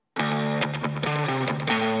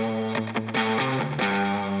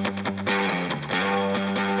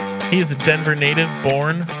He is a Denver native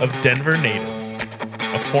born of Denver natives,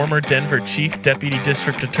 a former Denver Chief Deputy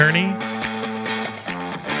District Attorney.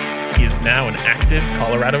 He is now an active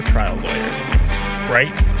Colorado trial lawyer.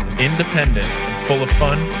 Bright, independent, and full of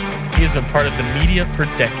fun, he has been part of the media for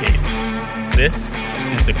decades. This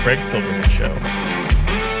is The Craig Silverman Show.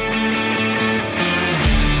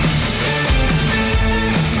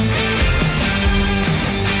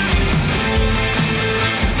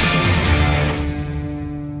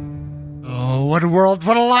 What a world,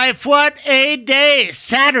 what a life, what a day.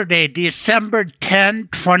 Saturday, December 10,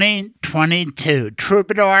 2022.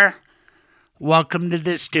 Troubadour, welcome to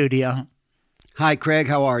the studio. Hi, Craig.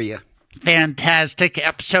 How are you? Fantastic.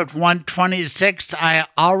 Episode 126. I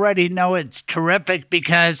already know it's terrific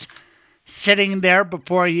because sitting there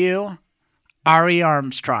before you, Ari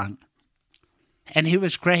Armstrong. And he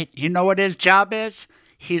was great. You know what his job is?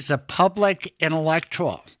 He's a public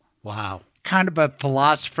intellectual. Wow. Kind of a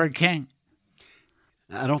philosopher king.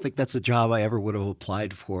 I don't think that's a job I ever would have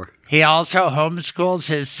applied for. He also homeschools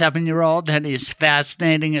his 7-year-old, and he's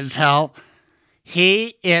fascinating as hell.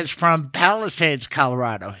 He is from Palisades,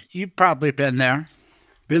 Colorado. You've probably been there.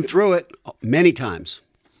 Been through it many times.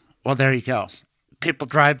 Well, there you go. People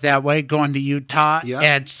drive that way, going to Utah,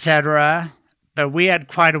 etc. But we had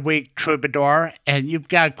quite a week, Troubadour, and you've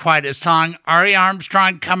got quite a song. Ari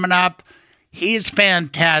Armstrong coming up. He's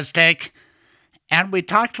fantastic. And we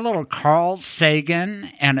talked a little Carl Sagan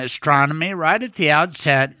and astronomy. Right at the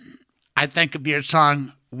outset, I think of your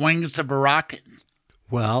song, Wings of a Rocket.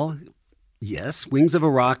 Well, yes, Wings of a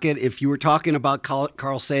Rocket. If you were talking about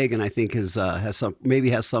Carl Sagan, I think has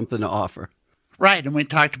something to offer. Right, and we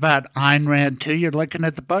talked about Ayn Rand, too. You're looking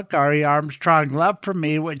at the book, Ari Armstrong, Love for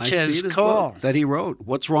Me, which is this cool. Book that he wrote.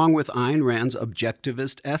 What's wrong with Ayn Rand's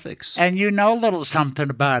objectivist ethics? And you know a little something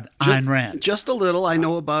about Ayn Rand. Just a little. I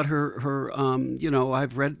know about her.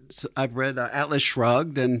 I've read Atlas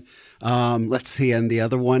Shrugged, and let's see, and the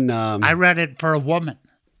other one. I read it for a woman.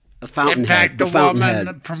 A Fountainhead. In fact, a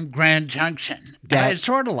woman from Grand Junction. I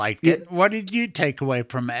sort of liked it. What did you take away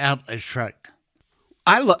from Atlas Shrugged?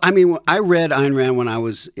 I read Ayn Rand when I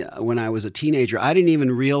was a teenager. I didn't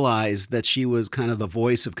even realize that she was kind of the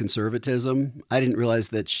voice of conservatism. I didn't realize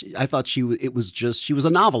that I thought she was a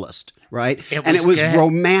novelist, right? It was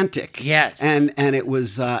romantic. Yes. And it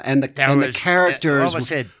was the characters. What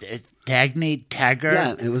was it? Dagny Taggart?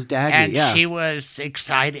 Yeah, it was Dagny. And she was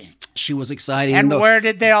exciting. She was exciting. And where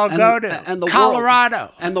did they all go to? And the Colorado.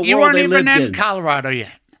 World, and the you world weren't they even lived in Colorado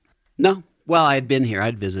yet. No. Well, I had been here.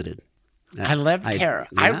 I'd visited. I lived here.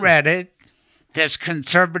 Yeah. I read it. This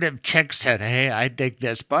conservative chick said, hey, I dig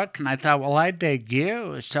this book. And I thought, well, I dig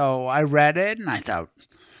you. So I read it, and I thought,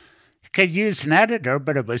 I could use an editor,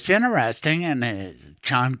 but it was interesting. And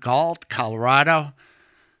John Galt, Colorado.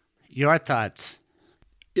 Your thoughts?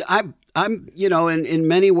 I'm in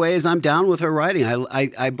many ways, I'm down with her writing.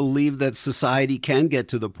 I believe that society can get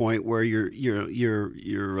to the point where you're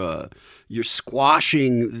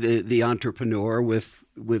squashing the entrepreneur with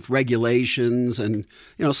regulations, and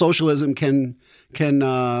socialism can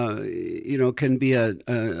be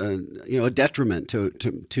a detriment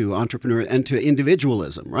to entrepreneur and to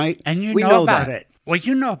individualism, right? And you know about it. Well,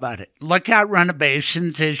 you know about it. Lookout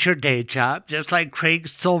Renovations is your day job, just like Craig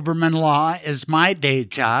Silverman Law is my day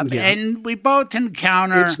job. Yeah. And we both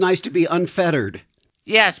encounter... It's nice to be unfettered.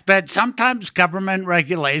 Yes, but sometimes government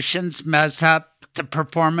regulations mess up the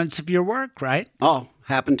performance of your work, right? Oh,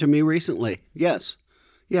 happened to me recently. Yes,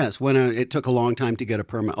 when it took a long time to get a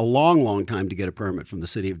permit, a long time to get a permit from the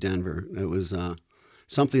city of Denver. It was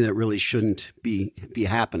something that really shouldn't be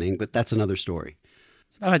happening, but that's another story.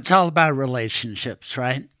 Oh, it's all about relationships,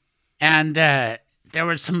 right? And there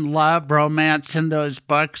was some love, romance in those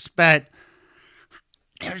books, but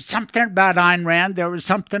there's something about Ayn Rand. There was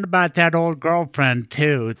something about that old girlfriend,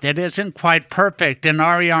 too, that isn't quite perfect. And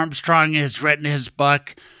Ari Armstrong has written his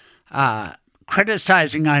book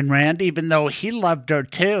criticizing Ayn Rand, even though he loved her,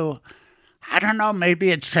 too. I don't know,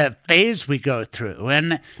 maybe it's a phase we go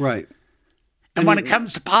through. Right. And when it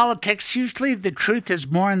comes to politics, usually the truth is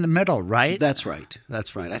more in the middle, right? That's right.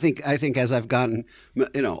 I think as I've gotten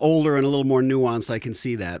older and a little more nuanced, I can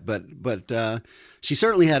see that. But she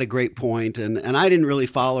certainly had a great point, and I didn't really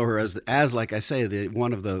follow her as like I say,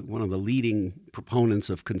 one of the leading proponents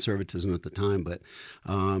of conservatism at the time. But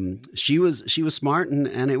she was smart,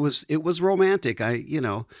 and it was romantic.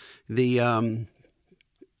 The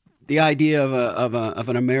idea of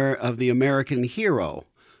the American hero.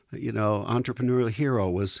 Entrepreneurial hero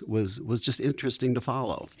was just interesting to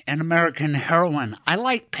follow. An American heroine. I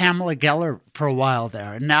liked Pamela Geller for a while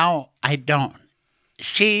there. Now I don't.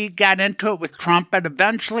 She got into it with Trump, but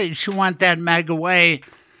eventually she went that MAGA way.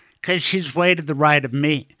 because she's way to the right of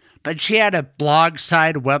me. But she had a blog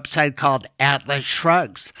site, a website called Atlas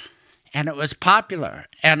Shrugs, and it was popular.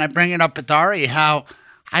 And I bring it up with Ari how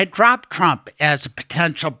I dropped Trump as a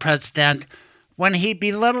potential president when he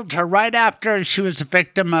belittled her right after she was a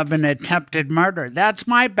victim of an attempted murder. That's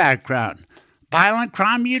my background. Violent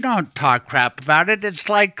crime, you don't talk crap about it. It's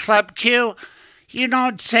like Club Q. You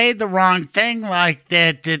don't say the wrong thing like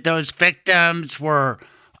that those victims were...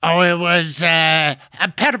 it was a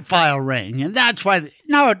pedophile ring, and that's why...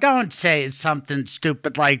 No, don't say something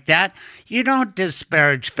stupid like that. You don't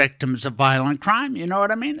disparage victims of violent crime, you know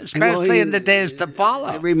what I mean? Especially in the days that follow.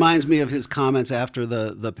 It reminds me of his comments after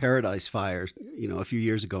the Paradise Fire, a few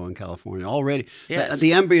years ago in California. Already, yes.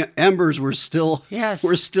 The embers were still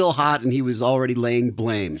hot, and he was already laying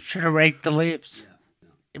blame. Should have raked the leaves.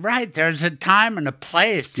 Right, there's a time and a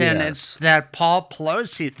place, and it's that Paul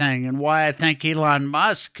Pelosi thing, and why I think Elon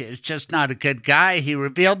Musk is just not a good guy. He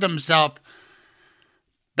revealed himself,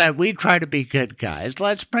 but we try to be good guys.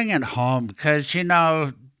 Let's bring it home, because,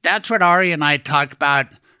 that's what Ari and I talk about.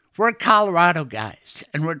 We're Colorado guys,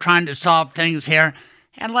 and we're trying to solve things here,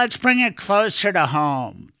 and let's bring it closer to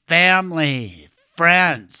home. Family,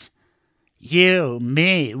 friends, you,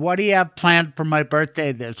 me. What do you have planned for my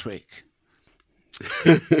birthday this week?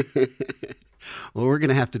 Well, we're going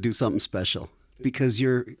to have to do something special because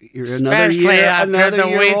you're Especially another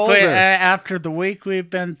year older. After the week we've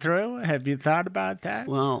been through, have you thought about that?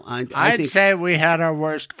 Well, I'd say we had our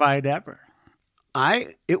worst fight ever.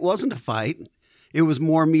 It wasn't a fight. It was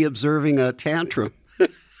more me observing a tantrum.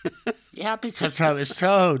 Yeah, because I was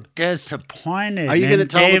so disappointed. Are you going to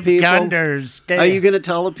tell Dave the people? Are you going to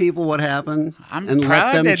tell the people what happened? I'm and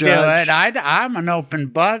proud let them to judge? do it. I'm an open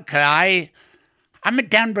book. I'm a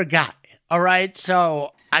Denver guy, all right?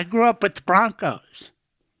 So I grew up with the Broncos.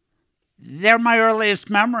 They're my earliest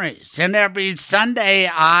memories. And every Sunday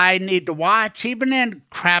I need to watch, even in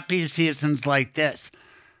crappy seasons like this.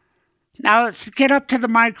 Now, let's get up to the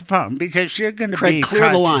microphone because you're going to be...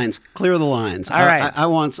 Clear the lines. Clear the lines. All right. I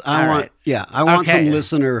want some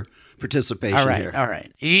listener participation here. All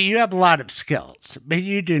right. You have a lot of skills, but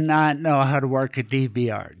you do not know how to work a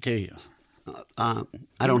DVR, do you? I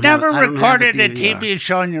don't Never have recorded a a TV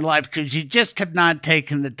show in your life because you just have not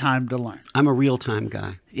taken the time to learn. I'm a real-time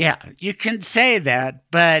guy. Yeah, you can say that,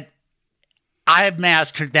 but I have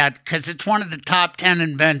mastered that because it's one of the top 10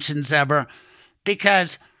 inventions ever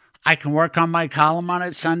because I can work on my column on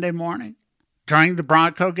a Sunday morning during the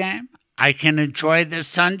Bronco game. I can enjoy the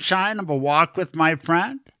sunshine of a walk with my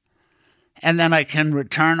friend, and then I can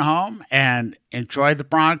return home and enjoy the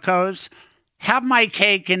Broncos, have my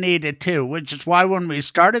cake and eat it too, which is why when we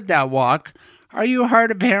started that walk, are you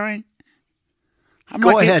hard of hearing?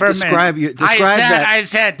 Go ahead, describe that. I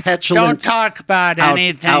said, petulant don't talk about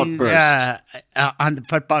anything on the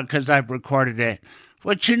football because I've recorded it.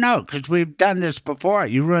 Which because we've done this before.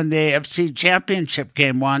 You ruined the AFC Championship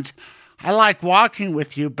game once. I like walking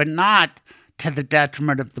with you, but not to the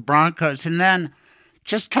detriment of the Broncos. And then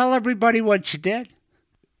just tell everybody what you did.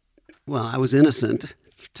 Well, I was innocent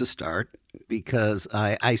to start. Because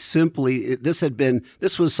I simply, this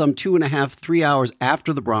was some 2.5, 3 hours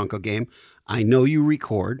after the Bronco game. I know you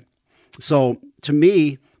record. So to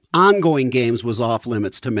me, ongoing games was off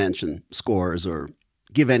limits to mention scores or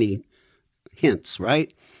give any hints,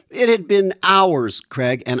 right? It had been hours,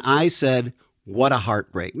 Craig, and I said, what a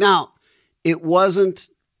heartbreak. Now,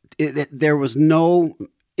 there was no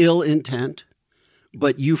ill intent.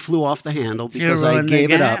 But you flew off the handle because I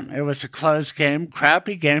gave it up. It was a close game,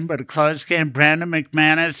 crappy game, but a close game. Brandon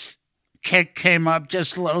McManus' kick came up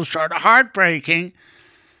just a little short, heartbreaking.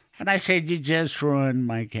 And I said, you just ruined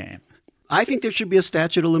my game. I think there should be a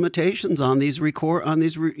statute of limitations on these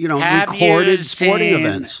recorded sporting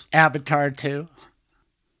events. Avatar 2?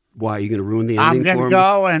 Why, are you going to ruin the ending for me? I'm going to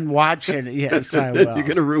go and watch it. Yes, I will. You're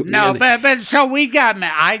going to ruin the ending. No, but so we got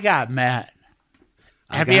mad. I got mad.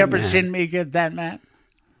 Have you ever seen me get that mad?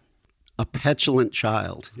 A petulant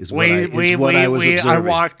child is what I was observing. I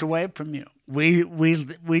walked away from you.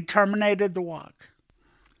 We terminated the walk.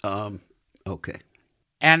 Okay.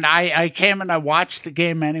 And I came and I watched the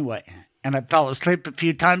game anyway. And I fell asleep a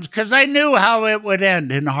few times because I knew how it would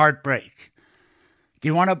end in heartbreak. Do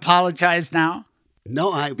you want to apologize now?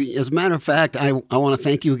 No, as a matter of fact, I want to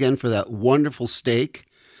thank you again for that wonderful steak.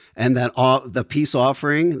 And the peace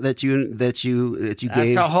offering that you gave. That's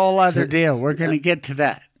a whole other deal. We're going to get to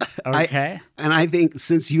that. Okay. I think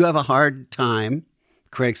since you have a hard time,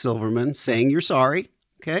 Craig Silverman, saying you're sorry.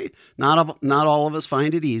 Okay. Not all of us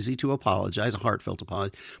find it easy to apologize, a heartfelt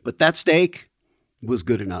apology. But that steak was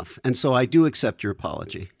good enough, and so I do accept your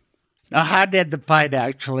apology. Now, how did the fight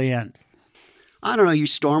actually end? I don't know. You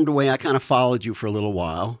stormed away. I kind of followed you for a little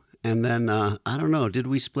while. And then, I don't know, did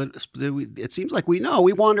we split? It seems like we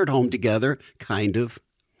wandered home together, kind of.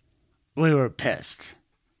 We were pissed.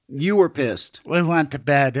 You were pissed. We went to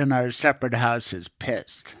bed in our separate houses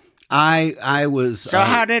pissed. I was... So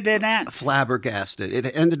how did it end? Flabbergasted.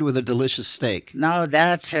 It ended with a delicious steak. No,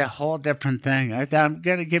 that's a whole different thing. I'm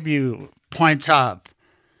going to give you points off.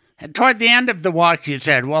 And toward the end of the walk, you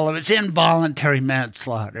said, well, it was involuntary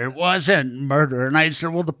manslaughter. It wasn't murder. And I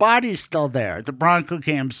said, well, the body's still there. The Bronco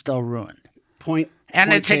game's still ruined.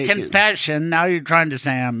 And it's taken. A confession. Now you're trying to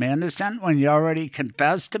say I'm innocent when you already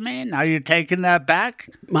confessed to me? Now you're taking that back?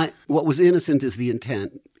 What was innocent is the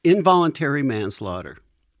intent. Involuntary manslaughter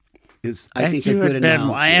is, I think, a good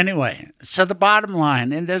analogy. Anyway, so the bottom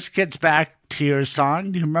line, and this gets back to your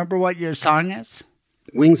song. Do you remember what your song is?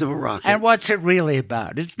 Wings of a Rocket. And what's it really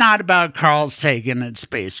about? It's not about Carl Sagan and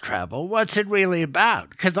space travel. What's it really about?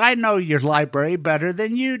 Because I know your library better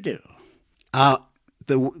than you do.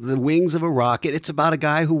 The Wings of a Rocket, it's about a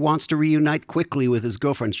guy who wants to reunite quickly with his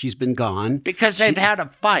girlfriend. She's been gone. Because they've had a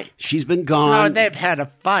fight. She's been gone. No, they've had a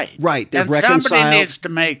fight. Right, they've and reconciled. Somebody needs to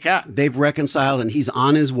make up. They've reconciled, and he's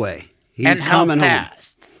on his way. He's and coming how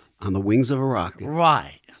fast? home. On the wings of a rocket.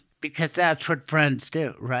 Right. Because that's what friends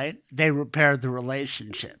do, right? They repair the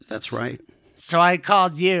relationship. That's right. So I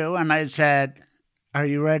called you and I said, are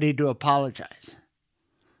you ready to apologize?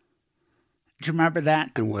 Do you remember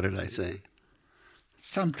that? And what did I say?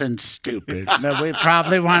 Something stupid. But we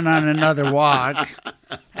probably went on another walk.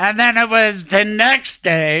 And then it was the next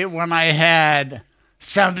day when I had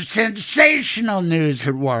some sensational news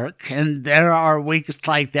at work. And there are weeks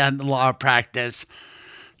like that in the law practice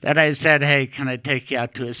that I said, hey, can I take you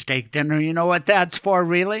out to a steak dinner? You know what that's for,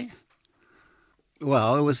 really?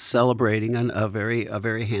 Well, it was celebrating a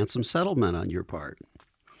very handsome settlement on your part.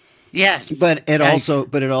 Yes. But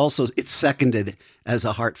it's seconded as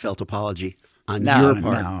a heartfelt apology on your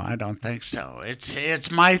part. No, I don't think so. It's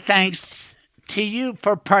my thanks to you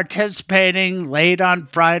for participating late on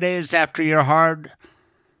Fridays after your hard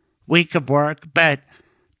week of work. But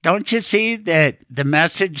don't you see that the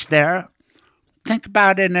message there? Think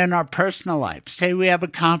about it in our personal life. Say we have a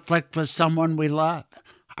conflict with someone we love,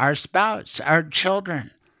 our spouse, our children.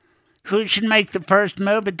 Who should make the first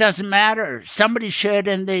move? It doesn't matter. Somebody should,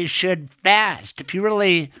 and they should fast. If you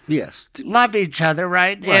really love each other,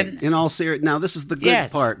 right? Right. And, in all serious, now this is the good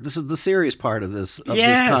part. This is the serious part of this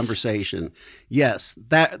conversation. Yes,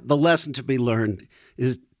 that the lesson to be learned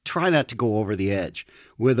is try not to go over the edge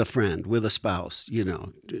with a friend, with a spouse. You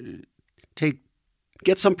know,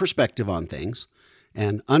 get some perspective on things,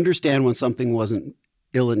 and understand when something wasn't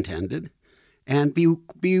ill-intended, and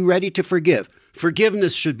be ready to forgive.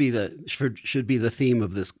 Forgiveness should be the theme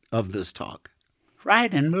of this talk.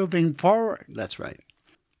 Right, and moving forward. That's right.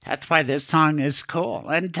 That's why this song is cool.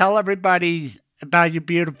 And tell everybody about your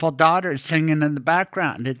beautiful daughter singing in the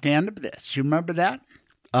background at the end of this. You remember that?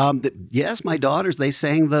 Yes, my daughters, they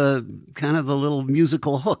sang the kind of the little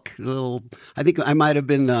musical hook. I think I might have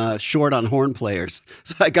been short on horn players,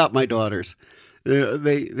 so I got my daughters.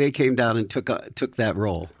 They came down and took that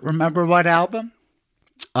role. Remember what album?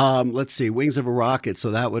 Let's see, Wings of a Rocket. So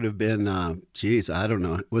that would have been, I don't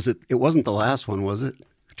know. It wasn't the last one, was it?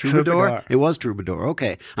 Troubadour? It was Troubadour.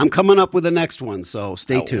 Okay. I'm coming up with the next one, so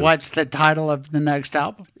stay tuned. What's the title of the next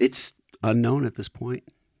album? It's unknown at this point.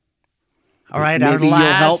 All right, maybe our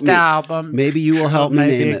last album. Maybe you will help me name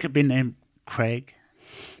it. Maybe it could be named Craig.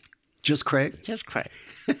 Just Craig? Just Craig.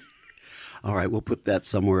 All right, we'll put that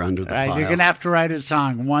somewhere under the pile. You're going to have to write a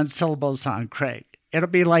song, one-syllable song, Craig. It'll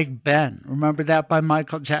be like Ben. Remember that by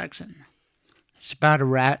Michael Jackson? It's about a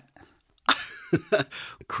rat.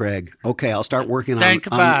 Craig. Okay, I'll start working on it.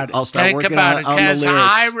 I'll start working on the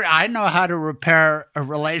lyrics. I know how to repair a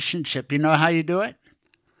relationship. You know how you do it?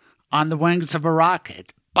 On the Wings of a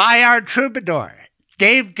Rocket. By our Troubadour,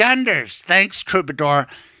 Dave Gunders. Thanks, Troubadour.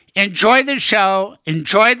 Enjoy the show.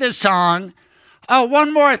 Enjoy the song. Oh,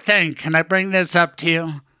 one more thing. Can I bring this up to you?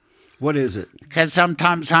 What is it? Because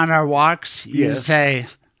sometimes on our walks, you say,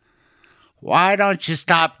 why don't you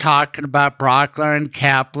stop talking about Brockler and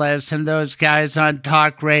Caplis and those guys on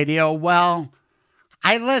talk radio? Well,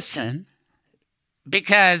 I listen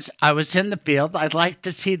because I was in the field. I'd like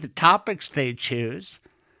to see the topics they choose.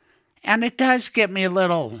 And it does get me a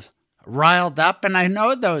little riled up. And I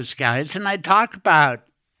know those guys. And I talk about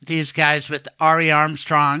these guys with Ari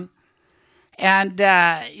Armstrong. And,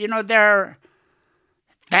 they're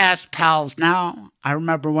fast pals now. I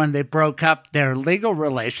remember when they broke up their legal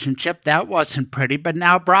relationship. That wasn't pretty. But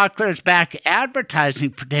now Brockler's back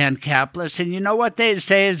advertising for Dan Caplis. And you know what they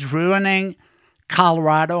say is ruining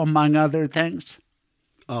Colorado, among other things?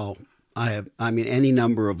 Oh, I mean, any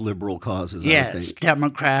number of liberal causes, yes, I think.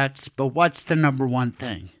 Democrats, but what's the number one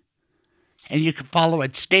thing? And you can follow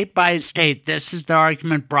it state by state. This is the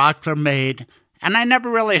argument Brockler made. And I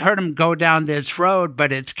never really heard him go down this road,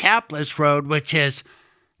 but it's capitalist road, which is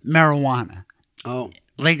marijuana. Oh.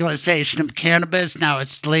 Legalization of cannabis. Now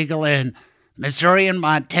it's legal in Missouri and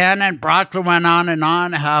Montana. And Brockler went on and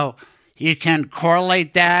on how you can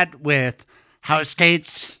correlate that with how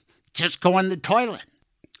states just go in the toilet.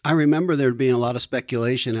 I remember there being a lot of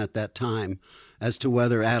speculation at that time as to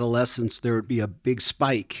whether there would be a big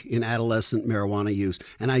spike in adolescent marijuana use.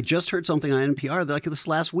 And I just heard something on NPR like this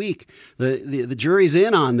last week. The jury's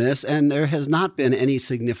in on this, and there has not been any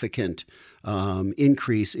significant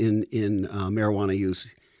increase in marijuana use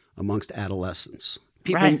amongst adolescents.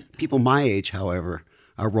 People my age, however,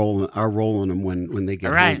 are rolling them when they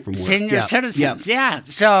get home from work. Senior citizens, yeah.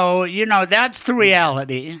 So, that's the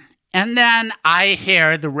reality. And then I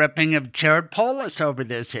hear the ripping of Jared Polis over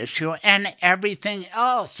this issue and everything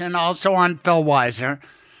else, and also on Phil Weiser.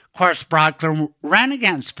 Of course, Brockler ran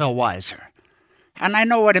against Phil Weiser. And I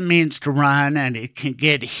know what it means to run, and it can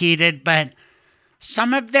get heated, but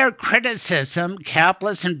some of their criticism,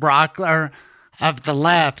 Kaplis and Brockler, of the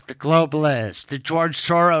left, the globalists, the George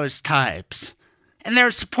Soros types, and their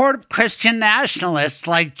support of Christian nationalists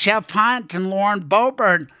like Jeff Hunt and Lauren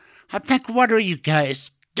Boebert, I think, what are you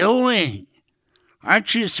guys doing?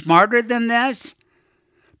 Aren't you smarter than this?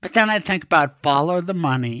 But then I think about follow the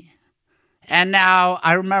money. And now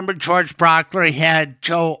I remember George Brockler, he had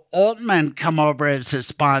Joe Altman come over as a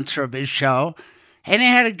sponsor of his show. And he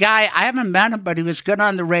had a guy, I haven't met him, but he was good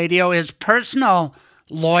on the radio, his personal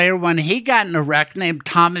lawyer when he got in a wreck named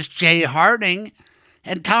Thomas J. Harding.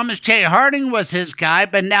 And Thomas J. Harding was his guy,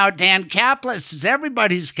 but now Dan Kaplis is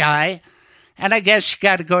everybody's guy. And I guess you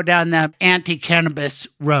got to go down that anti-cannabis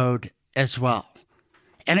road as well.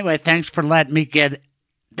 Anyway, thanks for letting me get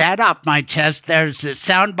that off my chest. There's a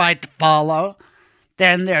soundbite to follow.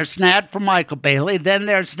 Then there's an ad from Michael Bailey. Then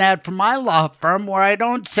there's an ad from my law firm where I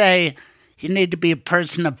don't say you need to be a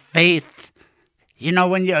person of faith.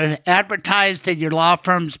 When you advertise that your law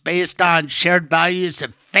firm's based on shared values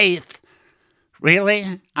of faith, really?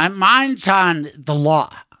 Mine's on the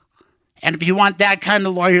law. And if you want that kind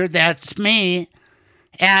of lawyer, that's me.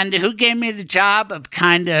 And who gave me the job of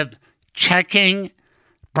kind of checking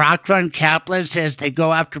Brockler and Kaplis as they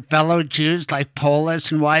go after fellow Jews like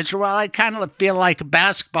Polis and Weiser? Well, I kind of feel like a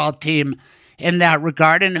basketball team in that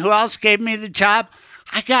regard. And who else gave me the job?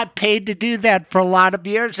 I got paid to do that for a lot of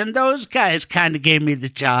years, and those guys kind of gave me the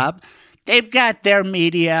job. They've got their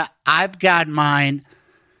media. I've got mine.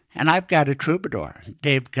 And I've got a troubadour,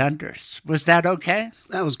 Dave Gunders. Was that okay?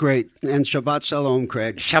 That was great. And Shabbat Shalom,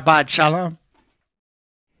 Craig. Shabbat Shalom.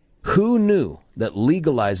 Who knew that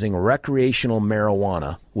legalizing recreational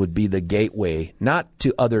marijuana would be the gateway, not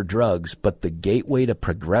to other drugs, but the gateway to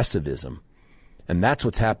progressivism? And that's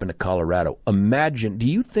what's happened to Colorado. Imagine, do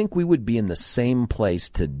you think we would be in the same place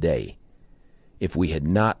today if we had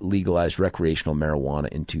not legalized recreational marijuana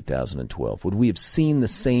in 2012? Would we have seen the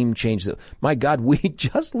same change? My God, we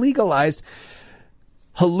just legalized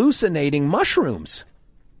hallucinating mushrooms.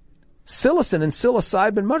 Psilocin and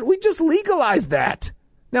psilocybin mushrooms. We just legalized that.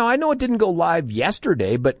 Now, I know it didn't go live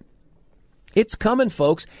yesterday, but it's coming,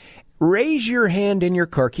 folks. Raise your hand in your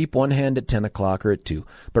car. Keep one hand at 10 o'clock or at 2.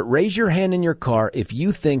 But raise your hand in your car if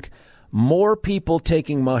you think more people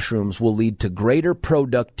taking mushrooms will lead to greater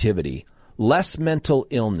productivity, less mental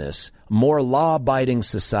illness, more law-abiding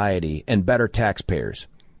society, and better taxpayers.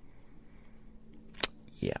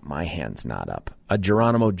 Yeah, my hand's not up.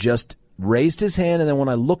 Geronimo just raised his hand, and then when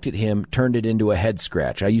I looked at him, turned it into a head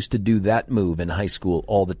scratch. I used to do that move in high school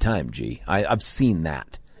all the time, G. I've seen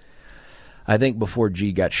that. I think before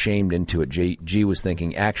G got shamed into it, G was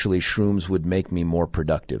thinking, actually, shrooms would make me more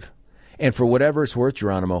productive. And for whatever it's worth,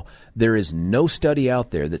 Geronimo, there is no study out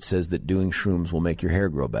there that says that doing shrooms will make your hair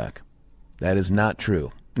grow back. That is not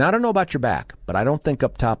true. Now, I don't know about your back, but I don't think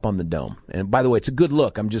up top on the dome. And by the way, it's a good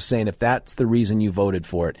look. I'm just saying if that's the reason you voted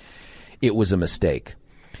for it, it was a mistake.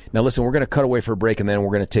 Now, listen, we're going to cut away for a break, and then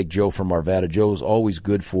we're going to take Joe from Arvada. Joe's always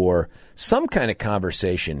good for some kind of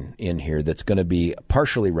conversation in here that's going to be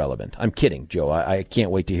partially relevant. I'm kidding, Joe. I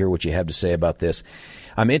can't wait to hear what you have to say about this.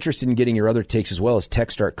 I'm interested in getting your other takes as well as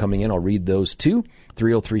texts start coming in. I'll read those too.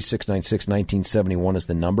 303-696-1971 is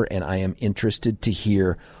the number, and I am interested to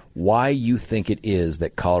hear why you think it is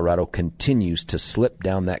that Colorado continues to slip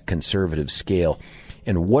down that conservative scale,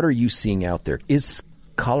 and what are you seeing out there? Is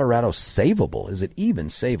Colorado savable? Is it even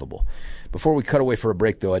savable? Before we cut away for a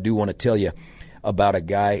break, though, I do want to tell you about a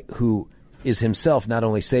guy who is himself not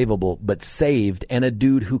only savable, but saved, and a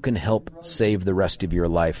dude who can help save the rest of your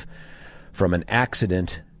life. from an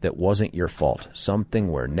accident that wasn't your fault,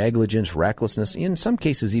 something where negligence, recklessness, in some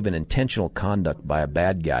cases even intentional conduct by a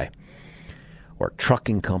bad guy or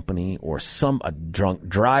trucking company or a drunk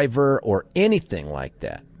driver or anything like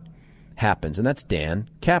that happens. And that's Dan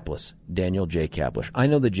Kaplis, Daniel J. Kaplis. I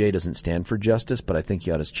know the J doesn't stand for justice, but I think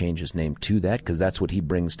you ought to change his name to that because that's what he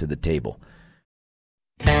brings to the table.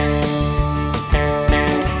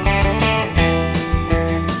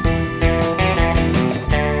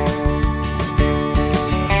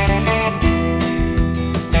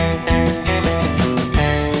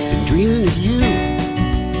 Dreaming of you,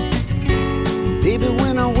 baby,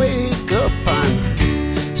 when I wake up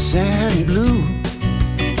I'm sad and blue.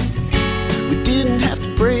 We didn't have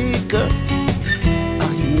to break up.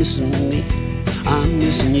 Are you missing me? I'm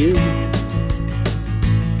missing you.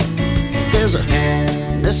 There's a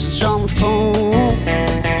message on the phone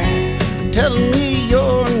telling me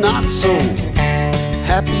you're not so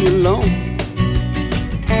happy alone,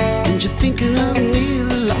 and you're thinking of me a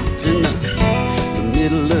lot in the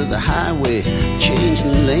middle of the highway,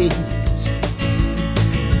 changing lanes.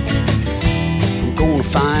 I'm gonna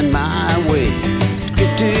find my way to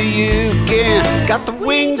get to you again. Got the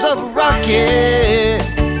wings of a rocket,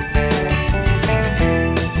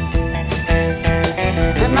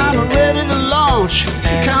 and I'm ready to launch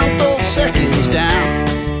and count those seconds down.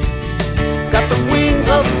 Got the wings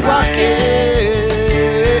of a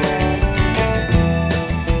rocket,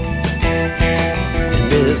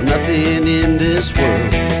 and there's nothing in this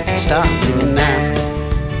world stopping now.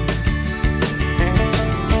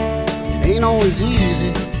 It ain't always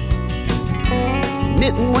easy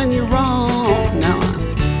admitting when you're wrong. Now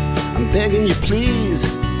I'm begging you, please.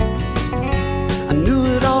 I knew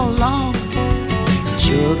it all along.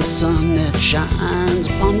 You're the sun that shines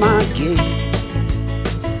upon my gate.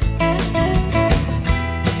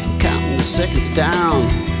 I'm counting the seconds down,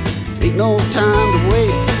 ain't no time to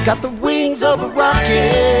wait. Got the wings of a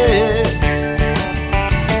rocket.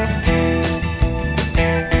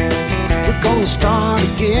 We're gonna start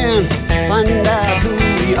again, find out who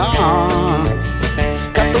we are.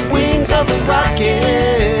 Got the wings of a rocket.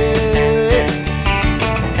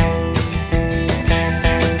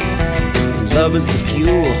 Love is the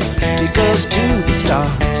fuel, take us to the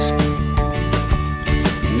stars.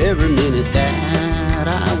 And every minute that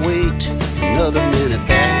I wait, another minute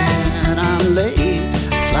that I'm late,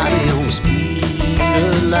 fly me on the speed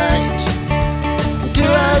of light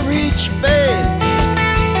until I reach bed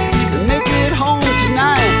and make it home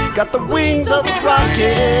tonight. Got the wings of a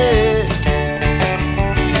rocket.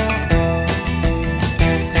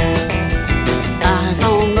 Eyes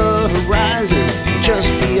on the horizon, just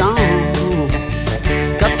beyond.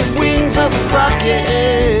 Got the wings of a rocket.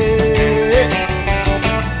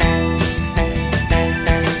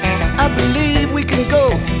 I believe we can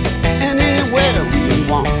go anywhere we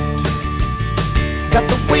want. Got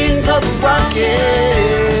the wings of a rocket.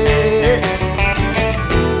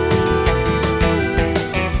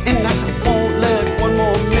 And I won't let one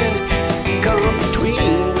more minute come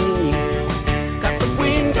between. Got the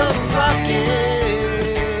wings of a rocket.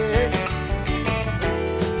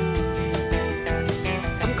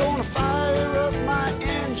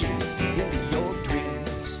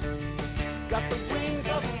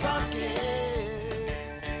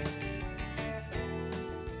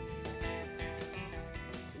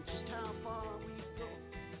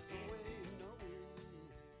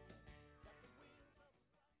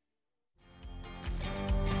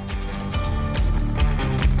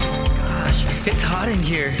 It's hot in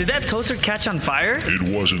here. Did that toaster catch on fire?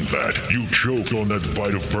 It wasn't that. You choked on that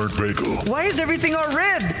bite of burnt bagel. Why is everything all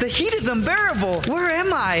red? The heat is unbearable. Where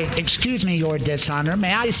am I? Excuse me, Your Dishonor.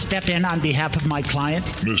 May I step in on behalf of my client?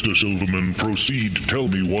 Mr. Silverman, proceed. Tell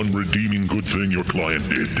me one redeeming good thing your client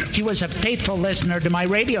did. He was a faithful listener to my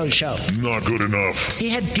radio show. Not good enough. He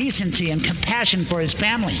had decency and compassion for his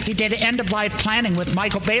family. He did end-of-life planning with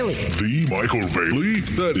Michael Bailey. The Michael Bailey?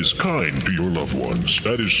 That is kind to your loved ones.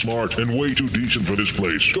 That is smart and way too decent for this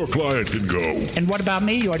place. Your client can go. And what about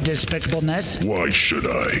me, Your Despicableness? Why should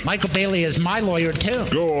I? Michael Bailey is my lawyer, too.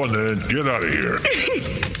 Go on then. Get out of here.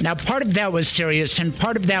 Now, part of that was serious and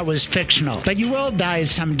part of that was fictional. But you will die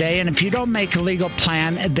someday, and if you don't make a legal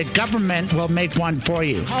plan, the government will make one for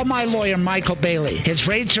you. Call my lawyer, Michael Bailey. His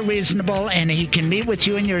rates are reasonable, and he can meet with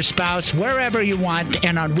you and your spouse wherever you want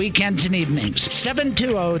and on weekends and evenings.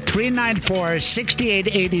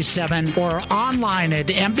 720-394-6887 or online at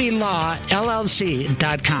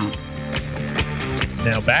mblawllc.com.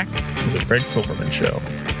 Now back to the Craig Silverman Show.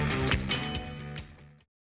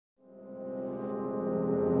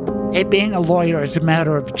 Hey, being a lawyer is a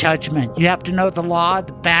matter of judgment. You have to know the law,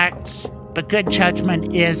 the facts, but good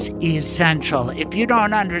judgment is essential. If you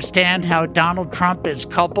don't understand how Donald Trump is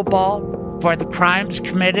culpable for the crimes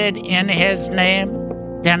committed in his name,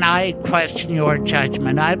 then I question your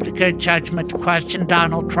judgment. I have the good judgment to question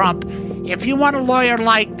Donald Trump. If you want a lawyer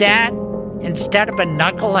like that, instead of a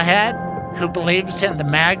knucklehead who believes in the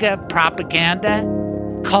MAGA propaganda,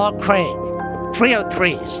 call Craig.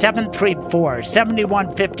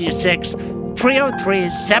 303-734-7156.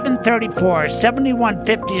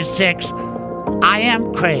 303-734-7156. I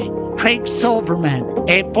am Craig Silverman,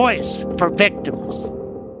 a voice for victims.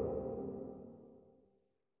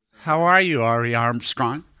 How are you, Ari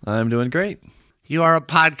Armstrong? I'm doing great. You are a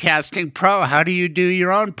podcasting pro. How do you do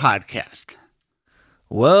your own podcast?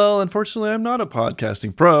 Well, unfortunately, I'm not a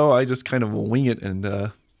podcasting pro. I just kind of wing it and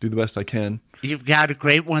do the best I can. You've got a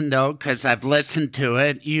great one, though, because I've listened to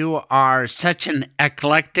it. You are such an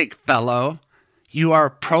eclectic fellow. You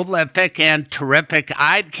are prolific and terrific.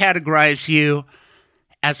 I'd categorize you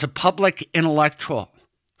as a public intellectual.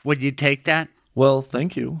 Would you take that? Well,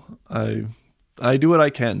 thank you. I do what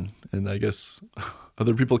I can, and I guess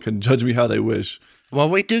other people can judge me how they wish. Well,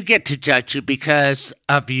 we do get to judge you because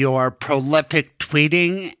of your prolific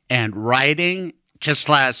tweeting and writing. Just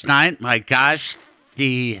last night, my gosh,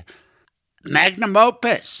 the magnum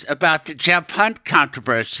opus about the Jeff Hunt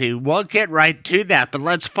controversy. We'll get right to that, but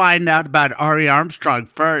let's find out about Ari Armstrong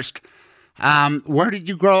first. Where did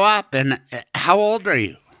you grow up, and how old are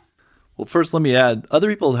you? Well, first, let me add, other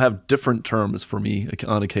people have different terms for me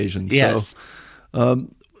on occasion. Yes.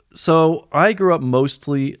 So I grew up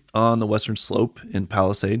mostly on the Western Slope in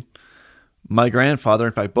Palisade. My grandfather,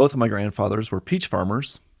 in fact, both of my grandfathers were peach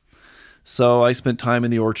farmers. So I spent time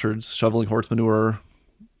in the orchards, shoveling horse manure,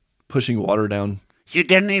 pushing water down. You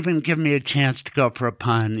didn't even give me a chance to go for a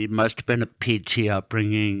pun. You must have been a peachy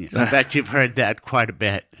upbringing. I bet you've heard that quite a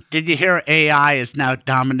bit. Did you hear AI is now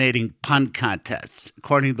dominating pun contests,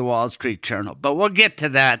 according to the Wall Street Journal? But we'll get to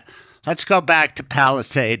that. Let's go back to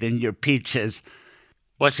Palisade and your peaches.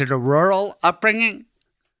 Was it a rural upbringing?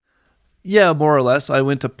 Yeah, more or less. I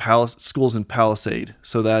went to schools in Palisade,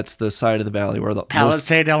 so that's the side of the valley where the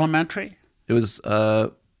Palisade Elementary? It was,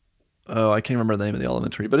 I can't remember the name of the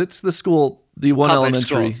elementary, but it's the school, the one Public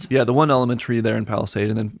elementary. schools. Yeah, the one elementary there in Palisade,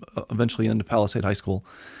 and then eventually into Palisade High School.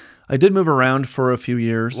 I did move around for a few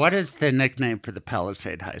years. What is the nickname for the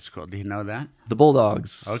Palisade High School? Do you know that? The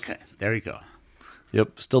Bulldogs. Okay, there you go.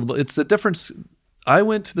 Yep, still, it's a difference. I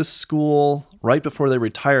went to the school right before they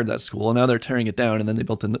retired that school, and now they're tearing it down, and then they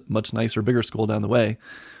built a much nicer, bigger school down the way.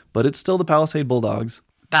 But it's still the Palisade Bulldogs.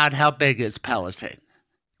 About how big is Palisade?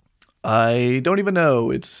 I don't even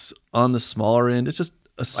know. It's on the smaller end. It's just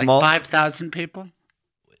a small... Like 5,000 people?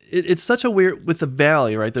 It's such a weird... With the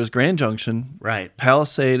valley, right? There's Grand Junction, Right.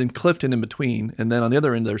 Palisade, and Clifton in between. And then on the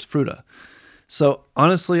other end, there's Fruita. So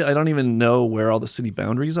honestly, I don't even know where all the city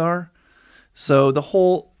boundaries are. So the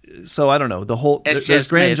whole... So I don't know. The whole... It's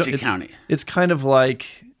just Mason County. It's kind of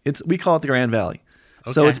like... We call it the Grand Valley.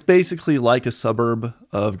 Okay. So it's basically like a suburb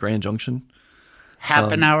of Grand Junction.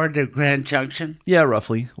 Half an hour to Grand Junction? Yeah,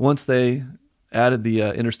 roughly. Once they added the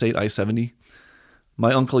Interstate I-70,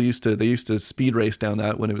 my uncle used to speed race down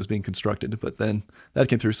that when it was being constructed, but then that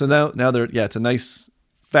came through. So now it's a nice,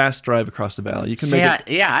 fast drive across the valley. You can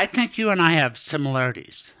I think you and I have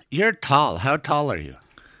similarities. You're tall. How tall are you?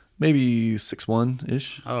 Maybe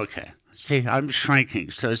 6'1"-ish. Okay. See, I'm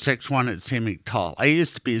shrinking, so 6'1" is seeming tall. I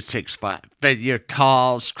used to be 6'5", but you're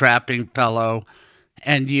tall, strapping fellow.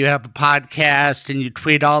 And you have a podcast and you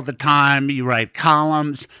tweet all the time. You write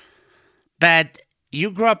columns. But you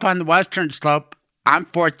grew up on the Western Slope. I'm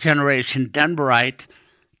fourth generation Denverite.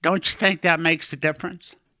 Don't you think that makes a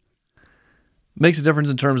difference? Makes a difference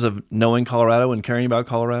in terms of knowing Colorado and caring about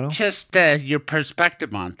Colorado? Just your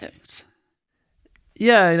perspective on things.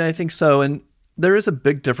 Yeah, and I think so. And there is a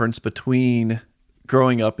big difference between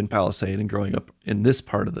growing up in Palisade and growing up in this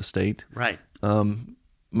part of the state. Right.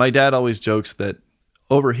 My dad always jokes that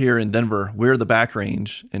over here in Denver, we're the back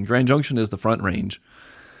range, and Grand Junction is the front range.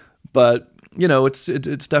 But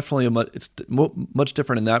it's definitely much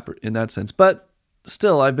different in that sense. But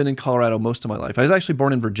still, I've been in Colorado most of my life. I was actually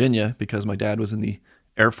born in Virginia because my dad was in the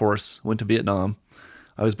Air Force, went to Vietnam.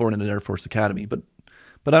 I was born in an Air Force academy, but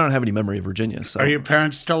I don't have any memory of Virginia. So. Are your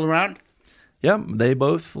parents still around? Yeah, they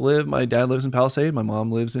both live. My dad lives in Palisade. My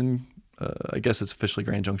mom lives in, I guess it's officially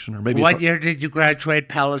Grand Junction, or maybe. What year did you graduate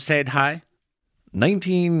Palisade High?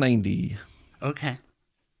 1990. Okay.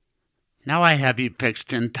 Now I have you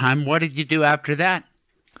fixed in time. What did you do after that?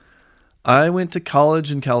 I went to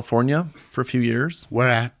college in California for a few years. Where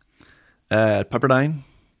at? At Pepperdine.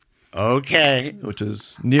 Okay. Which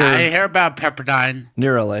is near... I hear about Pepperdine.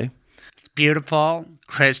 Near LA. It's beautiful,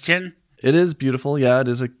 Christian. It is beautiful. Yeah, it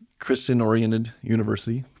is a Christian-oriented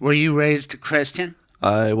university. Were you raised a Christian?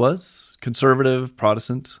 I was conservative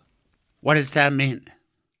Protestant. What does that mean?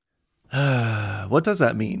 What does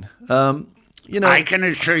that mean? I can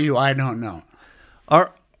assure you I don't know.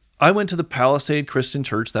 I went to the Palisade Christian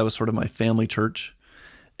Church. That was sort of my family church.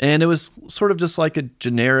 And it was sort of just like a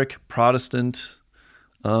generic Protestant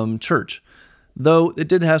church, though it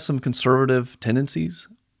did have some conservative tendencies.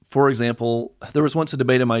 For example, there was once a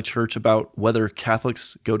debate in my church about whether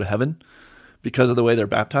Catholics go to heaven because of the way they're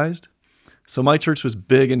baptized. So my church was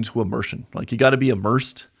big into immersion. Like, you got to be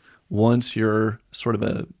immersed once you're sort of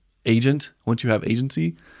a agent, once you have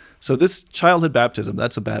agency. So this childhood baptism,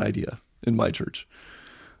 that's a bad idea in my church.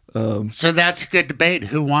 So that's a good debate.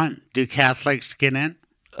 Who won? Do Catholics get in?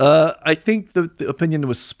 I think the opinion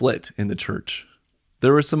was split in the church.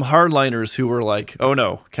 There were some hardliners who were like, oh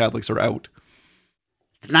no, Catholics are out.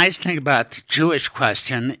 The nice thing about the Jewish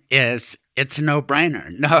question is it's a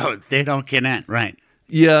no-brainer. No, they don't get in, right?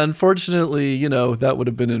 Yeah, unfortunately, that would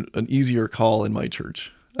have been an easier call in my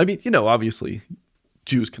church. I mean, obviously,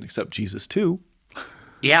 Jews can accept Jesus too.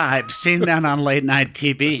 Yeah, I've seen that on late night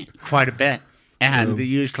TV quite a bit. And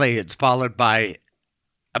usually it's followed by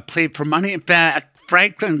a plea for money. In fact,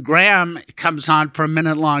 Franklin Graham comes on for a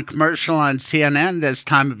minute-long commercial on CNN this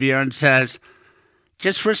time of year and says,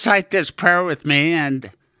 just recite this prayer with me and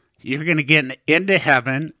you're going to get into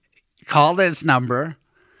heaven. Call this number.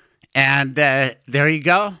 And there you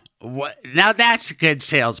go. Now that's a good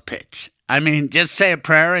sales pitch. I mean, just say a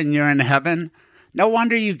prayer and you're in heaven. No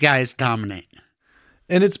wonder you guys dominate.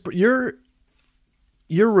 And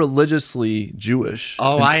you're religiously Jewish.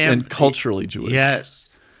 Oh, I am. And culturally Jewish. Yes.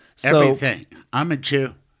 So, everything. I'm a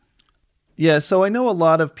Jew. Yeah, so I know a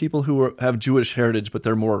lot of people who have Jewish heritage, but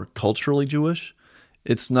they're more culturally Jewish.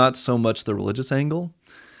 It's not so much the religious angle.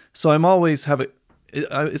 So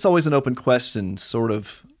it's always an open question, sort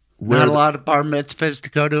of. Not a lot of bar mitzvahs to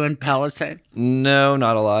go to in Palisade? No,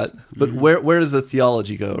 not a lot. But where does the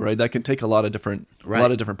theology go, right? That can take a lot of different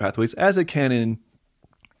pathways, as it can in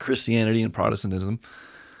Christianity and Protestantism.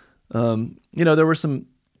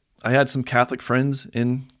 I had some Catholic friends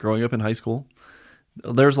growing up in high school.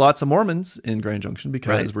 There's lots of Mormons in Grand Junction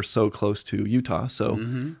because we're so close to Utah. So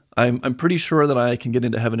I'm pretty sure that I can get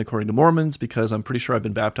into heaven according to Mormons because I'm pretty sure I've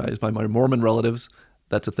been baptized by my Mormon relatives.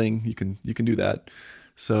 That's a thing. You can do that.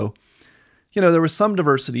 So, there was some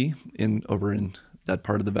diversity over in that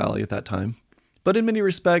part of the valley at that time, but in many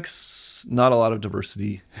respects, not a lot of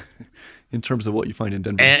diversity in terms of what you find in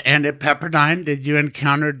Denver. And at Pepperdine, did you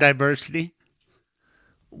encounter diversity?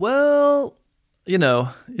 Well,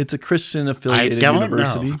 it's a Christian-affiliated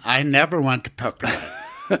university. Know. I never went to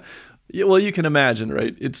Pepperdine. Yeah, well, you can imagine,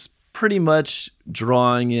 right? It's pretty much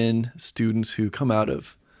drawing in students who come out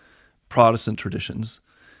of Protestant traditions.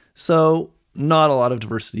 So not a lot of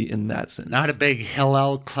diversity in that sense. Not a big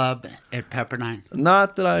Hillel club at Pepperdine?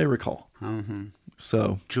 Not that I recall. Mm-hmm.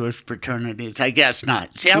 So Jewish fraternities, I guess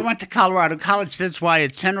not. See, I went to Colorado College. That's why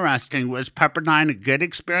it's interesting. Was Pepperdine a good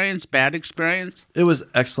experience, bad experience? It was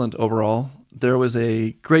excellent overall. There was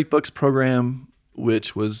a great books program,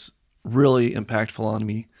 which was really impactful on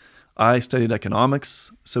me. I studied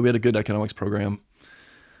economics, so we had a good economics program.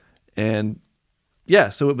 And yeah,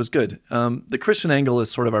 so it was good. The Christian angle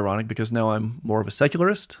is sort of ironic because now I'm more of a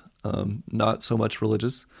secularist, not so much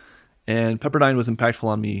religious. And Pepperdine was impactful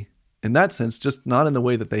on me in that sense, just not in the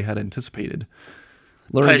way that they had anticipated.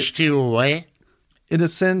 Pushed you away? In a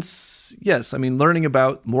sense, yes. I mean, learning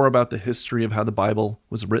more about the history of how the Bible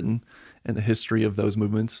was written and the history of those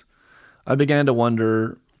movements, I began to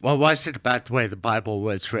wonder... What was it about the way the Bible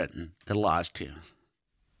was written that lost you?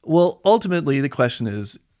 Well, ultimately, the question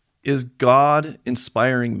is God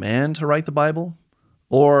inspiring man to write the Bible?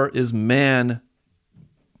 Or is man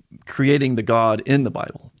creating the God in the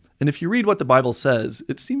Bible? And if you read what the Bible says,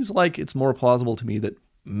 it seems like it's more plausible to me that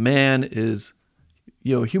man is,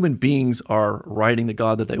 human beings are writing the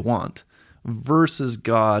God that they want versus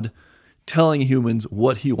God telling humans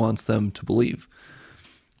what he wants them to believe.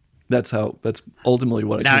 That's ultimately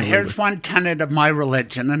what I Now, here's one tenet of my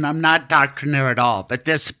religion, and I'm not doctrinaire at all, but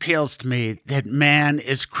this appeals to me, that man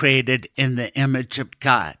is created in the image of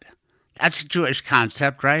God. That's a Jewish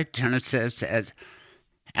concept, right? Genesis says,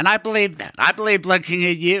 and I believe that. I believe looking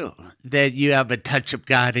at you, that you have a touch of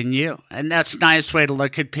God in you. And that's a nice way to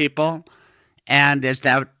look at people. And does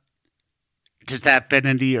that fit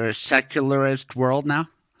into your secularist world now?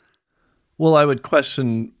 Well, I would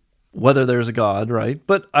question whether there's a God, right?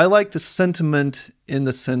 But I like the sentiment in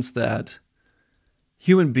the sense that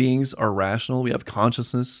human beings are rational. We have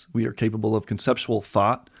consciousness. We are capable of conceptual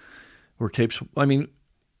thought. We're capable. I mean,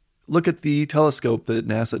 look at the telescope that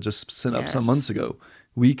NASA just sent up some months ago.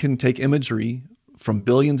 We can take imagery from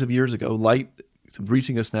billions of years ago, light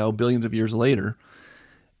reaching us now billions of years later,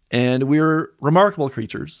 and we're remarkable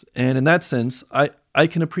creatures. And in that sense, I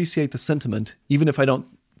can appreciate the sentiment, even if I don't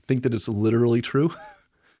think that it's literally true.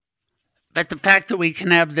 But the fact that we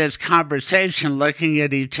can have this conversation looking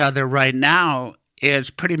at each other right now is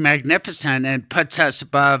pretty magnificent and puts us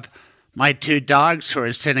above my two dogs who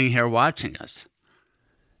are sitting here watching us.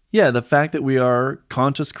 Yeah, the fact that we are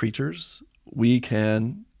conscious creatures, we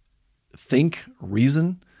can think,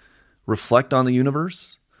 reason, reflect on the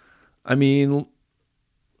universe. I mean,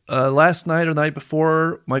 last night or the night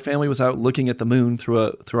before, my family was out looking at the moon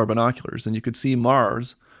through our binoculars, and you could see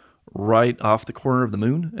Mars right off the corner of the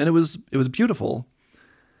moon, and it was beautiful.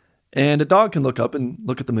 And a dog can look up and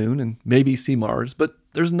look at the moon and maybe see Mars, but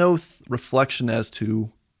there's no reflection as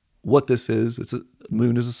to what this is. The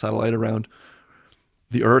moon is a satellite around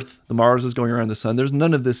the Earth. The Mars is going around the sun. There's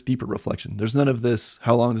none of this deeper reflection. There's none of this,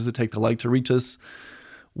 how long does it take the light to reach us?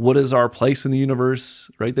 What is our place in the universe,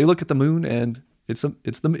 right? They look at the moon and it's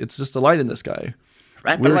just a light in the sky.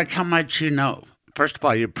 Right, but like how much you know. First of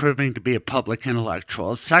all, you're proving to be a public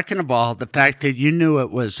intellectual. Second of all, the fact that you knew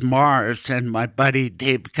it was Mars and my buddy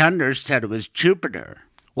Dave Gunder said it was Jupiter.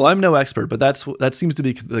 Well, I'm no expert, but that seems to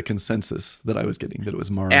be the consensus that I was getting, that it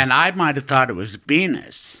was Mars. And I might have thought it was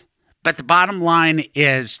Venus. But the bottom line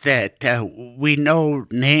is that we know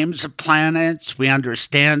names of planets. We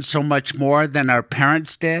understand so much more than our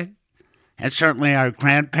parents did, and certainly our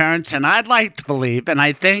grandparents. And I'd like to believe, and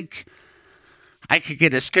I think I could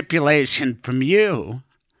get a stipulation from you,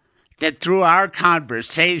 that through our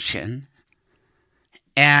conversation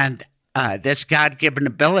and this God-given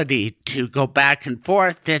ability to go back and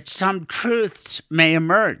forth, that some truths may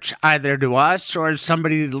emerge, either to us or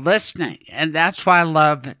somebody listening. And that's why I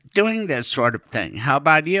love doing this sort of thing. How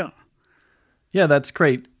about you? Yeah, that's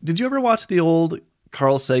great. Did you ever watch the old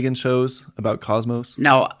Carl Sagan shows about cosmos?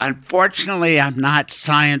 No, unfortunately, I'm not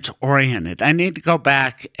science-oriented. I need to go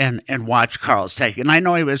back and watch Carl Sagan. I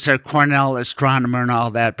know he was a Cornell astronomer and all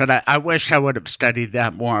that, but I wish I would have studied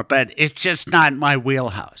that more. But it's just not my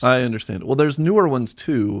wheelhouse. I understand. Well, there's newer ones,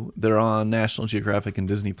 too. They're on National Geographic and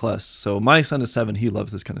Disney+. So my son is 7. He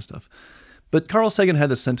loves this kind of stuff. But Carl Sagan had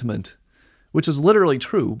this sentiment, which is literally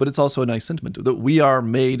true, but it's also a nice sentiment, that we are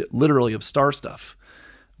made literally of star stuff.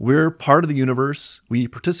 We're part of the universe. We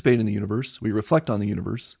participate in the universe. We reflect on the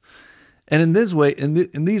universe. And in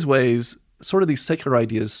these ways, sort of these secular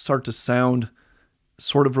ideas start to sound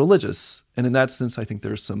sort of religious. And in that sense, I think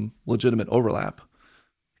there's some legitimate overlap.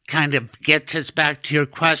 Kind of gets us back to your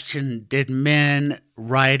question. Did men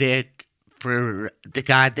write it for the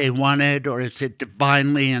God they wanted, or is it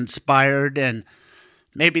divinely inspired? And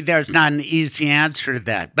maybe there's not an easy answer to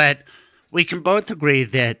that. But we can both agree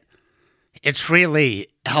that it's really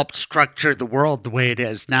helped structure the world the way it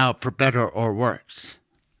is now, for better or worse.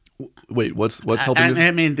 Wait, what's helping?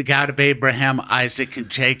 I mean, the God of Abraham, Isaac, and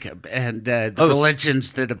Jacob, and the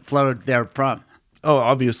religions that have flowed therefrom. Oh,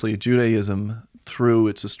 obviously, Judaism, through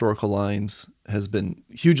its historical lines, has been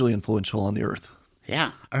hugely influential on the earth.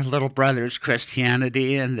 Yeah, our little brothers,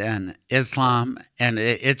 Christianity, and then Islam, and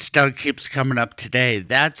it still keeps coming up today.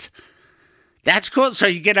 That's cool. So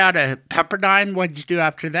you get out of Pepperdine. What did you do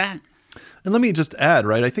after that? And let me just add,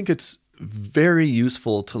 right, I think it's very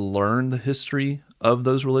useful to learn the history of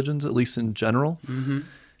those religions, at least in general,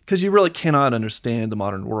 because you really cannot understand the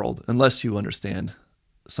modern world unless you understand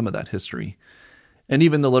some of that history. And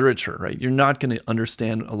even the literature, right? You're not going to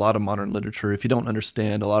understand a lot of modern literature if you don't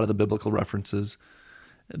understand a lot of the biblical references,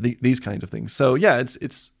 these kinds of things. So yeah,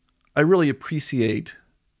 it's I really appreciate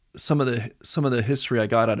some of the history I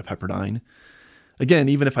got out of Pepperdine. Again,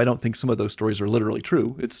 even if I don't think some of those stories are literally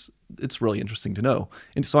true, it's really interesting to know.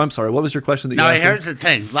 And so I'm sorry, what was your question that you asked? No, here's the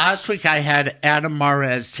thing. Last week I had Adam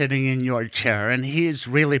Mares sitting in your chair, and he's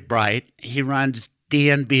really bright. He runs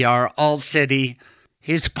DNVR, All City.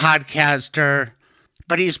 He's a podcaster,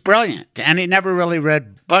 but he's brilliant. And he never really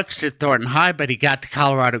read books at Thornton High, but he got to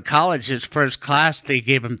Colorado College. His first class, they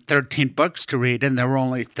gave him 13 books to read, and there were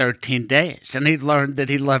only 13 days. And he learned that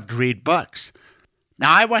he loved to read books.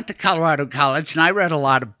 Now, I went to Colorado College, and I read a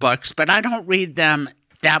lot of books, but I don't read them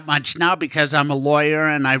that much now because I'm a lawyer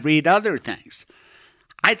and I read other things.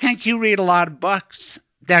 I think you read a lot of books.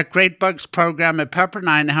 That Great Books program at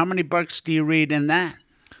Pepperdine, how many books do you read in that?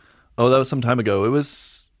 Oh, that was some time ago. It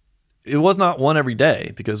was not one every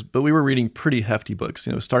day, but we were reading pretty hefty books,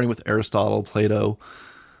 starting with Aristotle, Plato,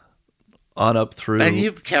 on up through. But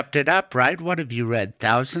you've kept it up, right? What have you read?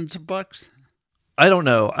 Thousands of books? I don't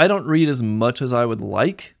know. I don't read as much as I would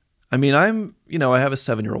like. I mean, I have a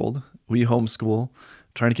 7-year-old. We homeschool.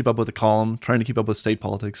 trying to keep up with the column, trying to keep up with state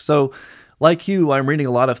politics. So like you, I'm reading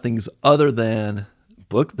a lot of things other than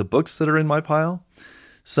the books that are in my pile.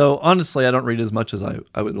 So honestly, I don't read as much as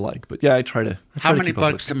I would like. But yeah, I try to. How many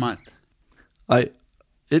books a month?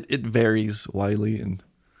 It varies widely, and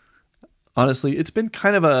honestly, it's been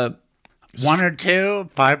kind of a 1 or 2,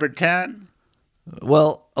 5 or 10.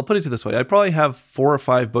 Well, I'll put it this way: I probably have 4 or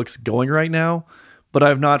 5 books going right now, but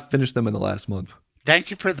I've not finished them in the last month. Thank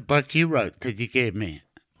you for the book you wrote that you gave me.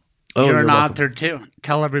 Oh, you're an welcome. author too.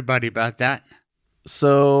 Tell everybody about that.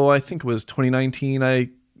 So I think it was 2019.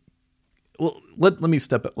 Let me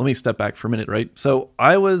step back for a minute, right? So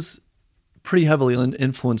I was pretty heavily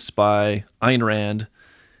influenced by Ayn Rand,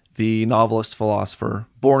 the novelist philosopher,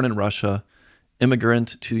 born in Russia,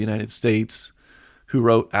 immigrant to the United States, who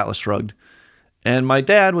wrote Atlas Shrugged. And my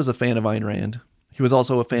dad was a fan of Ayn Rand. He was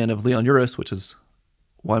also a fan of Leon Uris, which is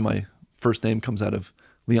why my first name comes out of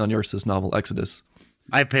Leon Uris's novel Exodus.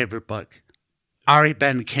 My favorite book. Ari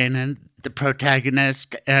Ben Canaan, the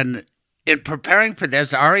protagonist. And in preparing for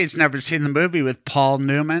this, Ari's never seen the movie with Paul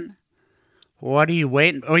Newman. What are you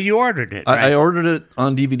waiting? Oh, you ordered it, right? I ordered it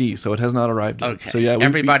on DVD, so it has not arrived yet. Okay. So yeah,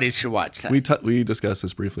 everybody should watch that. We discussed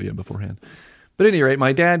this briefly beforehand. But at any rate,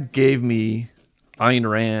 my dad gave me Ayn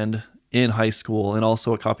Rand in high school and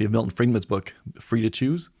also a copy of Milton Friedman's book, Free to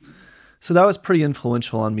Choose. So that was pretty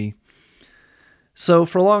influential on me. So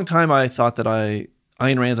for a long time, I thought that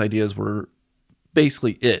Ayn Rand's ideas were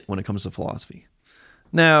basically it when it comes to philosophy.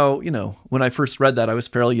 Now, when I first read that, I was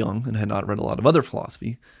fairly young and had not read a lot of other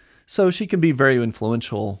philosophy. So she can be very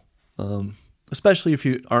influential, especially if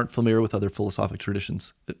you aren't familiar with other philosophic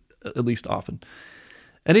traditions, at least often.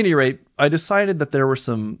 At any rate, I decided that there were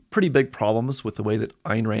some pretty big problems with the way that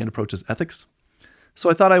Ayn Rand approaches ethics. So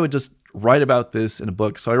I thought I would just write about this in a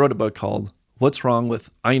book. So I wrote a book called What's Wrong with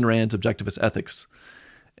Ayn Rand's Objectivist Ethics?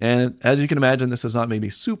 And as you can imagine, this is not maybe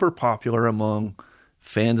super popular among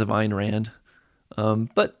fans of Ayn Rand.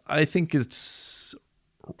 But I think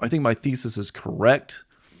my thesis is correct.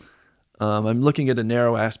 I'm looking at a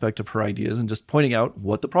narrow aspect of her ideas and just pointing out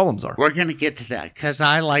what the problems are. We're going to get to that because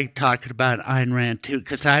I like talking about Ayn Rand too,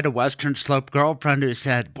 because I had a Western Slope girlfriend who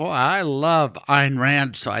said, boy, I love Ayn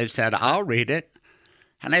Rand. So I said, I'll read it.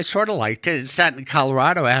 And I sort of liked it. It's set in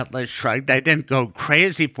Colorado, Atlas Shrugged. I didn't go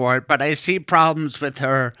crazy for it, but I see problems with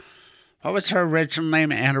her. What was her original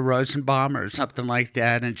name? Anna Rosenbaum or something like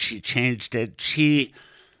that. And she changed it. She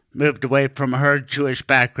moved away from her Jewish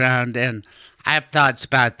background, and I have thoughts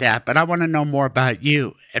about that, but I want to know more about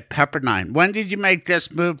you at Pepperdine. When did you make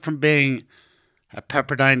this move from being a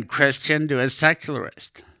Pepperdine Christian to a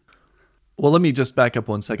secularist? Well, let me just back up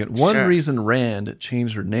 1 second. One Sure. reason Rand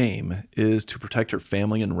changed her name is to protect her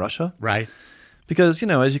family in Russia. Right. Because,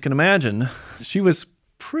 as you can imagine, she was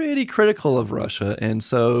pretty critical of Russia, and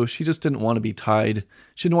so she just didn't want to be tied.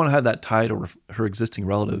 She didn't want to have that tied to her existing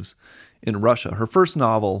relatives in Russia. Her first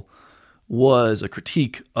novel was a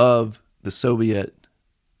critique of the Soviet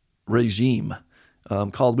regime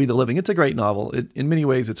called We the Living. It's a great novel. In many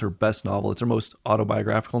ways, it's her best novel. It's her most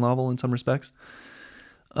autobiographical novel in some respects.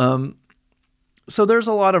 So there's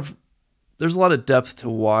a lot of depth to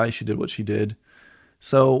why she did what she did.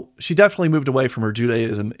 So she definitely moved away from her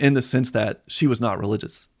Judaism in the sense that she was not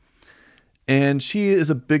religious. And she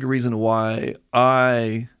is a big reason why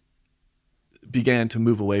I began to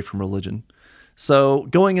move away from religion. So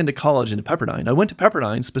going into college into Pepperdine, I went to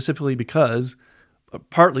Pepperdine specifically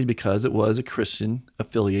partly because it was a Christian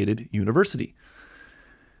affiliated university.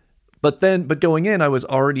 But going in, I was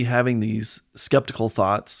already having these skeptical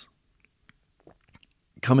thoughts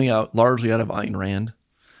coming out largely out of Ayn Rand.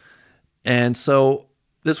 And so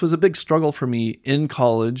this was a big struggle for me in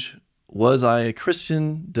college. Was I a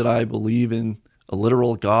Christian? Did I believe in a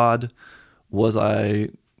literal God? Was I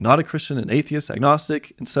not a Christian, an atheist,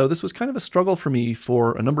 agnostic? And so this was kind of a struggle for me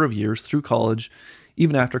for a number of years through college,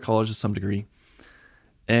 even after college to some degree.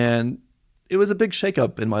 And it was a big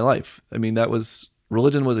shakeup in my life. I mean,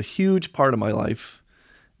 religion was a huge part of my life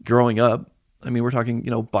growing up. I mean, we're talking,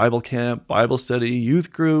 Bible camp, Bible study,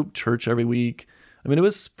 youth group, church every week. I mean, it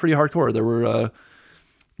was pretty hardcore. There were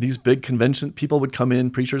these big convention people would come in,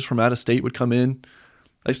 preachers from out of state would come in.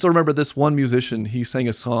 I still remember this one musician, he sang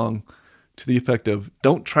a song to the effect of,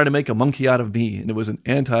 "Don't try to make a monkey out of me." And it was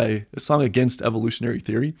a song against evolutionary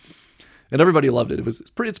theory. And everybody loved it. It's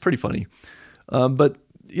pretty funny. But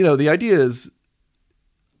the idea is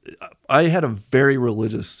I had a very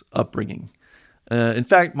religious upbringing. In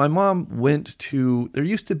fact, my mom there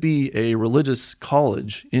used to be a religious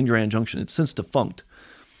college in Grand Junction. It's since defunct.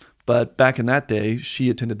 But back in that day, she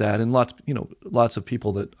attended that, and lots of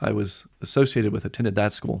people that I was associated with attended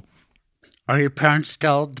that school. Are your parents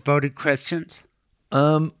still devoted Christians?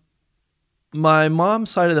 My mom's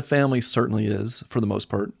side of the family certainly is, for the most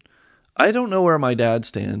part. I don't know where my dad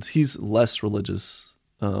stands. He's less religious.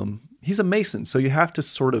 He's a Mason, so you have to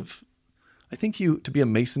sort of, I think to be a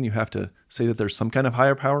Mason, you have to say that there's some kind of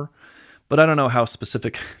higher power, but I don't know how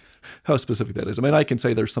specific that is. I mean, I can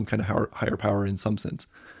say there's some kind of higher power in some sense.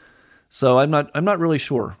 So I'm not really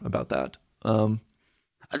sure about that.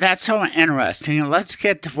 That's so interesting. Let's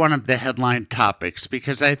get to one of the headline topics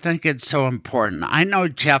because I think it's so important. I know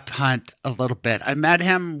Jeff Hunt a little bit. I met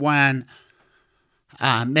him when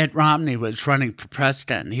Mitt Romney was running for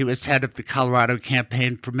president. He was head of the Colorado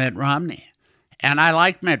campaign for Mitt Romney. And I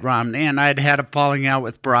like Mitt Romney, and I'd had a falling out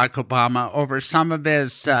with Barack Obama over some of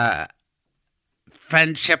his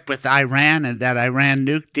friendship with Iran and that Iran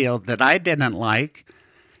nuke deal that I didn't like.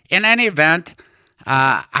 In any event,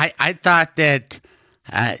 I thought that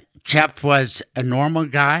Jeff was a normal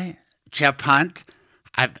guy, Jeff Hunt.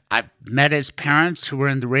 I've met his parents who were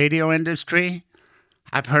in the radio industry.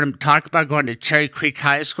 I've heard him talk about going to Cherry Creek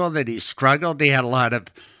High School, that he struggled. He had a lot of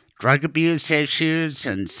drug abuse issues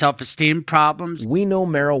and self-esteem problems. We know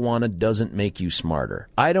marijuana doesn't make you smarter.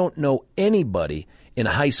 I don't know anybody in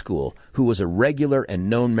high school who was a regular and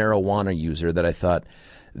known marijuana user that I thought,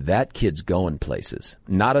 that kid's going places.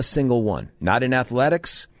 Not a single one. Not in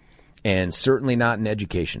athletics, and certainly not in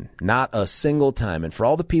education. Not a single time. And for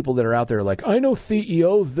all the people that are out there like, I know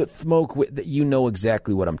CEOs that smoke, that you know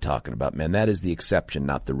exactly what I'm talking about, man. That is the exception,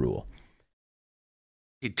 not the rule.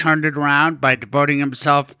 He turned it around by devoting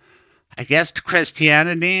himself, I guess, to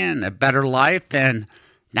Christianity and a better life. And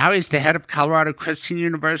now he's the head of Colorado Christian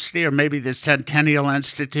University, or maybe the Centennial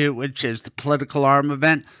Institute, which is the political arm of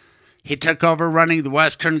it. He took over running the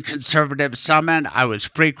Western Conservative Summit. I was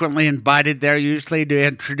frequently invited there, usually to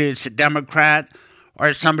introduce a Democrat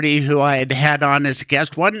or somebody who I had had on as a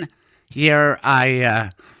guest. One year, I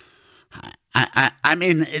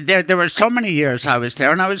mean, there were so many years I was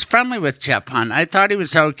there, and I was friendly with Jeff Hunt. I thought he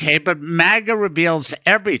was okay, but MAGA reveals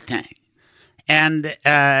everything. And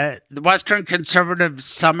the Western Conservative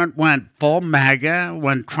Summit went full MAGA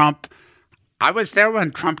when Trump... I was there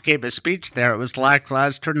when Trump gave a speech there. It was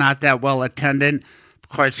lackluster, not that well attended. Of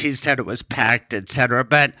course, he said it was packed, etc.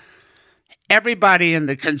 But everybody in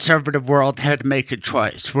the conservative world had to make a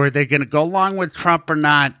choice. Were they going to go along with Trump or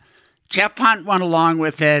not? Jeff Hunt went along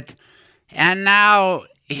with it. And now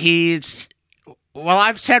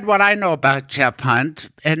I've said what I know about Jeff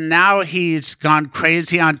Hunt. And now he's gone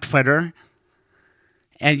crazy on Twitter.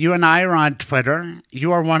 And you and I are on Twitter.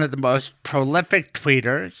 You are one of the most prolific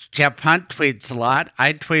tweeters. Jeff Hunt tweets a lot.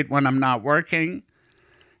 I tweet when I'm not working,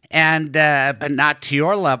 and but not to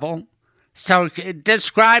your level. So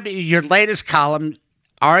describe your latest column.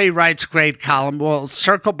 Ari writes a great column. We'll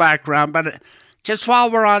circle back around. But just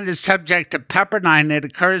while we're on the subject of Pepperdine, it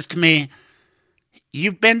occurs to me,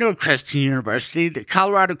 you've been to a Christian university. The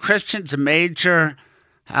Colorado Christian's a major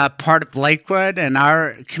part of Lakewood and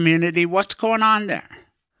our community. What's going on there?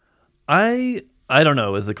 I don't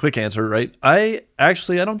know is the quick answer, right? I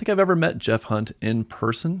don't think I've ever met Jeff Hunt in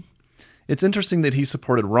person. It's interesting that he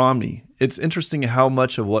supported Romney. It's interesting how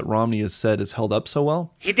much of what Romney has said is held up so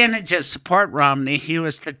well. He didn't just support Romney. He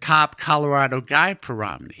was the top Colorado guy for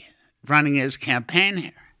Romney, running his campaign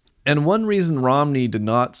here. And one reason Romney did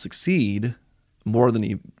not succeed more than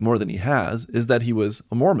he has is that he was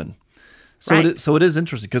a Mormon. So right. So it is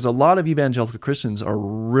interesting because a lot of evangelical Christians are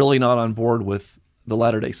really not on board with the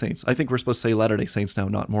Latter-day Saints. I think we're supposed to say Latter-day Saints now,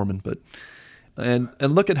 not Mormon, but and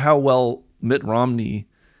look at how well Mitt Romney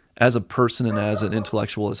as a person and as an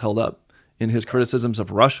intellectual is held up in his criticisms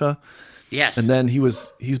of Russia. Yes. And then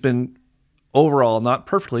he's been overall, not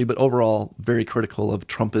perfectly, but overall very critical of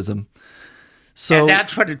Trumpism. So and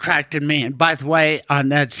that's what attracted me. And by the way, on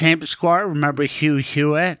that same score, remember Hugh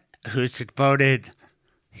Hewitt, who's devoted...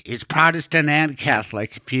 He's Protestant and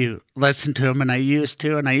Catholic, if you listen to him, and I used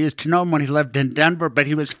to know him when he lived in Denver, but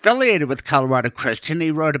he was affiliated with Colorado Christian. He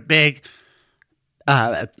wrote a big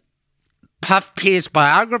puff piece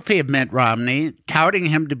biography of Mitt Romney, touting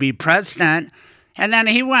him to be president, and then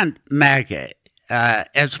he went MAGA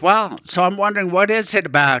as well. So I'm wondering, what is it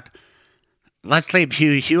about, let's leave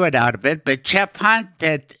Hugh Hewitt out of it, but Jeff Hunt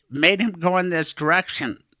that made him go in this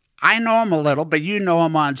direction? I know him a little, but you know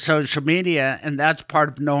him on social media, and that's part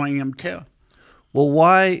of knowing him too. Well,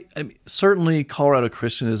 why? I mean, certainly Colorado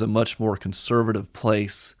Christian is a much more conservative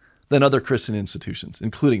place than other Christian institutions,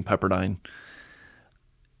 including Pepperdine.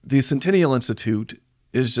 The Centennial Institute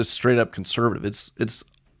is just straight up conservative. It's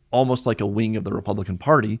almost like a wing of the Republican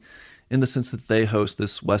Party in the sense that they host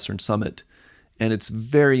this Western Summit, and it's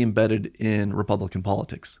very embedded in Republican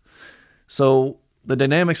politics. So the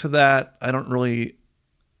dynamics of that, I don't really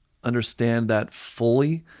understand that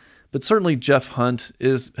fully, but certainly Jeff Hunt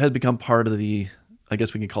has become part of the, I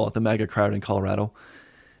guess we can call it the MAGA crowd in Colorado.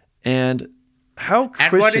 And how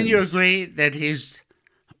Christians... And wouldn't you agree that he's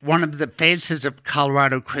one of the faces of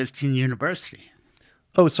Colorado Christian University?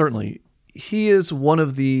 Oh, certainly. He is one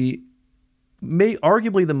of the,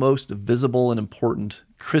 arguably the most visible and important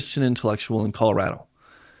Christian intellectual in Colorado.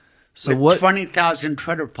 So with 20,000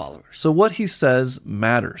 Twitter followers. So what he says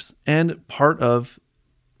matters, and part of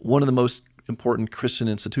one of the most important Christian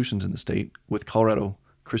institutions in the state with Colorado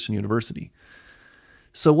Christian University.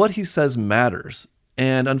 So what he says matters.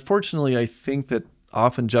 And unfortunately, I think that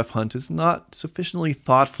often Jeff Hunt is not sufficiently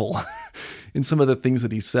thoughtful in some of the things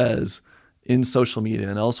that he says in social media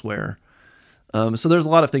and elsewhere. So there's a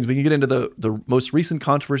lot of things. We can get into the most recent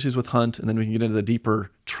controversies with Hunt, and then we can get into the deeper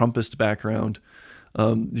Trumpist background.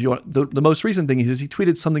 The most recent thing is he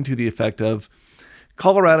tweeted something to the effect of,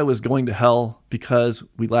 Colorado is going to hell because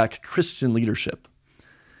we lack Christian leadership.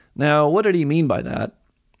 Now, what did he mean by that?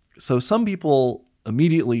 So some people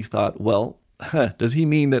immediately thought, well, does he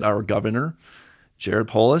mean that our governor, Jared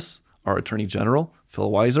Polis, our attorney general, Phil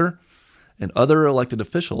Weiser, and other elected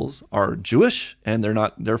officials are Jewish and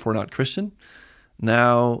they're therefore not Christian?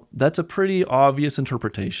 Now, that's a pretty obvious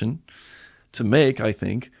interpretation to make, I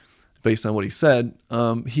think, based on what he said.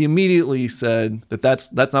 He immediately said that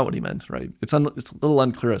that's not what he meant, right? It's a little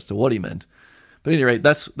unclear as to what he meant. But at any rate,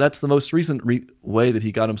 that's the most recent way that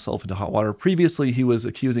he got himself into hot water. Previously, he was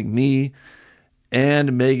accusing me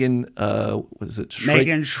and Megan,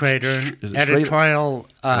 Megan Schrader, editorial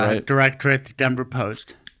director at the Denver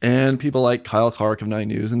Post. And people like Kyle Clark of 9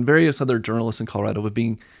 News and various other journalists in Colorado of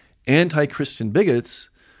being anti-Christian bigots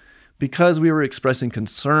because we were expressing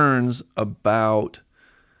concerns about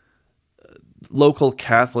local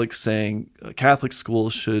Catholics saying Catholic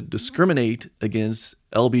schools should discriminate against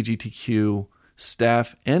LGBTQ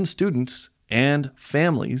staff and students and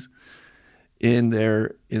families in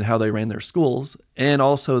how they ran their schools. And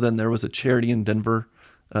also then there was a charity in Denver,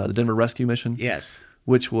 the Denver Rescue Mission, yes,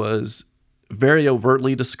 which was very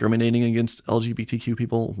overtly discriminating against LGBTQ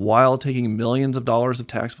people while taking millions of dollars of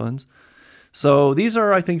tax funds. So these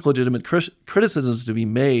are, I think, legitimate criticisms to be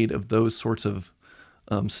made of those sorts of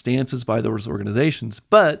stances by those organizations.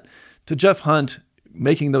 But to Jeff Hunt,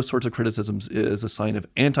 making those sorts of criticisms is a sign of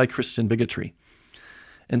anti-Christian bigotry.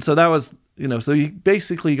 And so that was, so he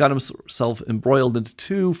basically got himself embroiled into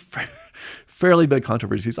two fairly big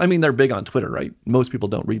controversies. I mean, they're big on Twitter, right? Most people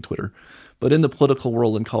don't read Twitter. But in the political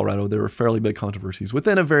world in Colorado, there were fairly big controversies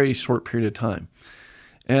within a very short period of time.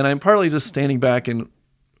 And I'm partly just standing back and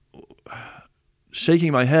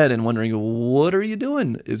shaking my head and wondering, what are you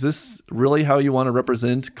doing? Is this really how you want to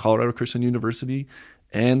represent Colorado Christian University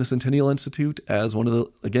and the Centennial Institute as one of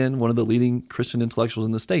the leading Christian intellectuals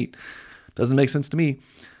in the state? Doesn't make sense to me.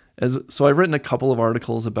 So I've written a couple of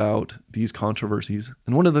articles about these controversies.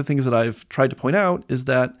 And one of the things that I've tried to point out is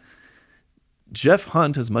that Jeff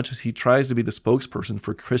Hunt, as much as he tries to be the spokesperson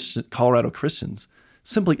for Colorado Christians,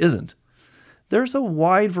 simply isn't. There's a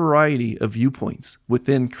wide variety of viewpoints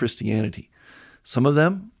within Christianity. Some of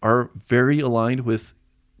them are very aligned with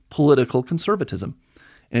political conservatism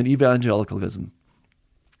and evangelicalism.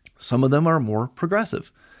 Some of them are more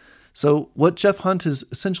progressive. So what Jeff Hunt is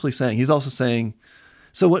essentially saying, he's also saying,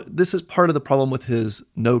 this is part of the problem with his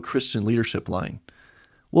no Christian leadership line.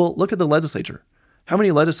 Well, look at the legislature. How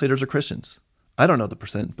many legislators are Christians? I don't know the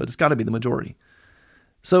percent, but it's got to be the majority.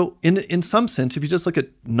 So in some sense, if you just look at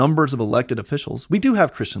numbers of elected officials, we do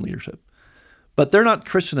have Christian leadership. But they're not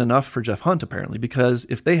Christian enough for Jeff Hunt, apparently, because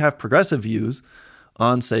if they have progressive views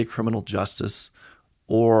on, say, criminal justice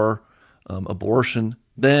or abortion,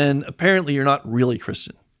 then apparently you're not really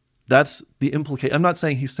Christian. That's the implication. I'm not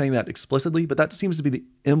saying he's saying that explicitly, but that seems to be the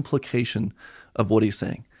implication of what he's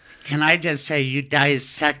saying. Can I just say you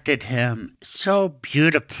dissected him so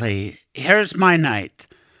beautifully. Here's my night.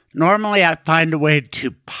 Normally I find a way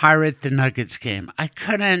to pirate the Nuggets game. I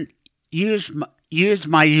couldn't use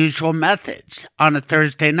my usual methods on a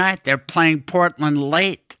Thursday night. They're playing Portland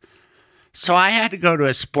late. So I had to go to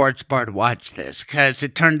a sports bar to watch this because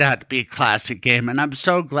it turned out to be a classic game, and I'm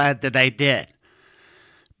so glad that I did.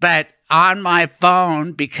 But on my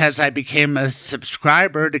phone, because I became a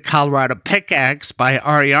subscriber to Colorado Pickaxe by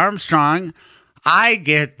Ari Armstrong, I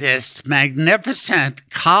get this magnificent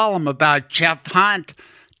column about Jeff Hunt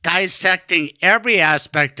dissecting every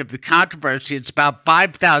aspect of the controversy. It's about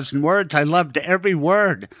 5,000 words. I loved every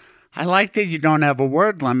word. I like that you don't have a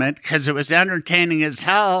word limit because it was entertaining as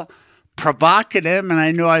hell, provocative, and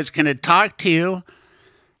I knew I was going to talk to you.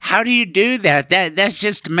 How do you do that? That's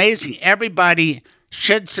just amazing. Everybody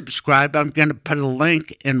should subscribe. I'm going to put a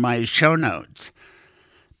link in my show notes.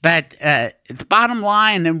 But the bottom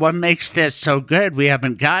line, and what makes this so good, we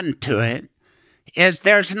haven't gotten to it, is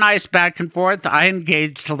there's a nice back and forth. I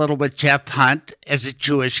engaged a little with Jeff Hunt as a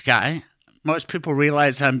Jewish guy. Most people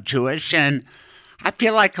realize I'm Jewish, and I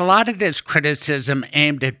feel like a lot of this criticism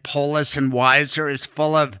aimed at Polis and Weiser is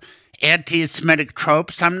full of anti-Semitic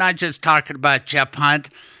tropes. I'm not just talking about Jeff Hunt,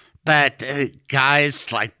 but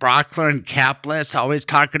guys like Brockler and Kaplis always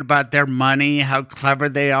talking about their money, how clever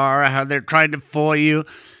they are, how they're trying to fool you.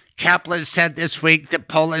 Kaplis said this week that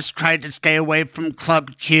Polis tried to stay away from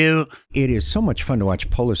Club Q. It is so much fun to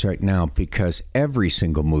watch Polis right now because every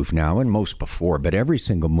single move now, and most before, but every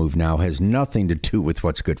single move now has nothing to do with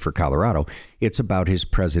what's good for Colorado. It's about his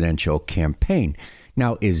presidential campaign.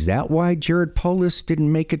 Now, is that why Jared Polis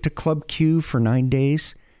didn't make it to Club Q for 9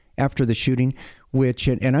 days after the shooting? Which,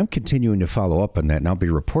 and I'm continuing to follow up on that, and I'll be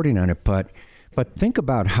reporting on it, but think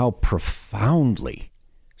about how profoundly,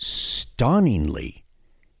 stunningly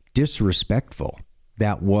disrespectful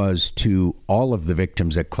that was to all of the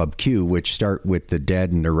victims at Club Q, which start with the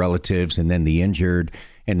dead and their relatives, and then the injured,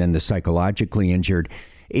 and then the psychologically injured.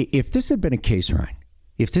 If this had been a case, Ryan,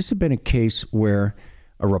 if this had been a case where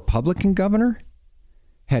a Republican governor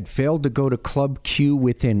had failed to go to Club Q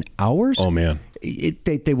within hours, oh man,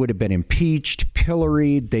 they would have been impeached,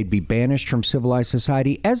 pilloried, they'd be banished from civilized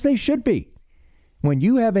society, as they should be. When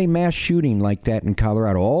you have a mass shooting like that in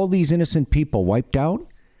Colorado, all these innocent people wiped out,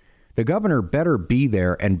 the governor better be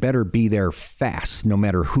there and better be there fast, no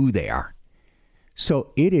matter who they are.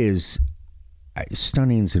 So it is,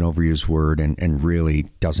 stunning is an overused word and really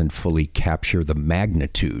doesn't fully capture the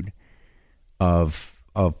magnitude of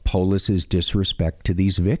Polis's disrespect to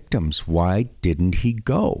these victims. Why didn't he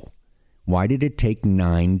go? Why did it take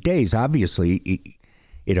 9 days? Obviously,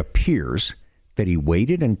 it appears that he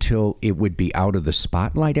waited until it would be out of the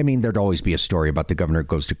spotlight. I mean, there'd always be a story about the governor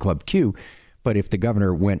goes to Club Q, but if the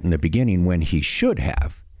governor went in the beginning when he should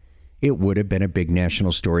have, it would have been a big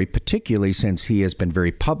national story, particularly since he has been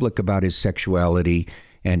very public about his sexuality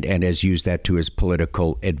and has used that to his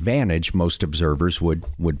political advantage, most observers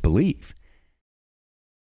would believe.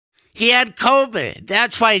 He had COVID.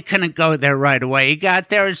 That's why he couldn't go there right away. He got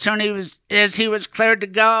there as soon as he was cleared to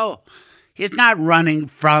go. He's not running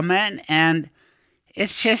from it, and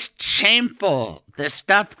it's just shameful, the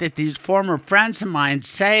stuff that these former friends of mine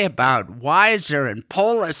say about Weiser and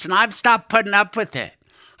Polis, and I've stopped putting up with it.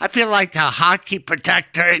 I feel like a hockey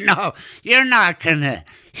protector. No, you're not going to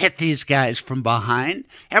hit these guys from behind.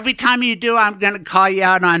 Every time you do, I'm going to call you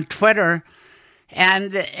out on Twitter.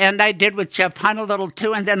 And I did with Jeff Hunt a little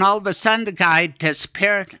too, and then all of a sudden the guy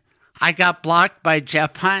disappeared. I got blocked by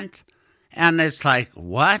Jeff Hunt, and it's like,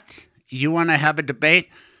 what? You want to have a debate?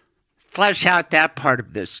 Flesh out that part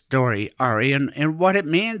of this story, Ari, and what it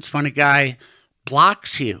means when a guy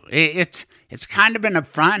blocks you. It's kind of an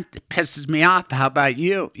affront. It pisses me off. How about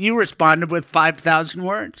you? You responded with 5,000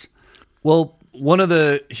 words. Well, one of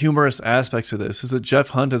the humorous aspects of this is that Jeff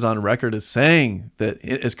Hunt is on record as saying that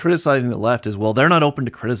is criticizing the left as well. They're not open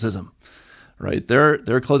to criticism, right?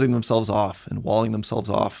 They're closing themselves off and walling themselves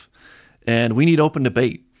off, and we need open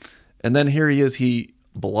debate. And then here he is. He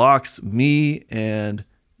blocks me and,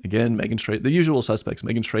 again, Megan Schrader, the usual suspects,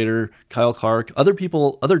 Megan Schrader, Kyle Clark, other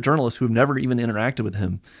people, other journalists who have never even interacted with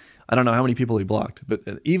him. I don't know how many people he blocked, but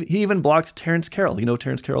he even blocked Terrence Carroll. You know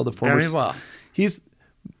Terrence Carroll, the former. Very well. He's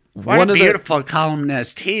what one a of beautiful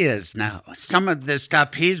columnist he is now. Some of the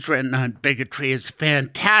stuff he's written on bigotry is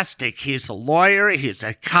fantastic. He's a lawyer. He's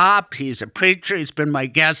a cop. He's a preacher. He's been my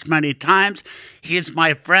guest many times. He's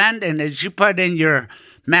my friend. And as you put in your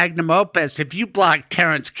magnum opus, if you block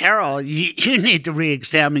Terrence Carroll, you need to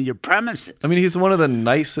re-examine your premises. I mean, he's one of the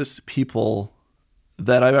nicest people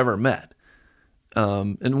that I've ever met.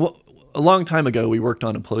 A long time ago, we worked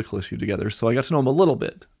on a political issue together, so I got to know him a little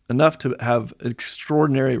bit, enough to have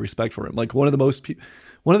extraordinary respect for him. Like one of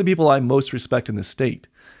the people I most respect in this state.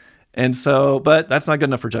 And so, but that's not good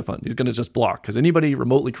enough for Jeff Hunt. He's going to just block, because anybody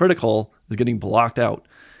remotely critical is getting blocked out.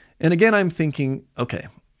 And again, I'm thinking, okay,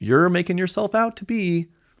 you're making yourself out to be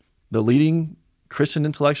the leading Christian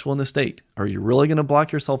intellectual in the state. Are you really going to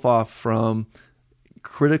block yourself off from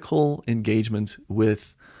critical engagement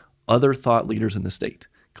with other thought leaders in the state,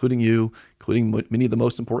 including you, including many of the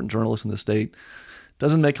most important journalists in the state?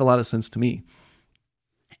 Doesn't make a lot of sense to me.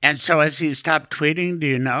 And so has he stopped tweeting? Do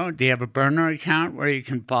you know? Do you have a burner account where you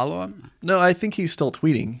can follow him? No, I think he's still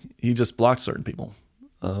tweeting. He just blocked certain people.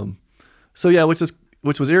 So yeah,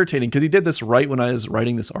 which was irritating, because he did this right when I was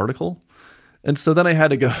writing this article. And so then I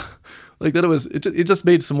had to go, like, that it just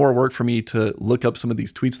made some more work for me to look up some of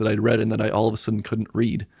these tweets that I'd read and that I all of a sudden couldn't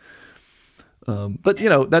read. But,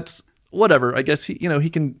 that's whatever. I guess he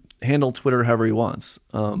can handle Twitter however he wants.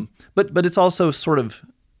 But it's also sort of,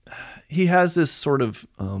 he has this sort of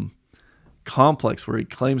complex where he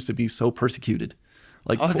claims to be so persecuted.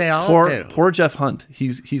 Like they all do. Poor Jeff Hunt.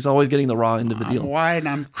 He's always getting the raw end of the deal. I'm white,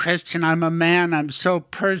 I'm Christian, I'm a man, I'm so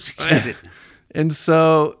persecuted. And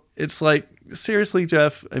so it's like, seriously,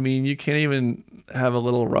 Jeff, I mean, you can't even have a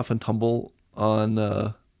little rough and tumble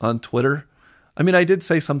on Twitter. I mean, I did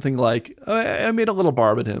say something like, I made a little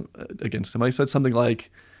barb against him. I said something like,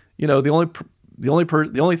 the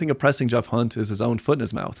only thing oppressing Jeff Hunt is his own foot in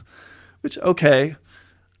his mouth, which, okay,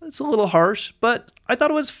 it's a little harsh, but I thought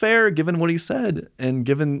it was fair given what he said and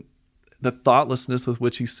given the thoughtlessness with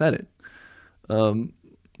which he said it.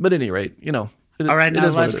 But at any rate, all right, now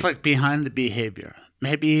let's look behind the behavior.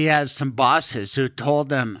 Maybe he has some bosses who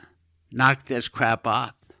told him, knock this crap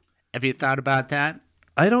off. Have you thought about that?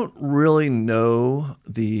 I don't really know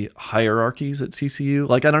the hierarchies at CCU.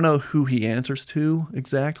 Like, I don't know who he answers to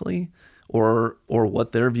exactly or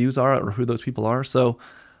what their views are or who those people are. So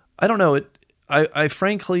I don't know. I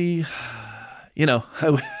frankly,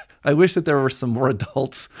 I wish that there were some more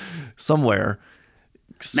adults somewhere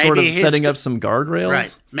sort of setting up some guardrails.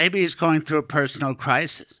 Right. Maybe he's going through a personal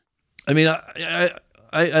crisis. I mean,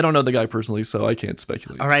 I don't know the guy personally, so I can't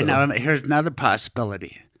speculate. All right, now here's another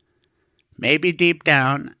possibility. Maybe deep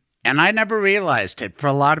down, and I never realized it for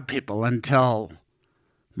a lot of people until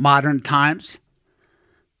modern times,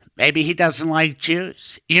 maybe he doesn't like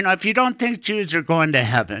Jews. If you don't think Jews are going to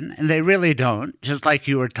heaven, and they really don't, just like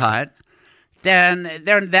you were taught, then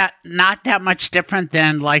they're not that much different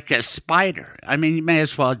than like a spider. I mean, you may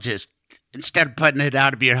as well just, instead of putting it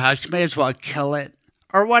out of your house, you may as well kill it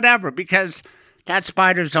or whatever, because that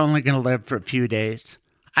spider's only going to live for a few days.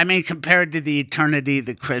 I mean, compared to the eternity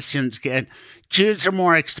the Christians get, Jews are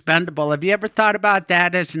more expendable. Have you ever thought about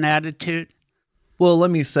that as an attitude? Well,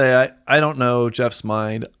 let me say, I don't know Jeff's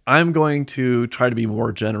mind. I'm going to try to be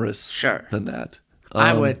more generous than that.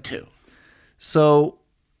 I would too.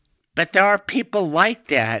 But there are people like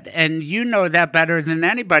that, and you know that better than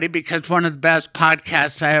anybody, because one of the best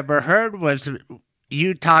podcasts I ever heard was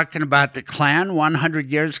you talking about the Klan 100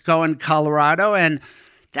 years ago in Colorado, and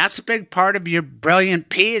that's a big part of your brilliant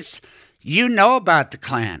piece. You know about the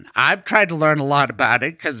Klan. I've tried to learn a lot about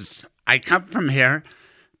it because I come from here,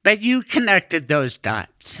 but you connected those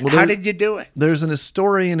dots. Well, how did you do it? There's an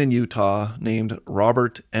historian in Utah named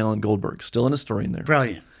Robert Allen Goldberg, still an historian there.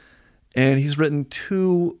 Brilliant. And he's written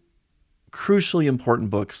 2 crucially important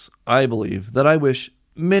books, I believe, that I wish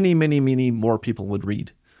many, many, many more people would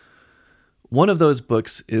read. One of those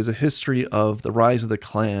books is a history of the rise of the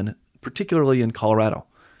Klan, particularly in Colorado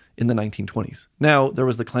in the 1920s. Now, there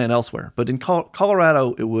was the Klan elsewhere, but in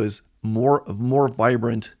Colorado, it was a more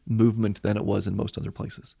vibrant movement than it was in most other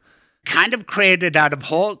places. Kind of created out of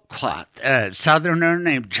whole cloth. A Southerner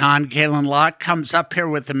named John Galen Locke comes up here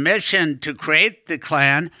with a mission to create the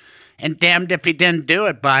Klan, and damned if he didn't do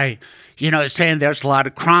it by, saying there's a lot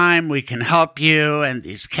of crime, we can help you, and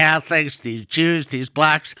these Catholics, these Jews, these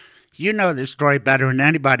blacks. You know the story better than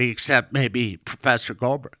anybody except maybe Professor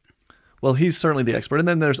Goldberg. Well, he's certainly the expert. And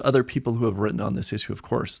then there's other people who have written on this issue, of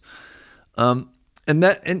course. And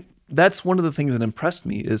that's one of the things that impressed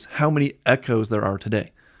me is how many echoes there are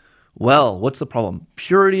today. Well, what's the problem?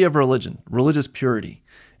 Purity of religion, religious purity,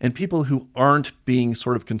 and people who aren't being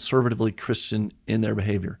sort of conservatively Christian in their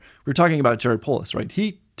behavior. We're talking about Jared Polis, right?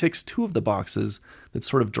 He ticks 2 of the boxes that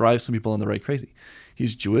sort of drive some people on the right crazy.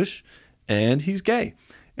 He's Jewish and he's gay.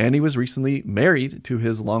 And he was recently married to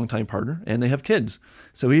his longtime partner, and they have kids.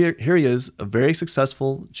 So here he is, a very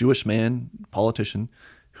successful Jewish man, politician,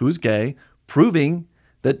 who's gay, proving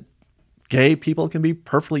that gay people can be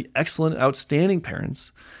perfectly excellent, outstanding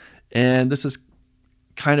parents. And this is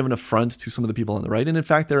kind of an affront to some of the people on the right. And in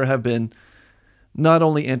fact, there have been not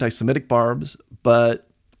only anti-Semitic barbs, but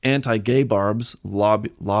anti-gay barbs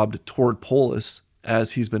lobbed toward Polis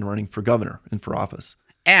as he's been running for governor and for office.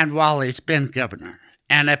 And while he's been governor.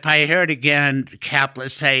 And if I hear it again, Kaplan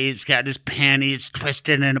say he's got his panties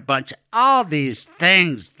twisted in a bunch of all these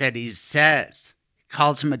things that he says. He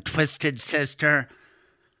calls him a twisted sister.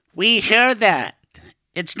 We hear that.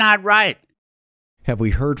 It's not right. Have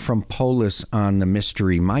we heard from Polis on the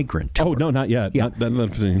mystery migrant tour? Oh, no, not yet. Yeah.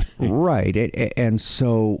 Right. And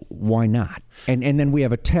so why not? And then we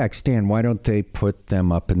have a text, Dan, why don't they put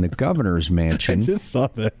them up in the governor's mansion? I just saw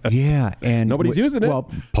that. Yeah. And nobody's using it.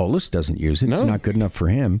 Well, Polis doesn't use it. No. It's not good enough for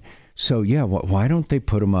him. So, yeah, why don't they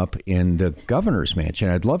put them up in the governor's mansion?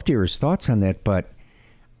 I'd love to hear his thoughts on that, but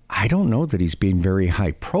I don't know that he's being very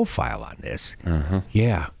high profile on this. Uh-huh.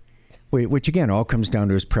 Yeah. Which, again, all comes down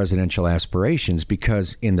to his presidential aspirations,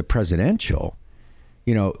 because in the presidential,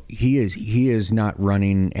 he is not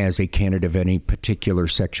running as a candidate of any particular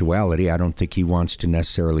sexuality. I don't think he wants to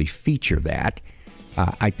necessarily feature that.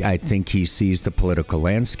 I think he sees the political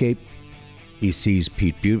landscape. He sees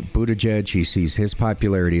Pete Buttigieg. He sees his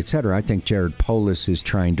popularity, etc. I think Jared Polis is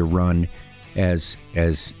trying to run as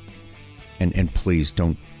and please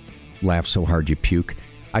don't laugh so hard you puke.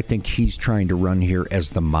 I think he's trying to run here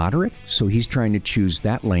as the moderate, so he's trying to choose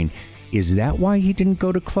that lane. Is that why he didn't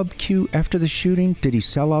go to Club Q after the shooting? Did he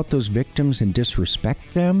sell out those victims and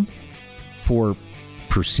disrespect them for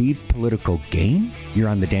perceived political gain? You're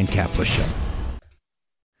on the Dan Caplis Show.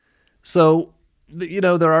 So,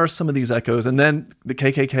 there are some of these echoes. And then the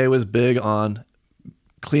KKK was big on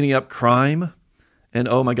cleaning up crime. And,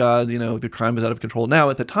 oh my God, the crime is out of control. Now,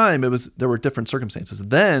 at the time, there were different circumstances.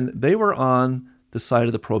 Then they were on the side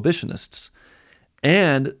of the prohibitionists.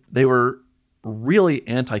 And they were really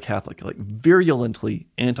anti-Catholic, like virulently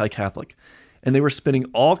anti-Catholic. And they were spinning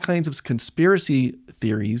all kinds of conspiracy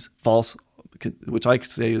theories, false, which I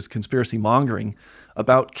say is conspiracy mongering,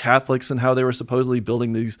 about Catholics and how they were supposedly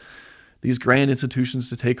building these grand institutions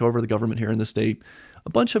to take over the government here in the state. A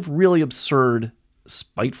bunch of really absurd,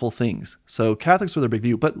 spiteful things. So Catholics were their big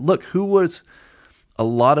view. But look, who was a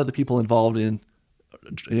lot of the people involved in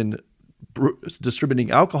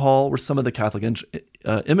distributing alcohol were some of the Catholic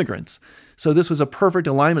immigrants. So this was a perfect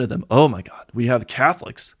alignment of them. Oh my God, we have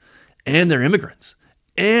Catholics and they're immigrants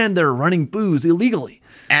and they're running booze illegally.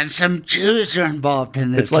 And some Jews are involved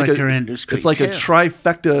in this liquor industry. It's like a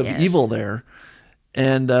trifecta of evil there.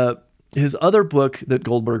 And his other book that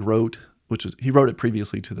Goldberg wrote, he wrote it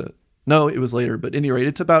previously it was later, but at any rate,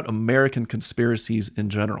 it's about American conspiracies in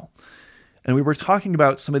general. And we were talking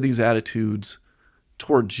about some of these attitudes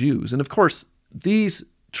toward Jews. And of course, these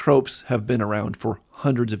tropes have been around for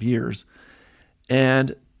hundreds of years.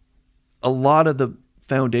 And a lot of the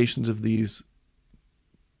foundations of these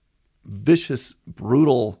vicious,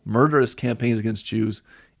 brutal, murderous campaigns against Jews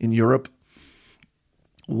in Europe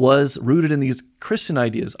was rooted in these Christian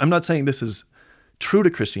ideas. I'm not saying this is true to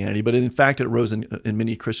Christianity, but in fact, it arose in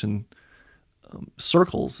many Christian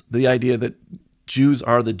circles, the idea that Jews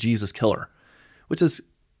are the Jesus killer, which is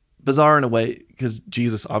bizarre in a way because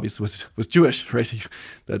Jesus obviously was Jewish, right?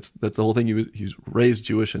 That's the whole thing. He was raised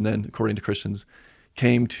Jewish, and then, according to Christians,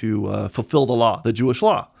 came to fulfill the law, the Jewish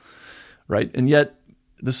law, right? And yet,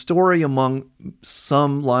 the story among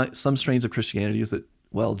some strains of Christianity is that,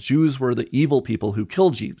 well, Jews were the evil people who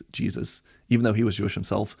killed Jesus, even though he was Jewish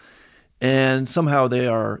himself. And somehow they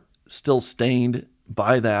are still stained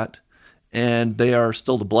by that, and they are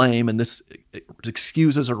still to blame. And this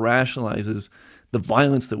excuses or rationalizes the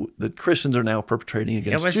violence that Christians are now perpetrating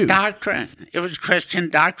against Jews. It was doctrine. It was Christian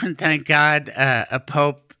doctrine. Thank God a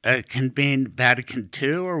pope convened Vatican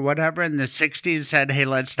II or whatever in the 60s, said, hey,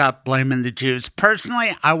 let's stop blaming the Jews.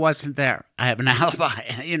 Personally, I wasn't there. I have an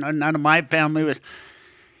alibi. None of my family was.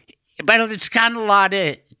 But it's got a lot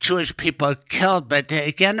of Jewish people killed. But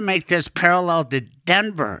again, to make this parallel to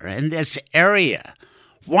Denver and this area,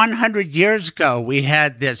 100 years ago, we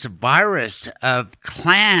had this virus of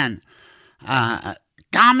Klan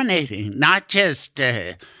dominating. Not just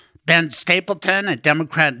Ben Stapleton, a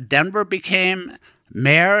Democrat in Denver, became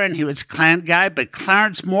mayor, and he was a Klan guy, but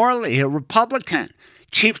Clarence Morley, a Republican,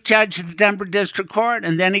 chief judge of the Denver District Court,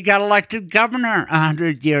 and then he got elected governor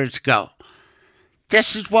 100 years ago.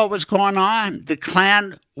 This is what was going on. The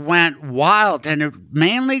Klan went wild, and it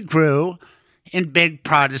mainly grew in big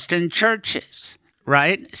Protestant churches,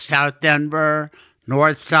 right? South Denver,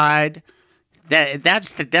 North Side.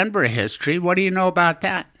 That's the Denver history. What do you know about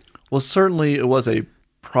that? Well, certainly it was a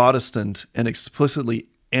Protestant and explicitly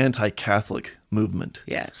anti-Catholic movement.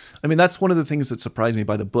 Yes. I mean, that's one of the things that surprised me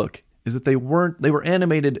by the book, is that they were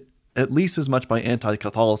animated at least as much by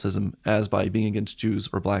anti-Catholicism as by being against Jews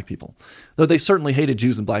or black people. Though they certainly hated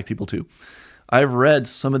Jews and black people too. I've read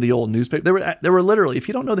some of the old newspapers. There were literally, if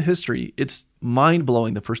you don't know the history, it's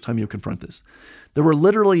mind-blowing the first time you confront this. There were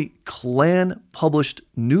literally Klan-published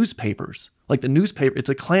newspapers. Like the newspaper, it's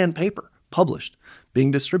a Klan paper published,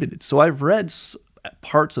 being distributed. So I've read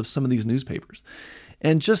parts of some of these newspapers.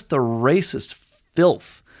 And just the racist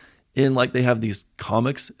filth in, like, they have these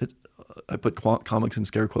comics, I put comics in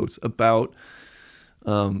scare quotes, about,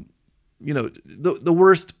 the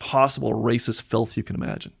worst possible racist filth you can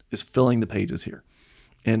imagine is filling the pages here.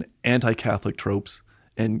 And anti-Catholic tropes,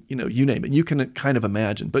 and, you name it. You can kind of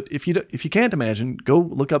imagine. But if you can't imagine, go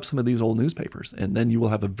look up some of these old newspapers, and then you will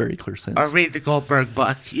have a very clear sense. Or read the Goldberg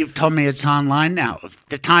book. You've told me it's online now.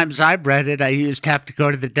 The times I've read it, I used to have to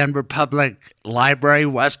go to the Denver Public Library,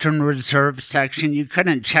 Western Reserve section. You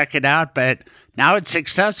couldn't check it out, but now it's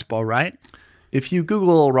accessible, right? If you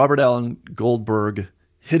Google Robert Allen Goldberg,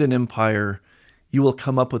 Hidden Empire, you will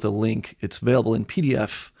come up with a link. It's available in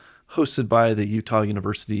PDF, hosted by the Utah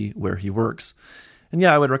University where he works. And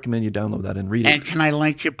yeah, I would recommend you download that and read it. And can I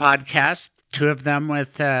link your podcast, 2 of them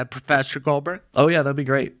with Professor Goldberg? Oh yeah, that'd be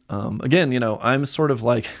great. Again, I'm sort of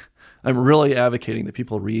like, I'm really advocating that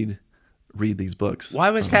people read these books. Why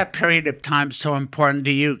was that period of time so important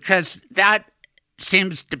to you? Because that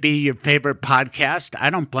seems to be your favorite podcast. I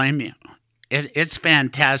don't blame you. It's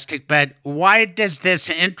fantastic, but why does this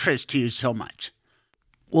interest you so much?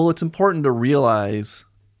 Well, it's important to realize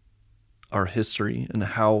our history and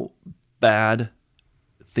how bad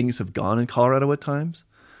things have gone in Colorado at times.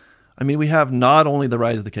 I mean, we have not only the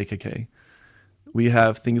rise of the KKK, we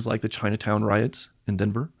have things like the Chinatown riots in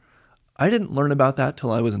Denver. I didn't learn about that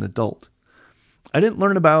till I was an adult. I didn't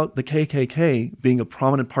learn about the KKK being a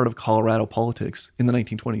prominent part of Colorado politics in the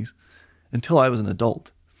 1920s until I was an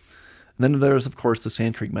adult. And then there's, of course, the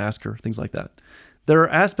Sand Creek Massacre, things like that. There are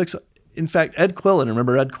aspects, in fact, Ed Quillen,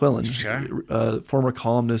 remember Ed Quillen? Sure. Former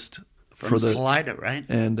columnist for the Salida, right?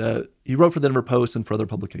 And he wrote for the Denver Post and for other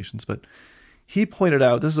publications, but he pointed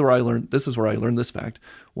out, this is where I learned this fact.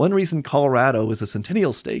 One reason Colorado is a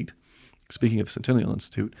centennial state, speaking of Centennial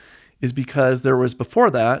Institute, is because there was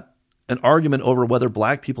before that an argument over whether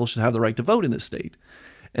black people should have the right to vote in this state.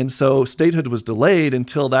 And so statehood was delayed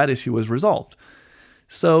until that issue was resolved.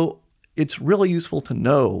 So it's really useful to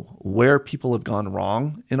know where people have gone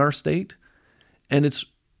wrong in our state. And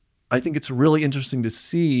I think it's really interesting to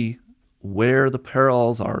see where the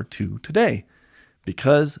parallels are to today,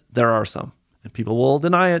 because there are some. And people will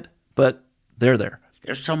deny it, but they're there.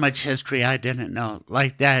 There's so much history I didn't know.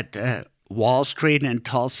 Like that Wall Street in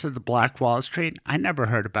Tulsa, the Black Wall Street. I never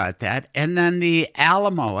heard about that. And then the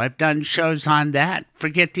Alamo. I've done shows on that.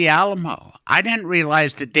 Forget the Alamo. I didn't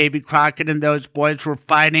realize that Davy Crockett and those boys were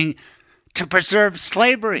fighting to preserve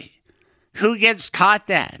slavery. Who gets taught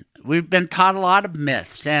that? We've been taught a lot of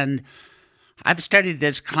myths. And I've studied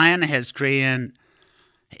this Klan history, and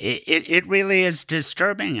it really is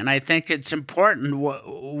disturbing, and I think it's important.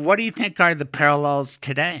 What do you think are the parallels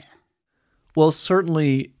today? Well,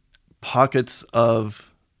 certainly pockets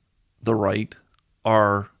of the right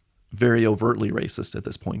are very overtly racist at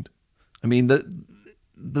this point. I mean, the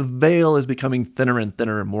veil is becoming thinner and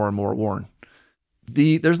thinner and more worn.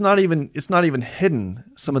 It's not even hidden,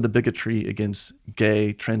 some of the bigotry against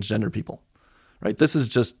gay, transgender people, right? This is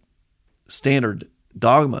just standard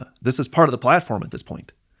dogma. This is part of the platform at this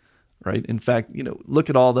point. Right. In fact, look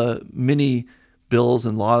at all the mini bills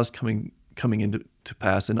and laws coming into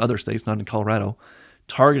pass in other states, not in Colorado,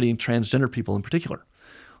 targeting transgender people in particular.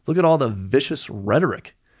 Look at all the vicious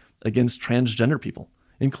rhetoric against transgender people,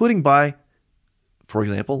 including by, for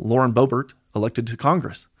example, Lauren Boebert, elected to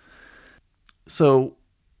Congress. So,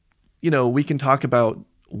 we can talk about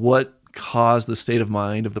what caused the state of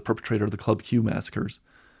mind of the perpetrator of the Club Q massacres.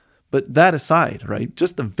 But that aside, right,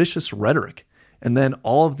 just the vicious rhetoric. And then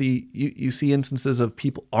all of you see instances of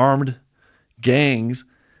people, armed gangs,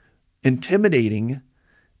 intimidating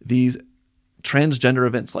these transgender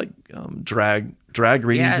events like drag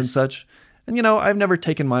readings and such. And, I've never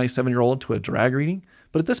taken my 7-year-old to a drag reading.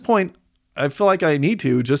 But at this point, I feel like I need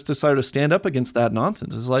to just to sort of stand up against that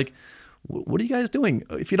nonsense. It's like, what are you guys doing?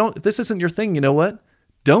 If this isn't your thing, you know what?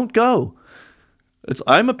 Don't go.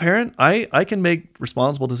 I'm a parent. I can make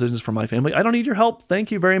responsible decisions for my family. I don't need your help. Thank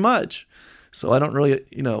you very much. So I don't really,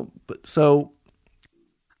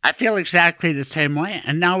 I feel exactly the same way.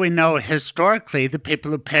 And now we know historically the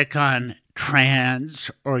people who pick on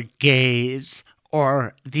trans or gays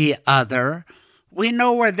or the other, we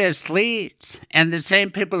know where this leads. And the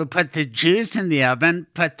same people who put the Jews in the oven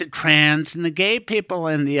put the trans and the gay people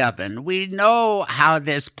in the oven. We know how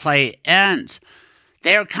this play ends.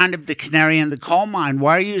 They're kind of the canary in the coal mine.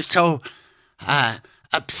 Why are you so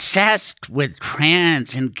obsessed with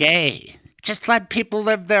trans and gay? Just let people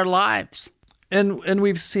live their lives. And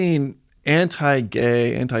we've seen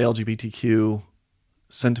anti-gay, anti-LGBTQ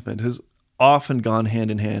sentiment has often gone hand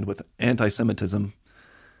in hand with anti-Semitism,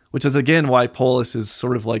 which is, again, why Polis is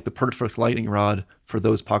sort of like the perfect lightning rod for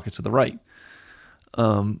those pockets of the right,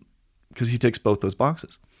 because he ticks both those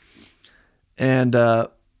boxes. And I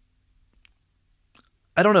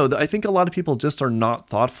don't know. I think a lot of people just are not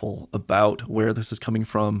thoughtful about where this is coming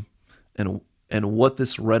from and what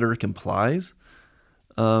this rhetoric implies.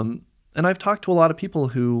 And I've talked to a lot of people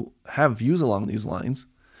who have views along these lines.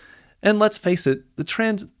 And let's face it,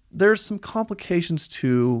 there's some complications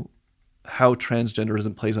to how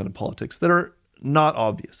transgenderism plays out in politics that are not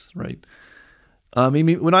obvious, right? I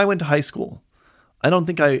mean, when I went to high school, I don't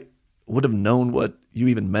think I would have known what you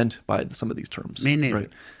even meant by some of these terms. Me neither. Right?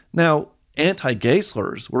 Now, anti-gay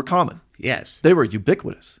slurs were common. Yes. They were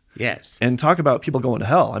ubiquitous. Yes. And talk about people going to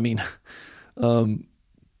hell. I mean,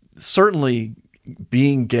 certainly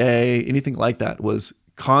being gay, anything like that, was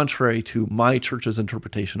contrary to my church's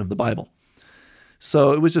interpretation of the Bible.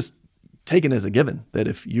 So it was just taken as a given that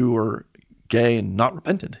if you were gay and not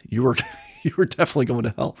repentant, you were definitely going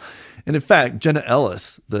to hell. And in fact, Jenna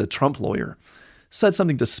Ellis, the Trump lawyer, said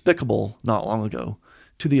something despicable not long ago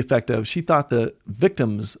to the effect of she thought the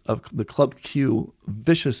victims of the Club Q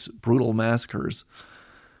vicious, brutal massacres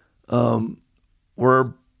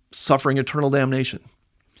were suffering eternal damnation.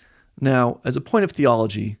 Now, as a point of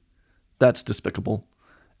theology, that's despicable.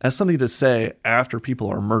 As something to say after people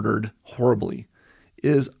are murdered horribly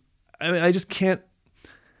is, I just can't,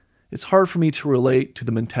 it's hard for me to relate to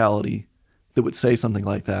the mentality that would say something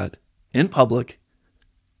like that in public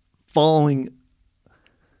following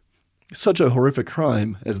such a horrific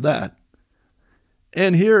crime as that.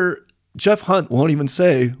 And here, Jeff Hunt won't even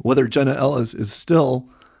say whether Jenna Ellis is still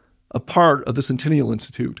a part of the Centennial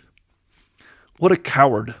Institute. What a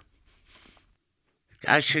coward.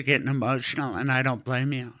 Gosh, you're getting emotional, and I don't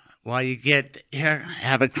blame you. While you get here,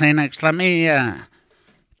 have a Kleenex. Let me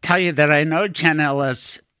tell you that I know Jenna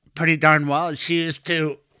Ellis pretty darn well. She used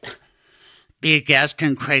to be a guest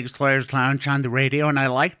in Craig's Lawyers Lounge on the radio, and I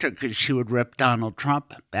liked her because she would rip Donald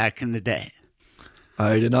Trump back in the day.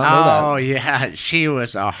 I did not know that. Oh, yeah. She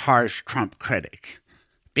was a harsh Trump critic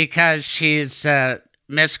because she's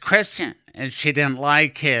Miss Christian, and she didn't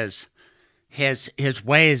like his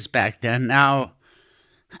ways back then. Now,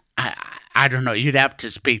 I don't know. You'd have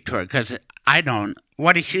to speak to her because I don't.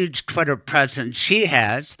 What a huge Twitter presence she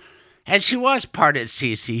has. And she was part of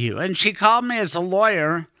CCU. And she called me as a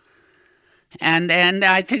lawyer. And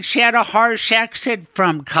I think she had a harsh exit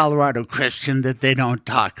from Colorado Christian that they don't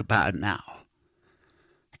talk about now.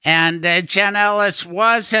 And Jen Ellis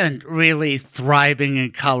wasn't really thriving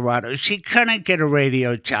in Colorado. She couldn't get a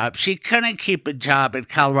radio job. She couldn't keep a job at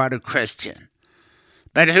Colorado Christian.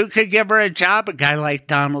 But who could give her a job? A guy like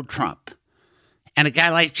Donald Trump. And a guy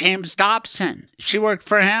like James Dobson. She worked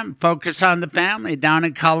for him, Focus on the Family, down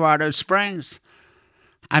in Colorado Springs.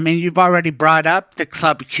 I mean, you've already brought up the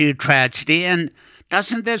Club Q tragedy. And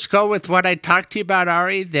doesn't this go with what I talked to you about,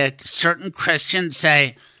 Ari? That certain Christians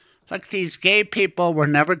say, look, these gay people were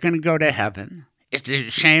never going to go to heaven. It's a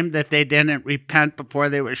shame that they didn't repent before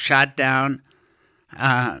they were shot down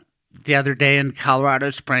the other day in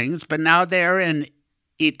Colorado Springs. But now they're in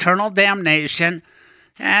eternal damnation,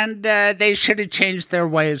 and they should have changed their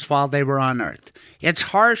ways while they were on earth. It's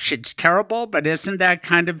harsh, it's terrible, but isn't that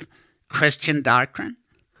kind of Christian doctrine?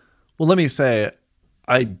 Well, let me say,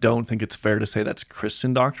 I don't think it's fair to say that's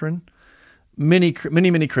Christian doctrine. Many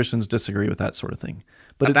Christians disagree with that sort of thing.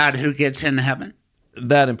 But about who gets in heaven?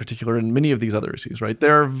 That in particular, and many of these other issues, right?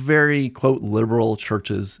 There are very, quote, liberal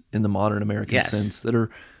churches in the modern American sense that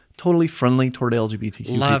are totally friendly toward LGBTQ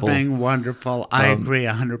people. Loving, wonderful. I agree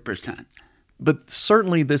 100%. But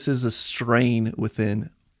certainly this is a strain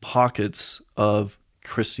within pockets of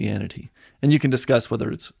Christianity. And you can discuss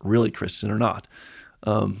whether it's really Christian or not.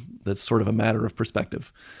 That's sort of a matter of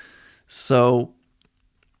perspective. So,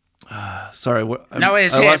 sorry. But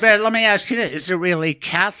let me ask you this. Is it really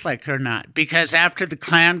Catholic or not? Because after the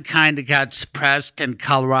Klan kind of got suppressed in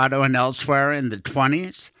Colorado and elsewhere in the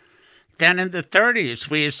 20s, then in the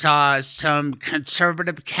 30s, we saw some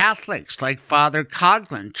conservative Catholics like Father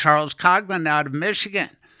Coughlin, Charles Coughlin out of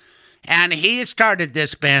Michigan. And he started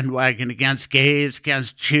this bandwagon against gays,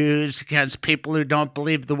 against Jews, against people who don't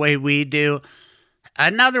believe the way we do.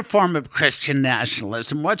 Another form of Christian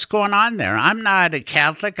nationalism. What's going on there? I'm not a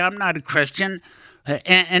Catholic. I'm not a Christian.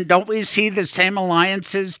 And don't we see the same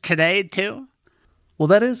alliances today, too? Well,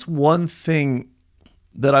 that is one thing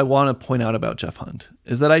that I want to point out about Jeff Hunt,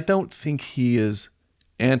 is that I don't think he is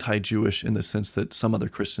anti-Jewish in the sense that some other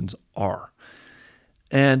Christians are.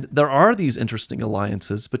 And there are these interesting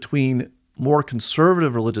alliances between more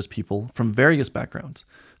conservative religious people from various backgrounds.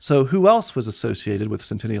 So who else was associated with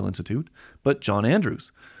Centennial Institute but John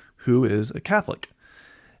Andrews, who is a Catholic?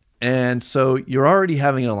 And so you're already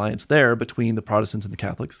having an alliance there between the Protestants and the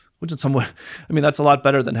Catholics, which in some way, I mean, that's a lot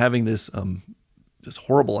better than having this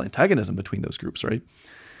horrible antagonism between those groups, right?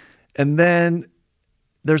 And then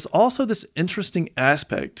there's also this interesting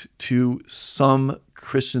aspect to some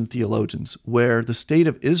Christian theologians where the state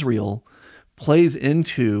of Israel plays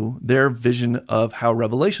into their vision of how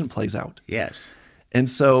Revelation plays out. Yes. And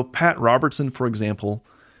so Pat Robertson, for example,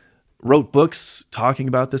 wrote books talking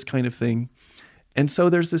about this kind of thing. And so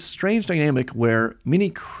there's this strange dynamic where many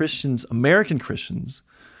Christians, American Christians,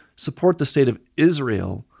 support the state of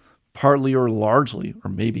Israel partly or largely, or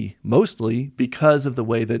maybe mostly, because of the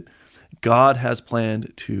way that God has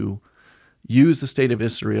planned to use the state of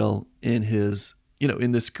Israel in his,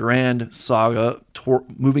 in this grand saga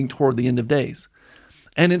moving toward the end of days.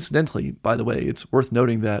 And incidentally, by the way, it's worth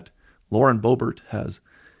noting that Lauren Boebert has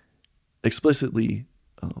explicitly,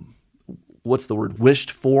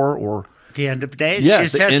 wished for, or the end of days. Yeah, she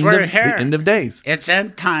says we're here. The end of days. It's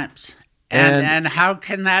end times. And how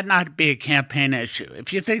can that not be a campaign issue?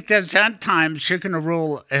 If you think there's end times, you're going to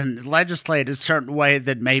rule and legislate a certain way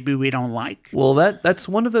that maybe we don't like. Well, that's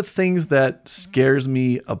one of the things that scares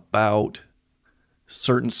me about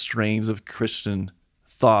certain strains of Christian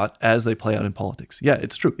thought as they play out in politics. Yeah,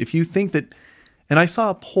 it's true. If you think that, and I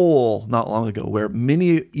saw a poll not long ago where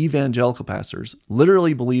many evangelical pastors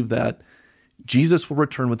literally believe that Jesus will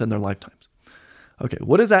return within their lifetimes. Okay,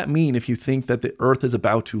 what does that mean if you think that the earth is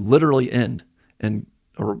about to literally end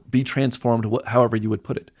or be transformed, however you would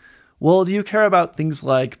put it? Well, do you care about things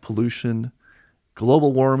like pollution,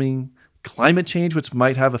 global warming, climate change, which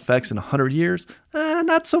might have effects in 100 years?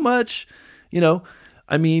 Not so much.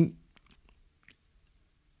 I mean,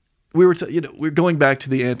 we're going back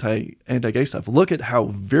to the anti-gay stuff. Look at how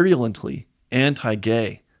virulently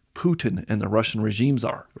anti-gay Putin and the Russian regimes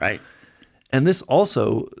are. Right. And this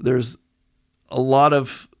also, there's a lot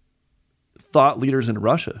of thought leaders in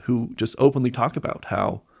Russia who just openly talk about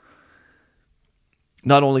how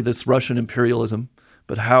not only this Russian imperialism,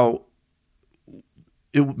 but how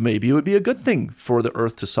maybe it would be a good thing for the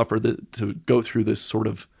earth to to go through this sort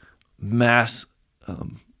of mass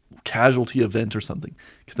casualty event or something,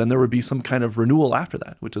 because then there would be some kind of renewal after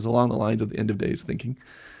that, which is along the lines of the end of days thinking.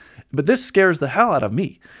 But this scares the hell out of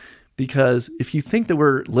me, because if you think that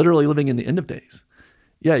we're literally living in the end of days,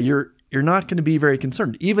 yeah, you're not going to be very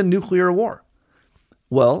concerned. Even nuclear war.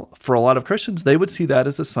 Well, for a lot of Christians, they would see that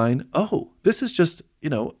as a sign, oh, this is just,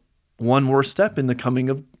 one more step in the coming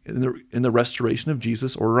of, in the restoration of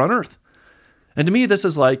Jesus' order on earth. And to me, this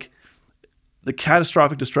is like the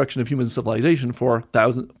catastrophic destruction of human civilization for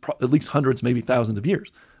thousands, at least hundreds, maybe thousands of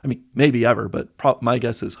years. I mean, maybe ever, but my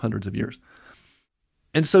guess is hundreds of years.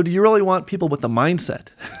 And so do you really want people with the mindset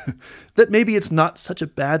that maybe it's not such a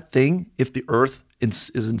bad thing if the earth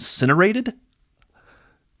is incinerated?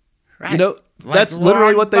 Right. That's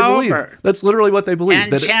literally what they believe. That's literally what they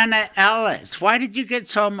believe. And Jenna Ellis. Why did you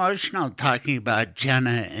get so emotional talking about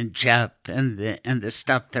Jenna and Jeff and the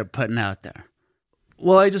stuff they're putting out there?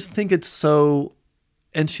 Well, I just think it's so,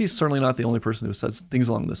 and she's certainly not the only person who says things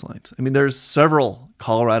along these lines. I mean, there's several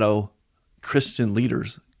Colorado Christian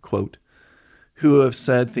leaders, quote, who have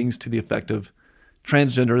said things to the effect of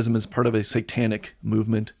transgenderism is part of a satanic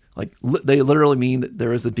movement. Like they literally mean that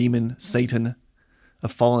there is a demon, Satan, a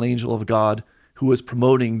fallen angel of God, who is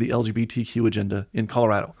promoting the LGBTQ agenda in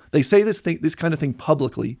Colorado. They say this kind of thing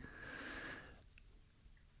publicly,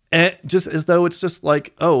 and just as though it's just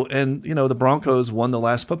like, oh, and the Broncos won the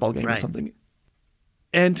last football game or something.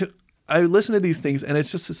 And I listen to these things, and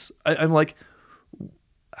it's just I'm like,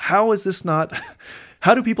 how is this not?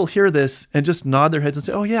 How do people hear this and just nod their heads and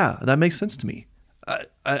say, oh yeah, that makes sense to me?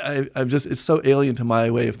 I'm just, it's so alien to my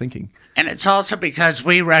way of thinking. And it's also because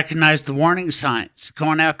we recognize the warning signs.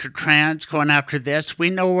 Going after trans, going after this, we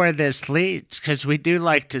know where this leads because we do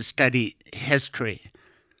like to study history.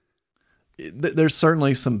 There's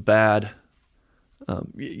certainly some bad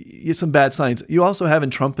signs. You also have in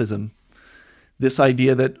Trumpism this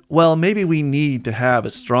idea that, well, maybe we need to have a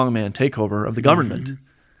strongman takeover of the government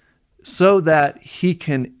so that he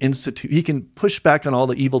can push back on all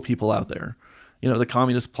the evil people out there. The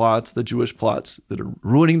communist plots, the Jewish plots that are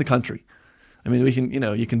ruining the country. I mean,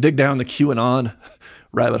 you can dig down the QAnon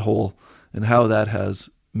rabbit hole and how that has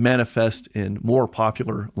manifest in more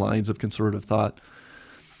popular lines of conservative thought.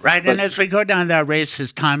 Right, and as we go down that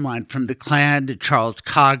racist timeline from the Klan to Charles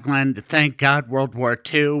Coughlin to, thank God, World War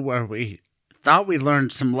II, where we thought we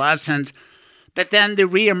learned some lessons, but then the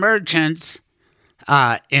reemergence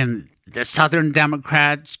in the Southern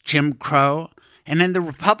Democrats, Jim Crow, and in the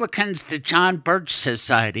Republicans, the John Birch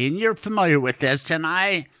Society. And you're familiar with this, and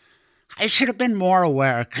I should have been more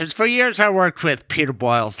aware, because for years I worked with Peter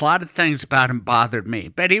Boyles. A lot of things about him bothered me,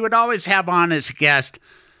 but he would always have on as a guest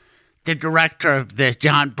the director of the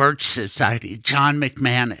John Birch Society, John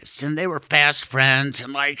McManus, and they were fast friends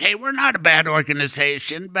and like, hey, we're not a bad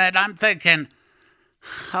organization, but I'm thinking,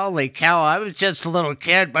 holy cow, I was just a little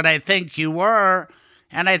kid, but I think you were,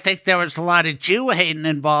 and I think there was a lot of Jew hating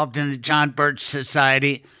involved in the John Birch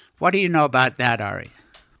Society. What do you know about that, Ari?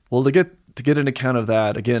 Well, to get an account of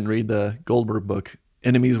that, again, read the Goldberg book,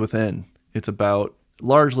 Enemies Within. It's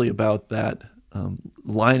largely about that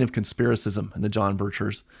line of conspiracism in the John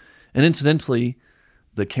Birchers. And incidentally,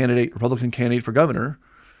 the Republican candidate for governor,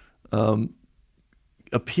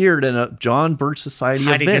 appeared in a John Birch Society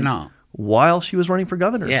event while she was running for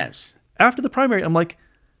governor. Yes. After the primary, I'm like,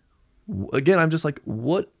 again, I'm just like,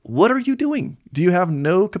 what are you doing? Do you have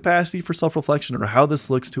no capacity for self-reflection or how this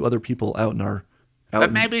looks to other people out in our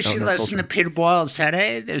But maybe she listened to Peter Boyle and said,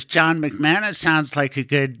 hey, this John McManus sounds like a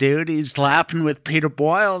good dude. He's laughing with Peter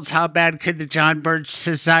Boyles. How bad could the John Birch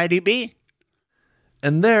Society be?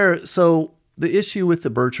 And so the issue with the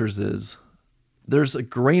Birchers is there's a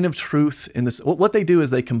grain of truth in this. What they do is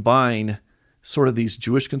they combine sort of these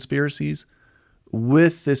Jewish conspiracies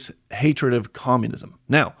with this hatred of communism.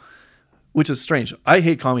 Now, which is strange. I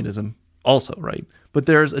hate communism also, right? But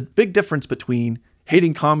there's a big difference between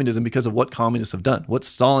hating communism because of what communists have done, what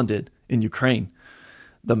Stalin did in Ukraine,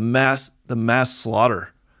 the mass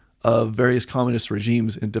slaughter of various communist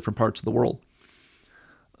regimes in different parts of the world.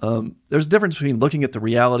 There's a difference between looking at the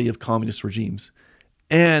reality of communist regimes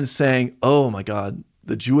and saying, oh my God,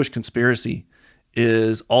 the Jewish conspiracy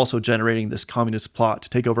is also generating this communist plot to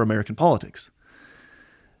take over American politics.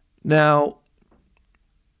 Now,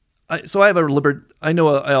 I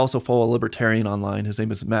also follow a libertarian online. His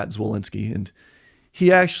name is Matt Zwolinski, and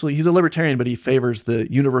he's a libertarian, but he favors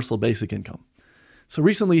the universal basic income. So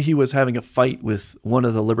recently he was having a fight with one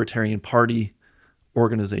of the Libertarian Party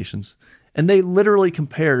organizations, and they literally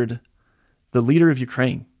compared the leader of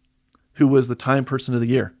Ukraine, who was the Time Person of the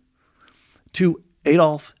Year, to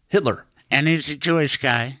Adolf Hitler. And he's a Jewish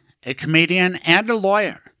guy, a comedian, and a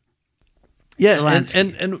lawyer. Yeah,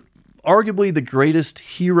 and arguably the greatest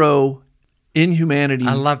hero in humanity.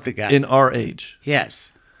 I love the guy. In our age. Yes.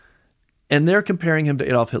 And they're comparing him to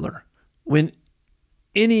Adolf Hitler. When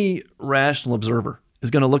any rational observer is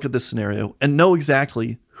going to look at this scenario and know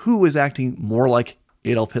exactly who is acting more like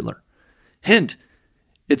Adolf Hitler. Hint,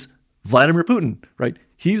 it's Vladimir Putin, right?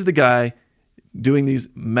 He's the guy doing these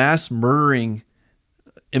mass murdering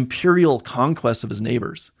imperial conquests of his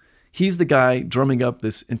neighbors. He's the guy drumming up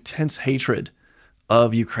this intense hatred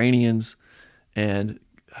of Ukrainians, and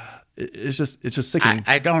it's just sickening.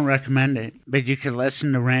 I don't recommend it, but you could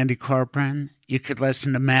listen to Randy Corcoran. You could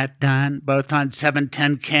listen to Matt Dunn, both on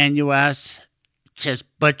 710 KNUS, just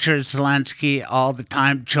butcher Zelensky all the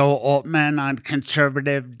time. Joe Altman on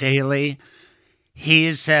Conservative Daily.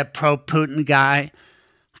 He's a pro-Putin guy.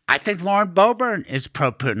 I think Lauren Boebert is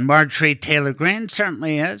pro-Putin. Marjorie Taylor Greene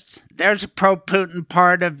certainly is. There's a pro-Putin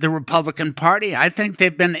part of the Republican Party. I think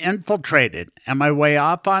they've been infiltrated. Am I way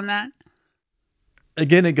off on that?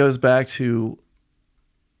 Again, it goes back to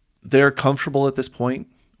they're comfortable at this point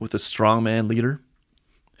with a strongman leader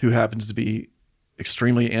who happens to be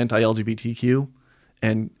extremely anti-LGBTQ.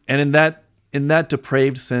 And in that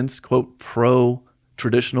depraved sense, quote,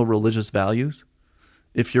 pro-traditional religious values.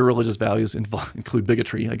 If your religious values include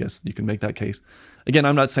bigotry, I guess you can make that case. Again,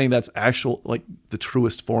 I'm not saying that's the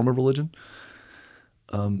truest form of religion.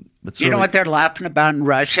 But you know what they're laughing about in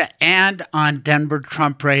Russia and on Denver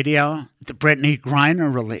Trump radio? The Brittany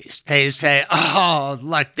Griner release. They say, oh,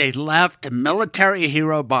 look, they left a military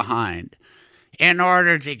hero behind in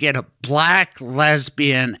order to get a black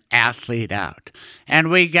lesbian athlete out.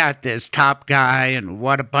 And we got this top guy, and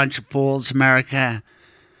what a bunch of fools America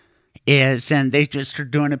is, and they just are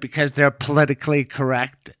doing it because they're politically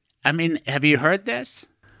correct. I mean, have you heard this?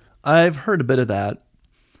 I've heard a bit of that.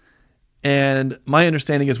 And my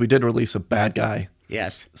understanding is we did release a bad guy.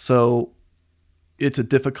 Yes. So it's a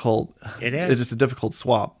difficult... It is. It's just a difficult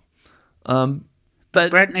swap. But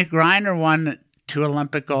Brittany Griner won 2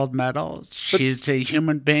 Olympic gold medals. She's a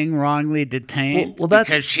human being wrongly detained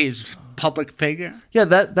because she's a public figure. Yeah,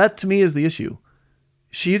 that to me is the issue.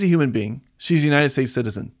 She's a human being. She's a United States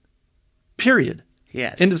citizen. Period.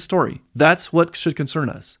 Yes. End of story. That's what should concern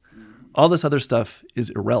us. All this other stuff is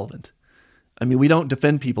irrelevant. I mean, we don't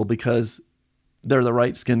defend people because they're the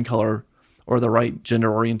right skin color or the right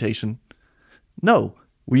gender orientation. No,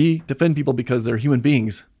 we defend people because they're human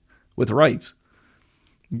beings with rights.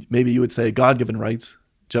 Maybe you would say God-given rights.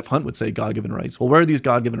 Jeff Hunt would say God-given rights. Well, where are these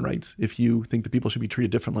God-given rights if you think that people should be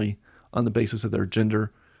treated differently on the basis of their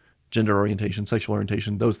gender orientation, sexual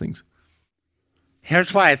orientation, those things?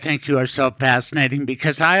 Here's why I think you are so fascinating,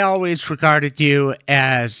 because I always regarded you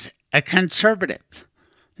as a conservative,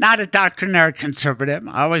 not a doctrinaire conservative.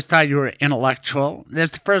 I always thought you were intellectual.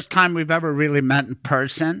 It's the first time we've ever really met in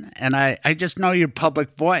person, and I just know your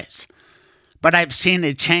public voice. But I've seen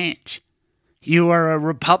it change. You are a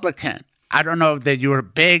Republican. I don't know that you were a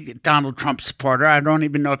big Donald Trump supporter. I don't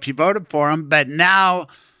even know if you voted for him, but now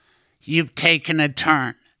you've taken a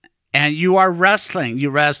turn. And you are wrestling.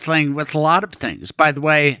 You're wrestling with a lot of things. By the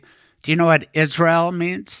way, do you know what Israel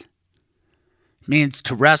means? means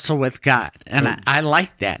to wrestle with God. And I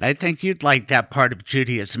like that. I think you'd like that part of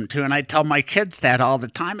Judaism too. And I tell my kids that all the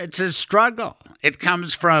time. It's a struggle. It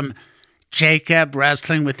comes from Jacob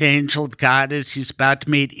wrestling with the angel of God as he's about to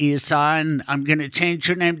meet Esau, and I'm going to change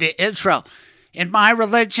your name to Israel. In my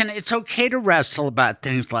religion, it's okay to wrestle about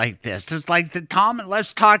things like this. It's like the Talmud.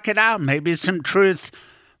 Let's talk it out. Maybe some truth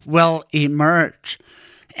will emerge.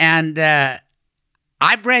 And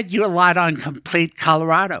I've read you a lot on Complete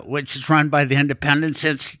Colorado, which is run by the Independence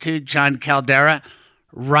Institute, John Caldera,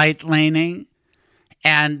 right-leaning,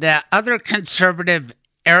 and other conservative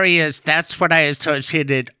areas. That's what I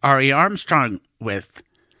associated Ari Armstrong with.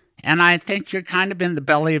 And I think you're kind of in the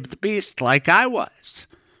belly of the beast like I was.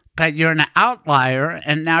 But you're an outlier,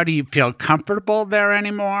 and now do you feel comfortable there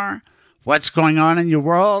anymore? What's going on in your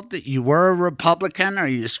world? You were a Republican. Are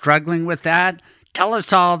you struggling with that? Tell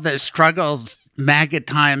us all the struggles MAGA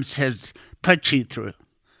Times has put you through.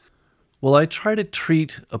 Well, I try to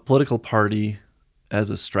treat a political party as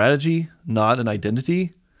a strategy, not an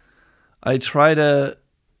identity. I try to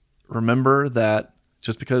remember that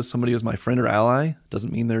just because somebody is my friend or ally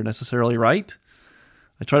doesn't mean they're necessarily right.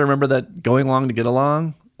 I try to remember that going along to get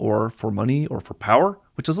along, or for money or for power,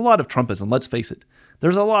 which is a lot of Trumpism, let's face it.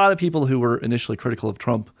 There's a lot of people who were initially critical of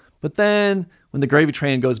Trump, but then when the gravy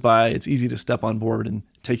train goes by, it's easy to step on board and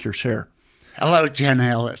take your share. Hello, Jen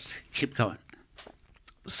Ellis. Keep going.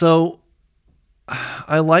 So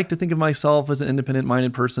I like to think of myself as an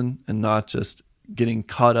independent-minded person and not just getting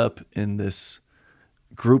caught up in this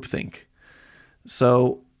groupthink.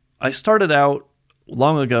 So I started out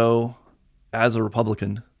long ago as a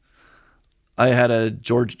Republican. I had a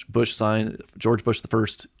George Bush sign, George Bush the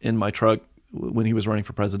First, in my truck when he was running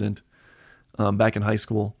for president back in high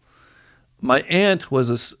school. My aunt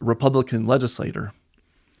was a Republican legislator,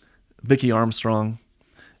 Ari Armstrong.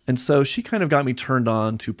 And so she kind of got me turned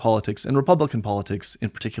on to politics, and Republican politics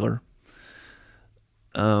in particular.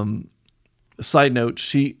 Side note,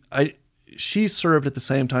 she served at the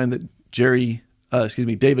same time that David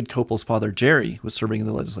Koppel's father, Jerry, was serving in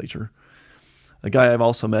the legislature. A guy I've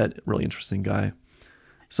also met, really interesting guy.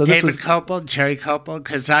 So this David Koppel, Jerry Koppel,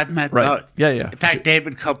 because I've met both. Yeah. In fact,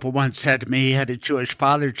 David Koppel once said to me he had a Jewish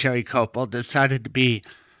father, Jerry Koppel, decided to be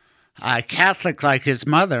Catholic like his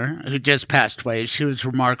mother, who just passed away. She was a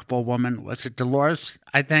remarkable woman. Was it Dolores?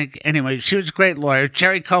 I think. Anyway, she was a great lawyer.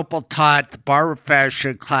 Jerry Koppel taught the bar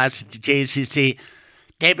refresher class at the JCC.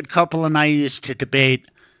 David Koppel and I used to debate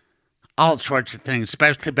all sorts of things,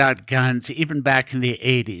 especially about guns, even back in the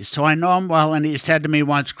 80s. So I know him well, and he said to me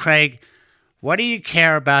once, Craig, what do you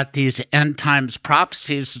care about these end times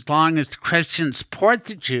prophecies as long as Christians support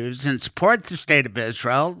the Jews and support the state of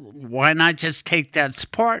Israel? Why not just take that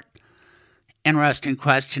support? Interesting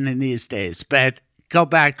question in these days, but go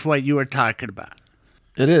back to what you were talking about.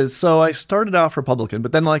 It is. So I started off Republican,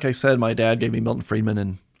 but then, like I said, my dad gave me Milton Friedman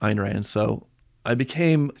and Ayn Rand, so I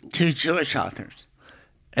became... Two Jewish authors.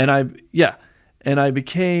 And I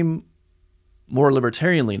became more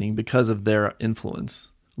libertarian leaning because of their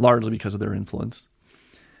influence, largely because of their influence.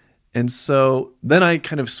 And so then I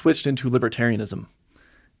kind of switched into libertarianism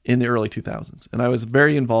in the early 2000s. And I was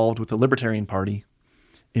very involved with the Libertarian Party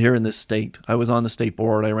here in this state. I was on the state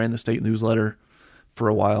board. I ran the state newsletter for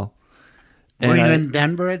a while. Were you in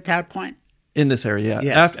Denver at that point? In this area,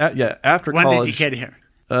 yeah. Yes. After college. When did you get here?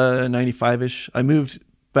 95-ish. I moved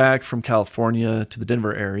back from California to the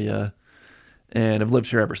Denver area, and I've lived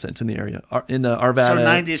here ever since in the area. In Arvada. So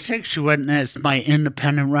 96, you witnessed my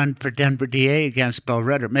independent run for Denver DA against Bill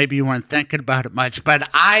Ritter. Maybe you weren't thinking about it much, but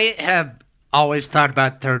I have always thought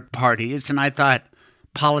about third parties, and I thought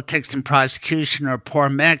politics and prosecution are a poor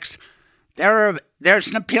mix. There's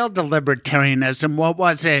an appeal to libertarianism. What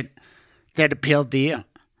was it that appealed to you?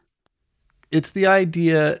 It's the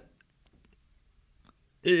idea...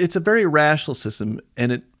 It's a very rational system,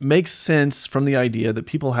 and it makes sense from the idea that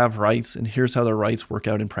people have rights, and here's how their rights work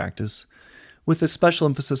out in practice, with a special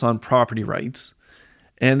emphasis on property rights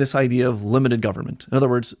and this idea of limited government. In other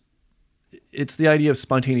words, it's the idea of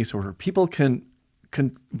spontaneous order. People can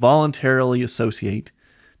voluntarily associate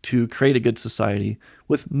to create a good society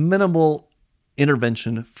with minimal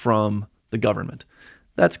intervention from the government.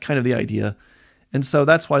 That's kind of the idea. And so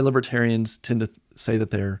that's why libertarians tend to say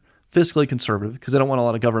that they're fiscally conservative, because they don't want a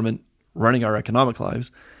lot of government running our economic lives,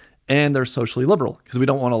 and they're socially liberal because we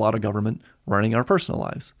don't want a lot of government running our personal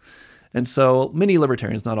lives. And so many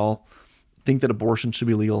libertarians, not all, think that abortion should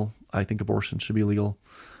be legal. I think abortion should be legal.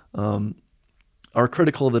 Are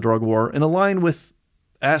critical of the drug war and align with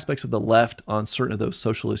aspects of the left on certain of those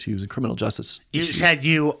social issues and criminal justice issues. You said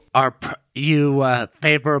you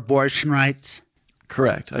favor abortion rights?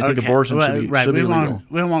 Correct. I think abortion should be legal.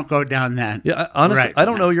 We won't go down that. Yeah, honestly, I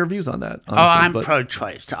don't know your views on that. Honestly, I'm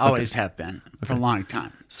pro-choice. Always have been for a long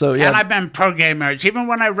time. So yeah, and I've been pro-gay marriage. Even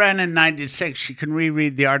when I ran in '96, you can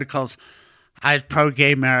reread the articles. I was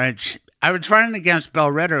pro-gay marriage. I was running against Bill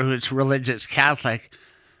Ritter, who's a religious Catholic.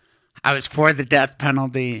 I was for the death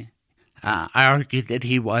penalty. I argued that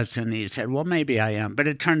he wasn't. He said, well, maybe I am. But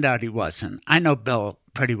it turned out he wasn't. I know Bill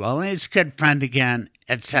pretty well, and he's a good friend again,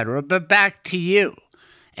 etc. But back to you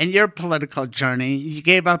and your political journey. You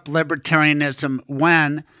gave up libertarianism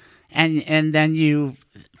when, and then you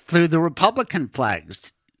flew the Republican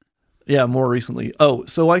flags. Yeah, more recently. Oh,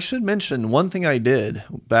 so I should mention one thing I did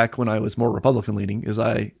back when I was more Republican leaning is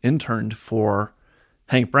I interned for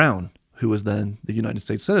Hank Brown, who was then the United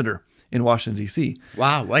States Senator in Washington, D.C.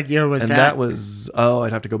 Wow, what year was that? And that was,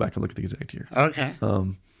 I'd have to go back and look at the exact year. Okay.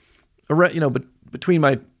 But between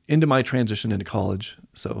into my transition into college.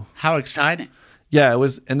 So how exciting. Yeah, it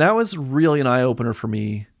was, and that was really an eye-opener for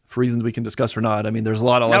me for reasons we can discuss or not. I mean, there's a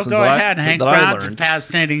lot of lessons go ahead. that Hank I Brown's learned. A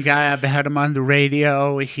fascinating guy. I've had him on the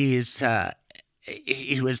radio. He was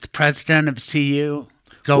the president of CU.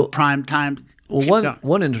 Prime time. Well,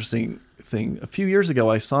 one interesting thing. A few years ago,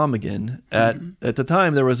 I saw him again. At the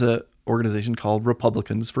time, there was a organization called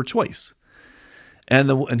Republicans for Choice,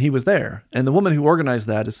 and he was there. And the woman who organized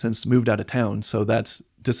that has since moved out of town, so that's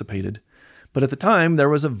dissipated. But at the time, there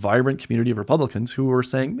was a vibrant community of Republicans who were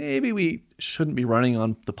saying maybe we shouldn't be running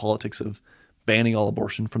on the politics of banning all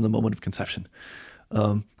abortion from the moment of conception.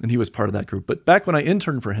 And he was part of that group. But back when I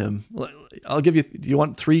interned for him, I'll give you. Do you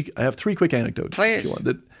want three? I have three quick anecdotes. Please. If you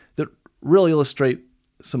want, that really illustrate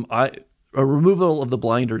a removal of the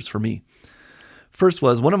blinders for me. First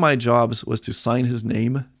was one of my jobs was to sign his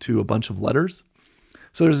name to a bunch of letters.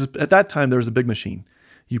 So at that time there was a big machine.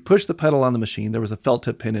 You push the pedal on the machine. There was a felt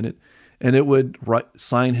tip pin in it, and it would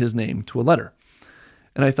sign his name to a letter.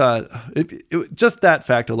 And I thought, just that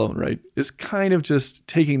fact alone, right, is kind of just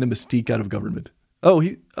taking the mystique out of government.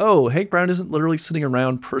 Hank Brown isn't literally sitting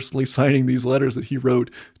around personally signing these letters that he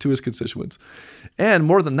wrote to his constituents. And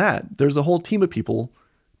more than that, there's a whole team of people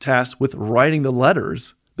tasked with writing the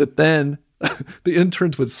letters that then the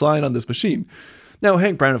interns would sign on this machine. Now,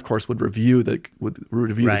 Hank Brown, of course, would review the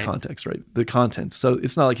context, right? The content. So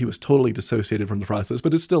it's not like he was totally dissociated from the process,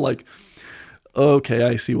 but it's still like, okay,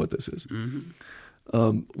 I see what this is.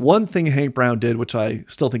 Mm-hmm. One thing Hank Brown did, which I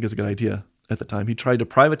still think is a good idea at the time, he tried to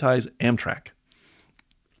privatize Amtrak.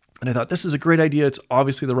 And I thought, this is a great idea. It's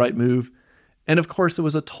obviously the right move. And of course, it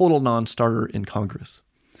was a total non-starter in Congress.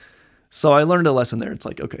 So I learned a lesson there. It's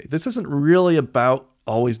like, okay, this isn't really about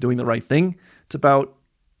always doing the right thing. It's about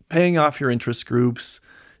paying off your interest groups,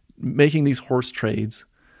 making these horse trades.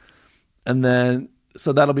 And then,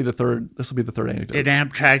 so this will be the third anecdote. Did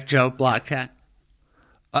Amtrak Joe block that?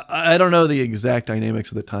 I don't know the exact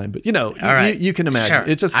dynamics of the time, but you can imagine. Sure.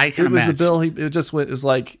 It was the bill.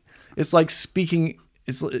 It's like speaking.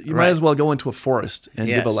 You might as well go into a forest and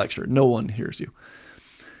give a lecture. No one hears you.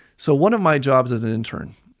 So one of my jobs as an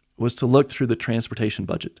intern was to look through the transportation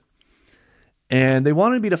budget. And they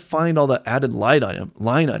wanted me to find all the added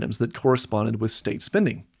line items that corresponded with state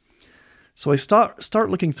spending. So I start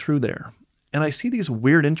looking through there, and I see these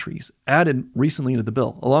weird entries added recently into the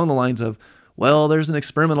bill along the lines of, well, there's an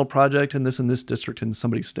experimental project in this district in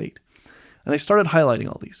somebody's state. And I started highlighting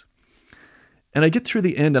all these. And I get through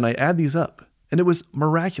the end and I add these up, and it was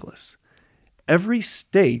miraculous. Every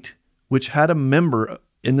state which had a member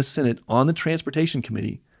in the Senate on the Transportation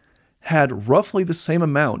Committee had roughly the same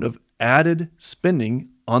amount of added spending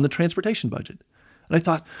on the transportation budget. And I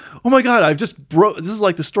thought, oh my God, this is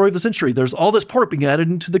like the story of the century. There's all this pork being added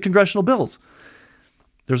into the congressional bills.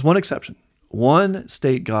 There's one exception. One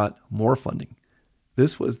state got more funding.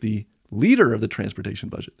 This was the leader of the transportation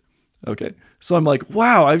budget. Okay. So I'm like,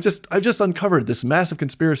 wow, I've just uncovered this massive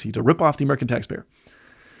conspiracy to rip off the American taxpayer.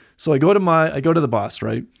 So I go to the boss,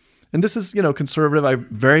 right? And this is, conservative. I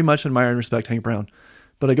very much admire and respect Hank Brown.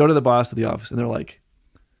 But I go to the boss of the office and they're like,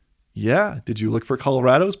 yeah, did you look for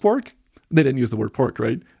Colorado's pork? They didn't use the word pork,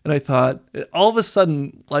 right? And I thought, all of a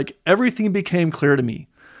sudden, like everything became clear to me.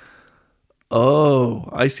 Oh,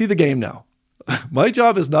 I see the game now. My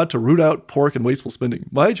job is not to root out pork and wasteful spending.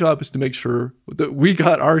 My job is to make sure that we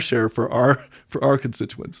got our share for our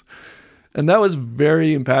constituents. And that was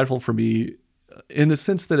very impactful for me in the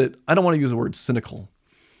sense that I don't want to use the word cynical.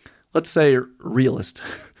 Let's say realist.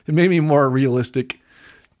 It made me more realistic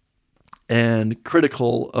and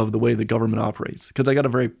critical of the way the government operates, because I got a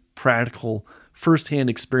very practical firsthand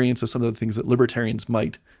experience of some of the things that libertarians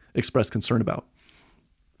might express concern about.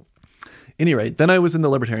 At any rate, then I was in the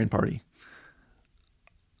Libertarian Party.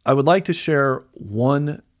 I would like to share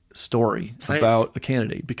one story about a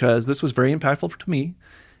candidate because this was very impactful to me.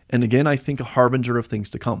 And again, I think a harbinger of things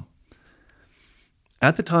to come.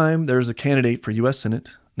 At the time, there was a candidate for U.S. Senate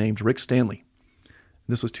named Rick Stanley.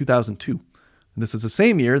 This was 2002. And this is the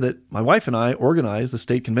same year that my wife and I organized the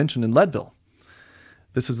state convention in Leadville.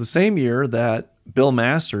 This is the same year that Bill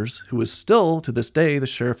Masters, who is still to this day the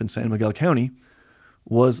sheriff in San Miguel County,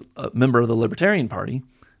 was a member of the Libertarian Party.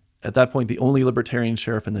 At that point, the only Libertarian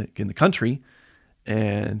sheriff in the country.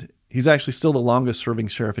 And he's actually still the longest serving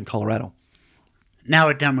sheriff in Colorado. Now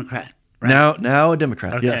a Democrat, right? Now a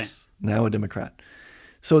Democrat, okay. Yes. Now a Democrat.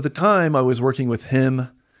 So at the time, I was working with him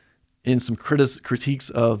in some critiques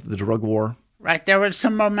of the drug war. Right, there was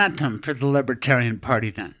some momentum for the Libertarian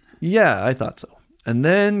Party then. Yeah, I thought so. And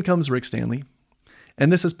then comes Rick Stanley.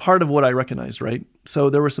 And this is part of what I recognized, right?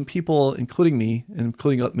 So there were some people, including me, and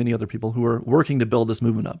including many other people, who were working to build this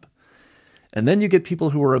movement up. And then you get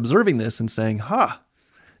people who were observing this and saying,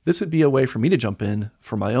 this would be a way for me to jump in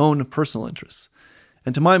for my own personal interests.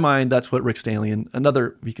 And to my mind, that's what Rick Stanley and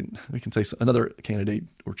another, we can say another candidate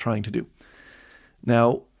were trying to do.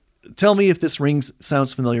 Now, tell me if this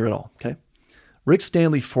sounds familiar at all, okay? Rick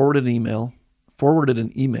Stanley forwarded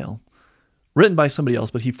an email written by somebody else,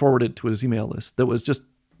 but he forwarded to his email list that was just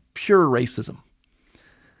pure racism.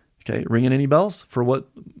 Okay, ringing any bells for what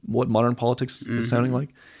modern politics is sounding like?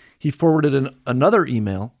 He forwarded another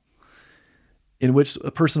email in which a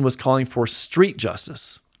person was calling for street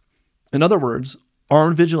justice. In other words,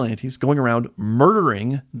 armed vigilantes going around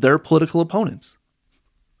murdering their political opponents.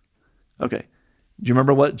 Okay. Do you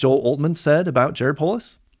remember what Joel Oltmann said about Jared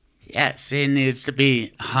Polis? Yes, he needs to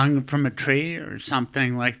be hung from a tree or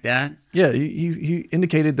something like that. Yeah, he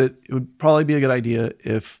indicated that it would probably be a good idea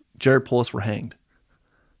if Jared Polis were hanged.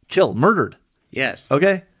 Killed, murdered. Yes.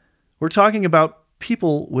 Okay? We're talking about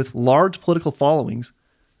people with large political followings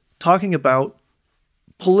talking about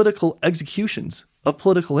political executions of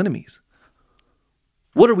political enemies.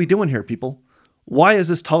 What are we doing here, people? Why is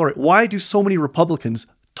this tolerated? Why do so many Republicans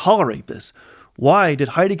tolerate this? Why did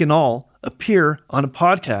Heidi Ganahl appear on a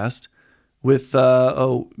podcast with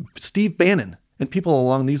Steve Bannon and people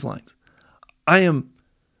along these lines? I am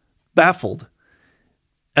baffled.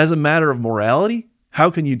 As a matter of morality, how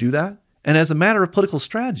can you do that? And as a matter of political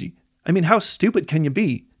strategy, I mean, how stupid can you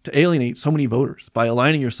be to alienate so many voters by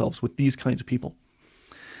aligning yourselves with these kinds of people?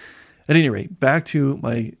 At any rate, back to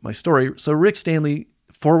my story. So Rick Stanley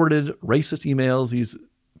forwarded racist emails, these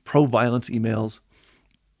pro-violence emails.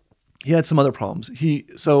 He had some other problems.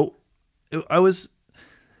 I was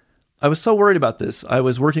so worried about this. I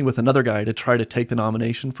was working with another guy to try to take the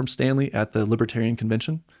nomination from Stanley at the Libertarian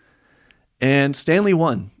Convention. And Stanley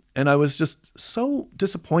won. And I was just so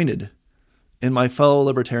disappointed in my fellow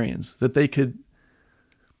libertarians that they could.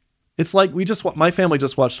 It's like my family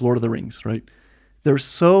just watched Lord of the Rings, right? They're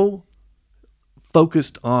so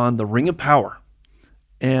focused on the Ring of Power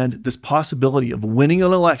and this possibility of winning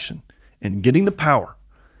an election and getting the power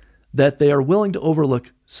that they are willing to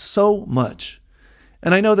overlook so much.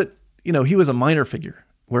 And I know that, he was a minor figure,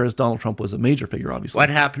 whereas Donald Trump was a major figure, obviously. What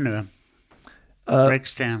happened to him? Rick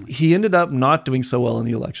Stanley. He ended up not doing so well in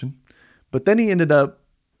the election, but then he ended up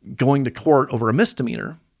going to court over a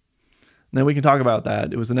misdemeanor. Now we can talk about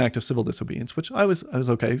that. It was an act of civil disobedience, which I was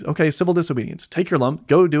okay. Okay, civil disobedience. Take your lump,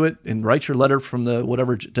 go do it, and write your letter from the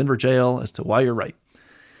whatever Denver jail as to why you're right.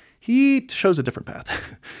 He chose a different path.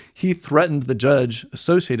 He threatened the judge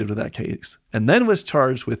associated with that case and then was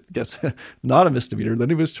charged with, not a misdemeanor. Then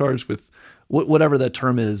he was charged with whatever that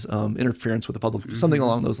term is, interference with the public, something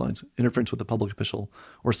along those lines, interference with the public official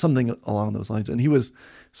or something along those lines. And he was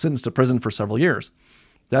sentenced to prison for several years.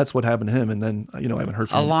 That's what happened to him. And then, I haven't heard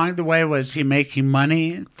from him. Along the way, was he making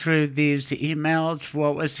money through these emails?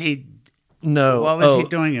 What was he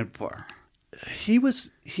doing it for? He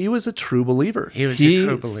was a true believer. He was a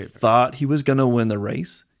true believer. He thought he was going to win the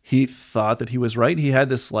race. He thought that he was right. He had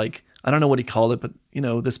this, I don't know what he called it, but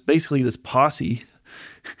this posse,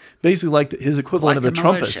 basically like his equivalent of the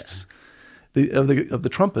Trumpists, of the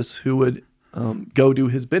Trumpists who would go do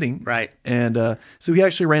his bidding. Right. And so he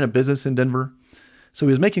actually ran a business in Denver. So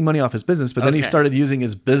he was making money off his business, but then he started using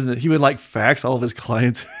his business. He would fax all of his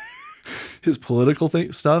clients his political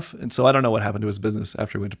stuff. And so I don't know what happened to his business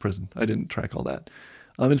after he went to prison. I didn't track all that.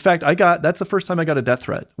 In fact, that's the first time I got a death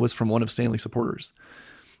threat was from one of Stanley's supporters.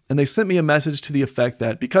 And they sent me a message to the effect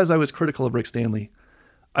that because I was critical of Rick Stanley,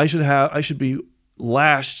 I should be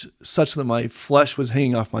lashed such that my flesh was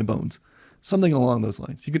hanging off my bones. Something along those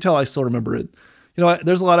lines. You could tell I still remember it.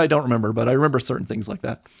 There's a lot I don't remember, but I remember certain things like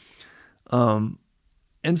that.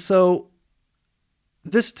 And so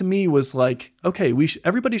this to me was okay,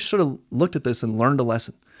 everybody should have looked at this and learned a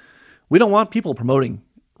lesson. We don't want people promoting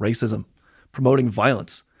racism, promoting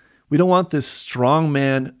violence. We don't want this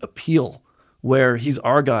strongman appeal where he's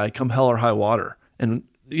our guy, come hell or high water, and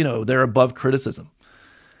they're above criticism.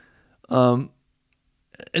 And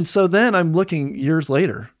so then I'm looking years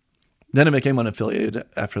later. Then I became unaffiliated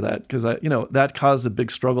after that because that caused a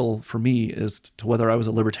big struggle for me as to whether I was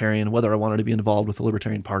a libertarian, whether I wanted to be involved with the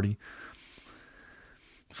Libertarian Party.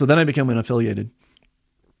 So then I became unaffiliated.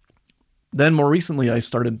 Then more recently, I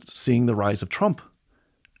started seeing the rise of Trump.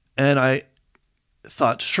 And I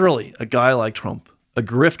thought, surely a guy like Trump, a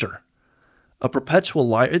grifter, a perpetual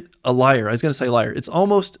liar, a liar. I was going to say liar. It's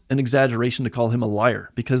almost an exaggeration to call him a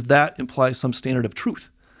liar because that implies some standard of truth.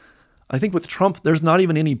 I think with Trump, there's not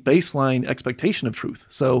even any baseline expectation of truth.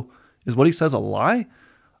 So is what he says a lie?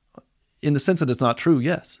 In the sense that it's not true,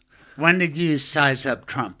 yes. When did you size up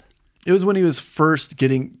Trump? It was when he was first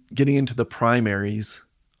getting into the primaries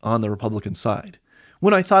on the Republican side,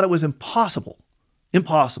 when I thought it was impossible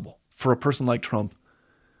for a person like Trump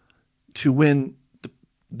to win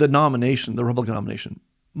the nomination, the Republican nomination,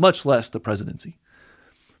 much less the presidency.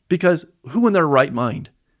 Because who in their right mind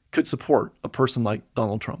could support a person like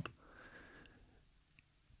Donald Trump?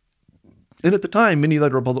 And at the time, many of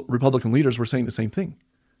the Republican leaders were saying the same thing,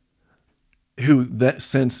 who that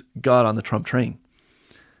since got on the Trump train.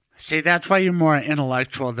 See, that's why you're more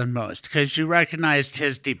intellectual than most, because you recognized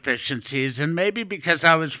his deficiencies. And maybe because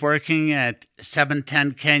I was working at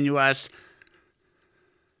 710 KNUS,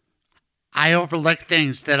 I overlooked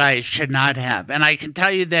things that I should not have. And I can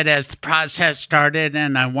tell you that as the process started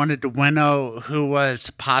and I wanted to winnow who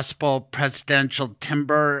was possible presidential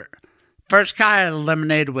timber, first guy I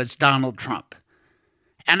eliminated was Donald Trump.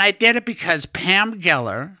 And I did it because Pam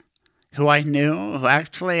Geller, who I knew, who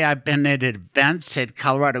actually I've been at events at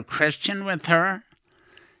Colorado Christian with her.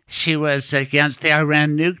 She was against the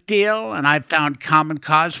Iran nuke deal, and I found common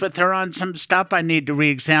cause with her on some stuff. I need to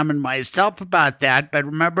re-examine myself about that. But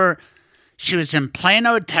remember, she was in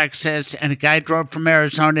Plano, Texas, and a guy drove from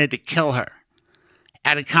Arizona to kill her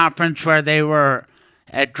at a conference where they were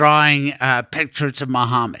drawing pictures of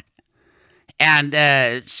Muhammad.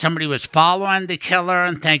 And somebody was following the killer,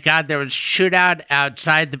 and thank God there was a shootout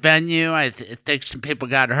outside the venue. I think some people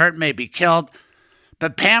got hurt, maybe killed.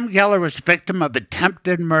 But Pam Geller was a victim of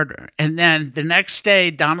attempted murder. And then the next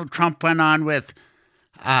day, Donald Trump went on with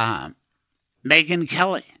Megyn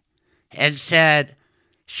Kelly and said,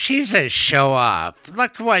 she's a show-off.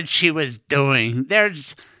 Look what she was doing.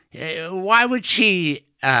 Why would she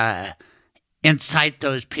incite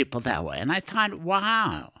those people that way? And I thought,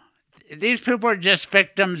 wow. These people are just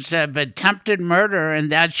victims of attempted murder,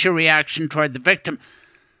 and that's your reaction toward the victim.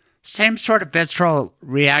 Same sort of visceral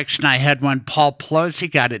reaction I had when Paul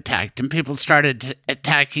Pelosi got attacked, and people started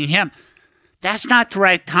attacking him. That's not the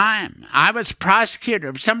right time. I was a prosecutor.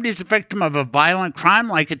 If somebody's a victim of a violent crime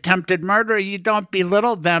like attempted murder, you don't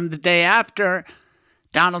belittle them the day after.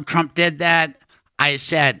 Donald Trump did that. I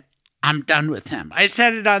said, I'm done with him. I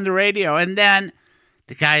said it on the radio, and then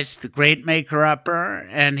the guy's the great maker-upper,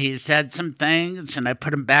 and he said some things, and I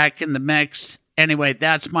put him back in the mix. Anyway,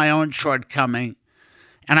 that's my own shortcoming.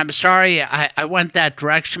 And I'm sorry I went that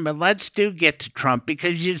direction, but let's get to Trump,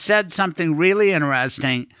 because you said something really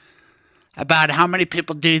interesting about how many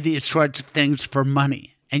people do these sorts of things for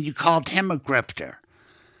money, and you called him a grifter.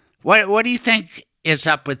 What do you think is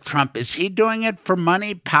up with Trump? Is he doing it for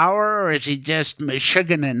money, power, or is he just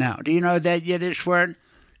meshuggah now? Do you know that Yiddish word?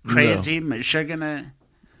 Crazy, no. Meshuggah.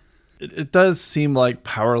 It does seem like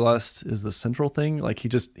power lust is the central thing. Like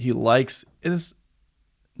he likes, it is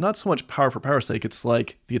not so much power for power's sake. It's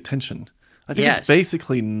like the attention. I think it's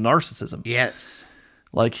basically narcissism. Yes.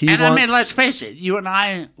 Like he wants. I mean, let's face it. You and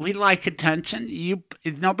I, we like attention.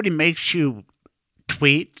 Nobody makes you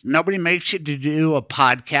tweet. Nobody makes you to do a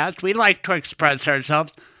podcast. We like to express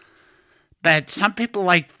ourselves. But some people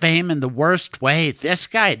like fame in the worst way. This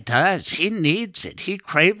guy does. He needs it. He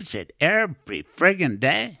craves it every friggin'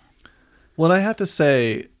 day. Well, I have to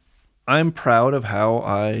say, I'm proud of how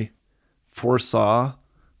I foresaw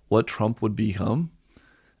what Trump would become.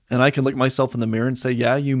 And I can look myself in the mirror and say,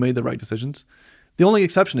 yeah, you made the right decisions. The only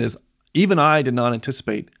exception is, even I did not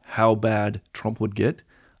anticipate how bad Trump would get.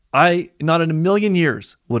 Not in a million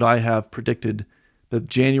years would I have predicted the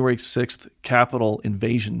January 6th Capitol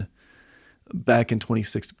invasion back in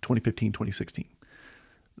 2015, 2016.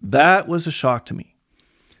 That was a shock to me.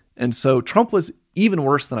 And so Trump was even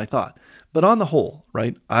worse than I thought. But on the whole,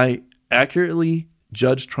 right, I accurately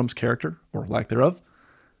judged Trump's character, or lack thereof.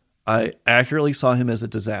 I accurately saw him as a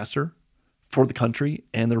disaster for the country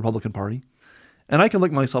and the Republican Party. And I can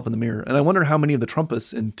look myself in the mirror, and I wonder how many of the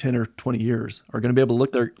Trumpists in 10 or 20 years are going to be able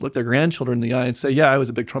to look their grandchildren in the eye and say, yeah, I was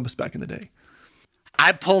a big Trumpist back in the day.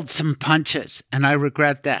 I pulled some punches, and I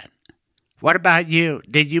regret that. What about you?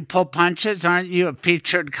 Did you pull punches? Aren't you a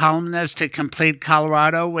featured columnist at Complete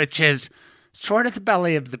Colorado, which is sort of the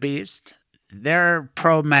belly of the beast? They're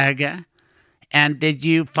pro-MAGA. And did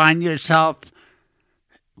you find yourself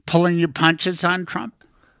pulling your punches on Trump?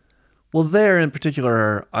 Well, there in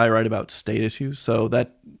particular, I write about state issues. So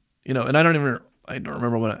that, and I don't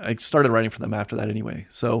remember when I started writing for them after that anyway.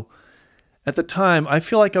 So at the time, I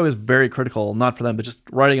feel like I was very critical, not for them, but just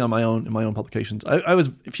writing on my own in my own publications. I was,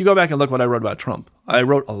 if you go back and look what I wrote about Trump, I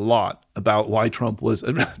wrote a lot about why Trump was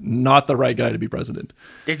not the right guy to be president.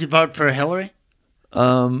 Did you vote for Hillary?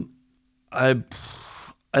 I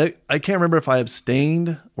can't remember if I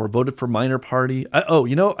abstained or voted for minor party.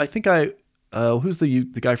 I think who's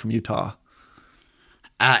the guy from Utah?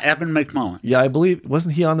 Evan McMullen. Yeah, I believe,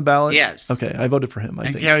 wasn't he on the ballot? Yes. Okay, I voted for him, I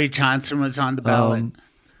think. And Gary Johnson was on the ballot.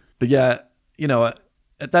 But yeah,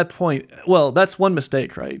 at that point, well, that's one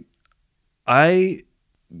mistake, right?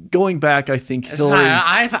 Going back, I think Hillary...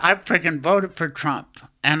 I freaking voted for Trump,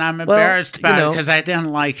 and I'm embarrassed about it because I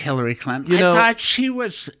didn't like Hillary Clinton. I thought she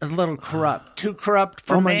was a little corrupt, too corrupt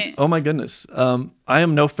for me. Oh my goodness. I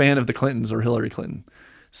am no fan of the Clintons or Hillary Clinton.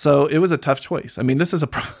 So it was a tough choice. I mean, this is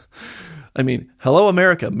hello,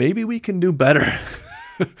 America. Maybe we can do better.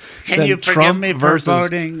 Can you forgive me for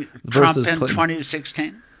voting Trump in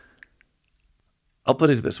 2016? I'll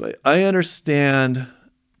put it this way. I understand,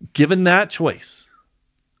 given that choice,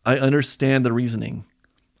 I understand the reasoning.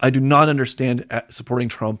 I do not understand supporting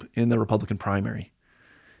Trump in the Republican primary.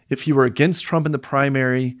 If you were against Trump in the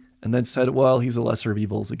primary and then said, well, he's a lesser of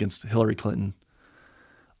evils against Hillary Clinton,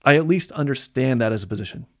 I at least understand that as a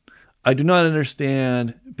position. I do not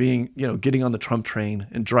understand getting on the Trump train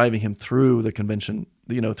and driving him through the convention,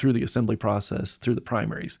 through the assembly process, through the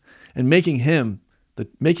primaries, and making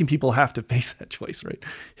people have to face that choice, right?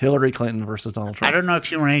 Hillary Clinton versus Donald Trump. I don't know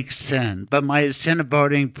if you rank sin, but my sin of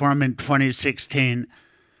voting for him in 2016,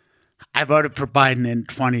 I voted for Biden in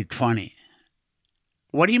 2020.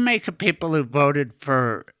 What do you make of people who voted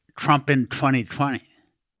for Trump in 2020?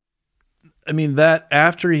 I mean, that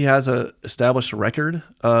after he has established a record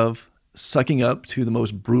of sucking up to the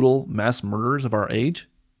most brutal mass murderers of our age,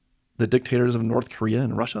 the dictators of North Korea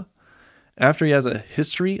and Russia, after he has a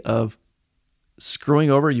history of screwing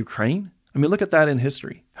over Ukraine. I mean, look at that in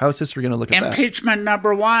history. How is history going to look at that? Impeachment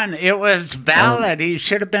number one. It was valid. He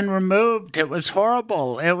should have been removed. It was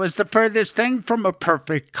horrible. It was the furthest thing from a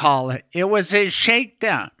perfect call. It was a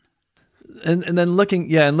shakedown. And then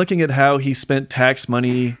looking at how he spent tax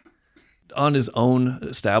money on his own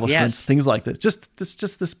establishments, things like that. Just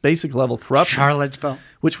this basic level corruption. Charlottesville.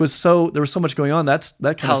 Which was there was so much going on. That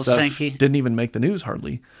kind of stuff didn't even make the news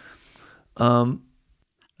hardly. I'm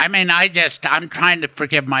trying to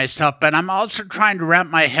forgive myself, but I'm also trying to wrap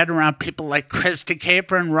my head around people like Krista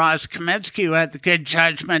Caper and Ross Kaminsky, who had the good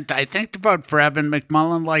judgment, I think, to vote for Evan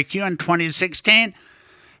McMullen like you in 2016.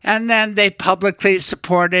 And then they publicly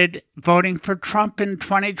supported voting for Trump in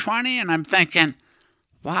 2020. And I'm thinking,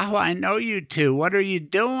 wow, I know you two. What are you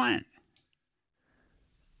doing?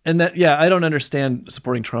 And I don't understand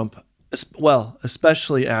supporting Trump. Well,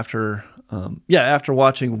 especially after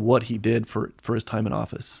watching what he did for his time in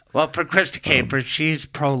office. Well, for Krista Caper, she's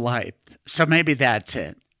pro-life, so maybe that's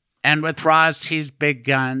it. And with Ross, he's big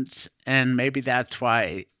guns, and maybe that's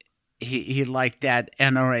why he liked that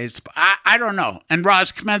NRA. I don't know. And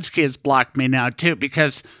Ross Kaminsky has blocked me now, too,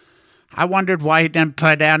 because I wondered why he didn't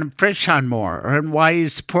put Adam Frisch on more, and why he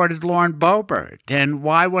supported Lauren Boebert, and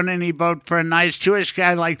why wouldn't he vote for a nice Jewish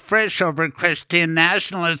guy like Frisch over a Christian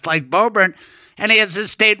nationalist like Boebert? And he has a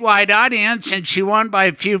statewide audience, and she won by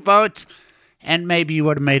a few votes. And maybe you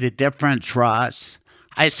would have made a difference, Ross.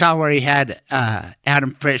 I saw where he had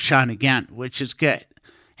Adam Frisch on again, which is good.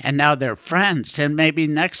 And now they're friends, and maybe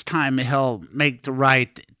next time he'll make the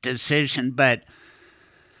right decision. But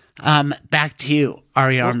back to you,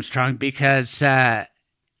 Ari Armstrong, because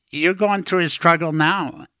you're going through a struggle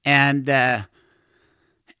now. And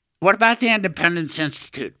what about the Independence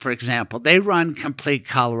Institute, for example? They run Complete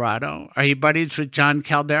Colorado. Are you buddies with John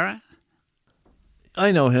Caldera?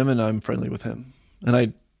 I know him, and I'm friendly with him. And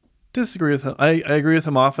I disagree with him. I agree with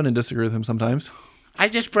him often and disagree with him sometimes. I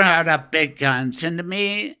just brought up big guns. And to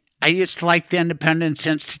me, I used to like the Independence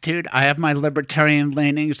Institute. I have my libertarian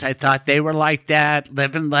leanings. I thought they were like that.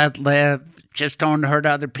 Live and let live. Just don't hurt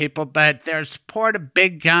other people. But their support of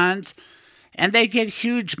big guns, and they get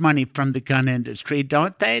huge money from the gun industry,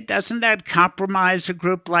 don't they? Doesn't that compromise a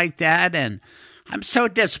group like that? And I'm so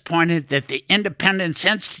disappointed that the Independence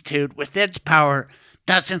Institute, with its power,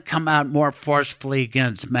 doesn't come out more forcefully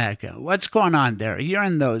against MAGA. What's going on there? You're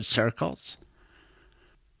in those circles.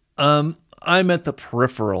 I'm at the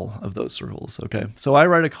peripheral of those circles. Okay. So I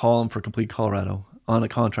write a column for Complete Colorado on a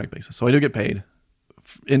contract basis. So I do get paid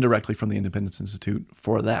indirectly from the Independence Institute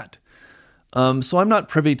for that. So I'm not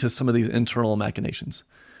privy to some of these internal machinations.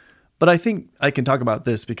 But I think I can talk about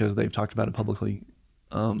this because they've talked about it publicly.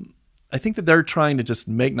 I think that they're trying to just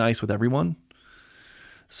make nice with everyone.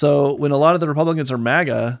 So when a lot of the Republicans are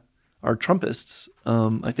MAGA, are Trumpists,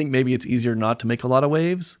 I think maybe it's easier not to make a lot of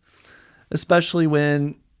waves, especially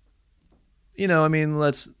when,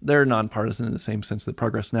 they're nonpartisan in the same sense that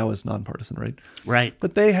Progress Now is nonpartisan, right? Right.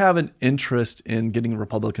 But they have an interest in getting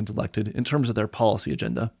Republicans elected in terms of their policy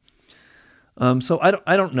agenda. So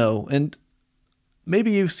I don't know. And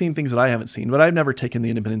maybe you've seen things that I haven't seen, but I've never taken the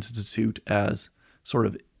Independence Institute as sort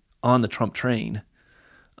of on the Trump train.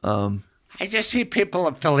 I just see people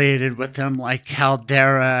affiliated with them like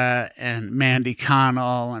Caldera and Mandy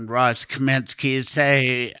Connell and Ross Kaminsky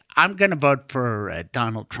say, I'm going to vote for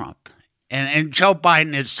Donald Trump. And Joe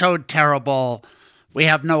Biden is so terrible. We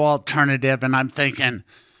have no alternative. And I'm thinking,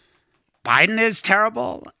 Biden is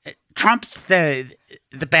terrible? Trump's the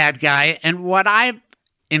bad guy. And what I've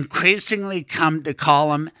increasingly come to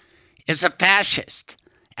call him is a fascist.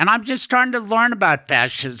 And I'm just starting to learn about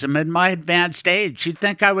fascism in my advanced age. You'd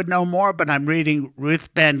think I would know more, but I'm reading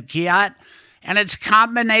Ruth Ben-Ghiat, and it's a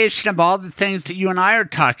combination of all the things that you and I are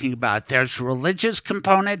talking about. There's a religious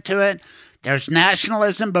component to it, there's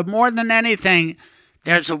nationalism, but more than anything,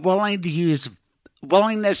 there's a willingness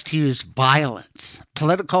to use violence,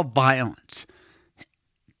 political violence.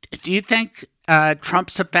 Do you think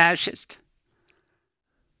Trump's a fascist?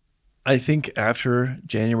 I think after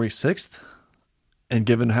January 6th, and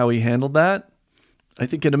given how he handled that, I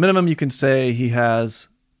think at a minimum you can say he has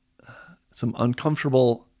some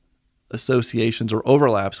uncomfortable associations or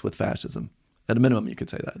overlaps with fascism. At a minimum, you could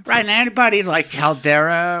say that. Right, and anybody like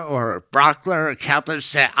Caldera or Brockler or Kapler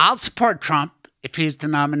say, I'll support Trump if he's the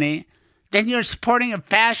nominee, then you're supporting a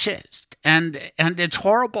fascist. And it's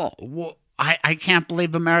horrible. I can't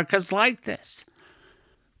believe America's like this.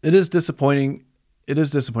 It is disappointing. It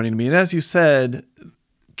is disappointing to me. And as you said,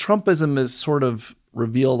 Trumpism is sort of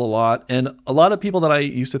revealed a lot. And a lot of people that I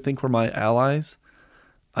used to think were my allies,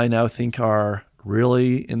 I now think are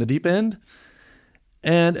really in the deep end.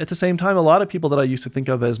 And at the same time, a lot of people that I used to think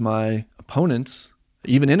of as my opponents,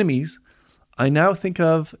 even enemies, I now think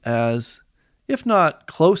of as, if not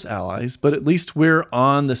close allies, but at least we're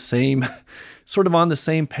on the same, sort of on the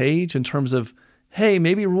same page in terms of, hey,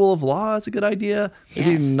 maybe rule of law is a good idea.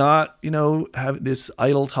 Maybe not, have this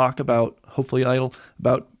idle talk about, hopefully idle,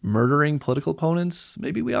 about murdering political opponents.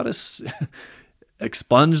 Maybe we ought to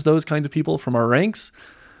expunge those kinds of people from our ranks.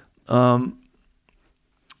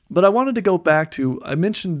 But I wanted to go back to, I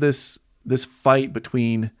mentioned this fight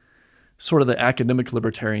between sort of the academic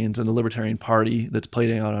libertarians and the Libertarian Party that's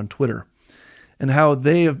played out on Twitter, and how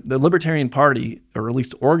the Libertarian Party, or at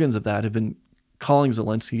least organs of that, have been calling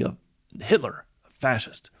Zelensky a Hitler, a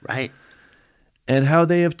fascist. Right. And how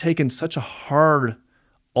they have taken such a hard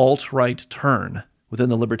alt-right turn within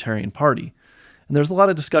the Libertarian Party. And there's a lot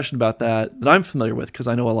of discussion about that I'm familiar with because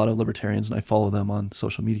I know a lot of libertarians and I follow them on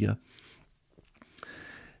social media.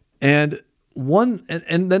 And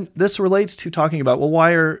then this relates to talking about, well,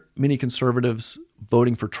 why are many conservatives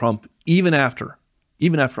voting for Trump even after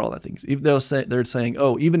all that things? They're saying,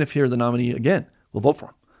 oh, even if you're the nominee again, we'll vote for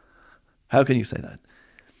him. How can you say that?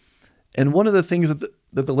 And one of the things that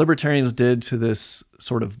the libertarians did to this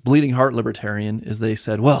sort of bleeding heart libertarian is they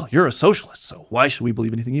said, well, you're a socialist, so why should we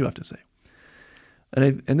believe anything you have to say?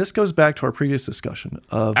 And this goes back to our previous discussion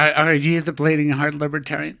of... Are you the bleeding heart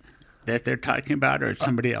libertarian that they're talking about, or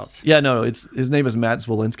somebody else? Yeah, no, his name is Matt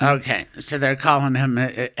Zwolinski. Okay, so they're calling him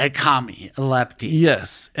a commie, a lefty.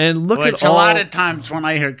 Yes, and look Which at all... a lot of times when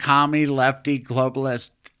I hear commie, lefty, globalist,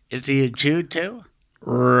 is he a Jew too?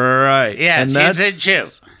 Right. Yeah, he's a Jew.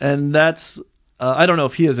 And that's, I don't know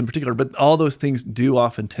if he is in particular, but all those things do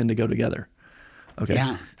often tend to go together. Okay.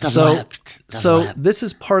 Yeah, so this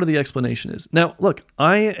is part of the explanation is, now look,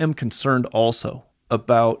 I am concerned also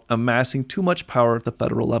about amassing too much power at the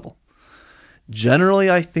federal level. Generally,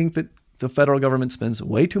 I think that the federal government spends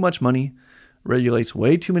way too much money, regulates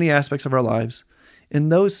way too many aspects of our lives. In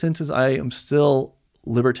those senses, I am still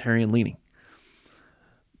libertarian leaning.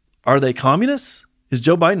 Are they communists? Is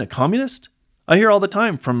Joe Biden a communist? I hear all the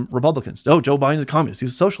time from Republicans, oh, Joe Biden's a communist.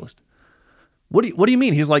 He's a socialist. What do you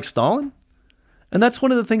mean? He's like Stalin? And that's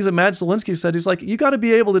one of the things that Matt Zwolinski said. He's like, you got to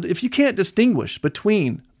be able to, if you can't distinguish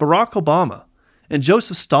between Barack Obama and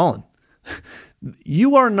Joseph Stalin,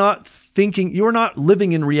 you are not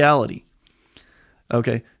living in reality.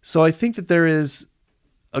 Okay. So I think that there is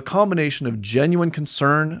a combination of genuine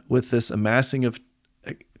concern with this amassing of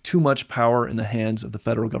too much power in the hands of the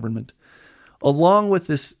federal government, along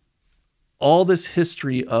with all this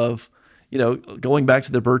history of, going back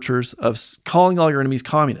to the Birchers, of calling all your enemies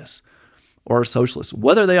communists or socialists,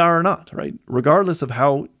 whether they are or not, right? Regardless of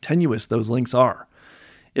how tenuous those links are.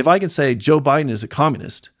 If I can say Joe Biden is a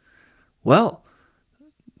communist, well,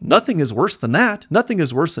 nothing is worse than that. Nothing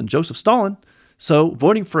is worse than Joseph Stalin. So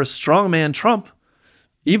voting for a strongman Trump,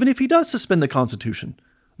 even if he does suspend the Constitution,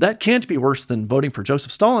 that can't be worse than voting for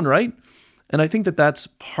Joseph Stalin, right? And I think that that's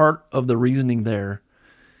part of the reasoning there.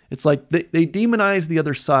 It's like they demonize the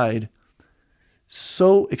other side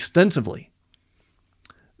so extensively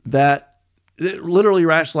that it literally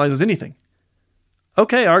rationalizes anything.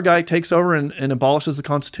 Okay, our guy takes over and abolishes the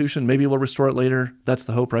Constitution. Maybe we'll restore it later. That's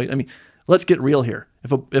the hope, right? I mean, let's get real here.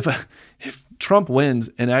 If Trump wins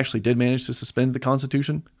and actually did manage to suspend the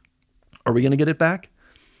Constitution, are we going to get it back?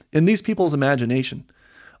 In these people's imagination,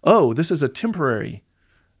 oh, this is a temporary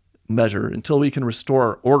measure until we can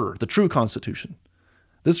restore order, the true Constitution.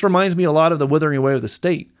 This reminds me a lot of the withering away of the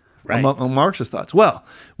state, right, among Marxist thoughts. Well,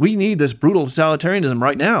 we need this brutal totalitarianism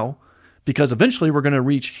right now because eventually we're going to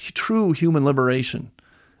reach true human liberation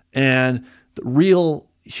and the real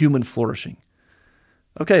human flourishing.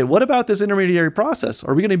 Okay, what about this intermediary process?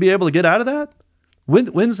 Are we going to be able to get out of that?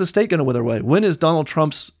 When's the state going to wither away? When is Donald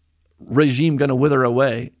Trump's regime going to wither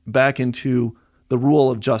away back into the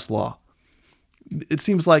rule of just law? It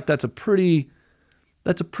seems like that's a pretty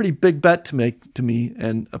big bet to make to me,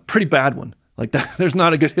 and a pretty bad one. Like that, there's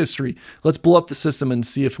not a good history. Let's blow up the system and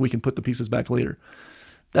see if we can put the pieces back later.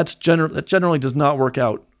 That generally does not work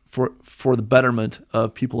out for the betterment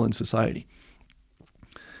of people in society.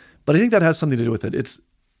 But I think that has something to do with it.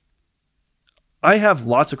 I have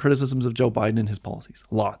lots of criticisms of Joe Biden and his policies,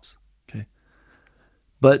 lots. Okay,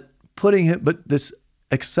 but this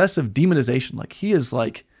excessive demonization, like he is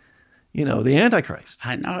like, the Antichrist.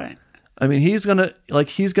 I know it. I mean, he's gonna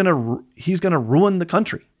ruin the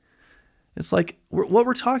country. It's like what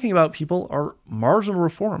we're talking about, people, are marginal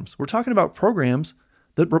reforms. We're talking about programs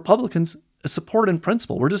that Republicans support in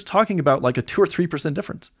principle. We're just talking about like a 2 or 3%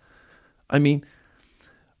 difference. I mean,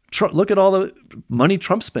 look at all the money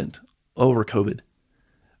Trump spent over COVID.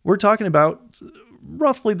 We're talking about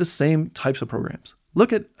roughly the same types of programs.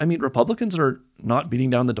 Republicans are not beating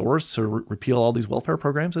down the doors to repeal all these welfare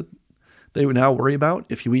programs that they would now worry about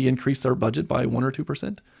if we increase their budget by 1 or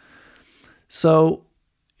 2%. So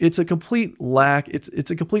it's a complete lack.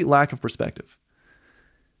 It's a complete lack of perspective.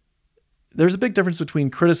 There's a big difference between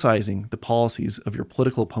criticizing the policies of your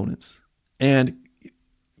political opponents and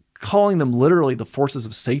calling them literally the forces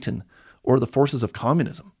of Satan or the forces of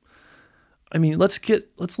communism. I mean, let's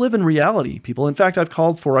live in reality, people. In fact, I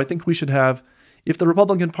think we should have, if the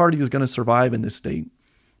Republican Party is going to survive in this state,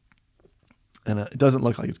 and it doesn't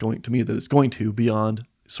look like it's going to beyond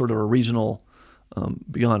sort of a regional,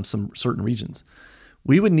 beyond some certain regions,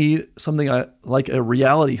 we would need something like a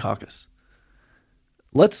reality caucus.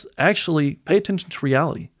 Let's actually pay attention to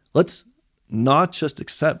reality. Let's not just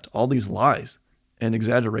accept all these lies and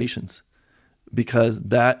exaggerations, because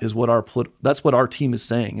that's what our team is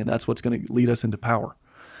saying, and that's what's going to lead us into power.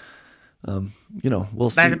 We'll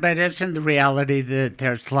see. But isn't the reality that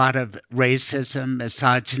there's a lot of racism,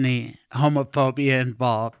 misogyny, homophobia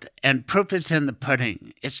involved, and proof is in the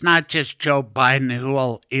pudding. It's not just Joe Biden who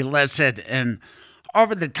will elicit an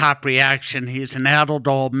over-the-top reaction. He's an adult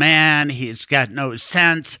old man. He's got no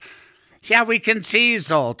sense. Yeah, we can see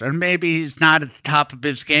he's old, or maybe he's not at the top of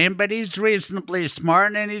his game, but he's reasonably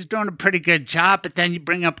smart, and he's doing a pretty good job. But then you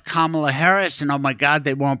bring up Kamala Harris, and oh my God,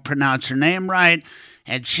 they won't pronounce her name right,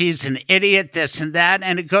 and she's an idiot, this and that,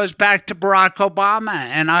 and it goes back to Barack Obama.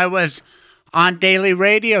 And I was on daily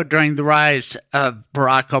radio during the rise of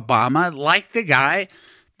Barack Obama, like the guy.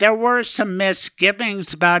 There were some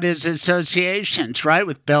misgivings about his associations, right,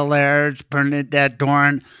 with Bill Ayers, Bernadette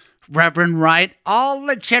Dorn, Reverend Wright, all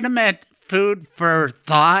legitimate food for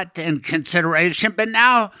thought and consideration. But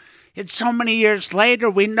now, it's so many years later,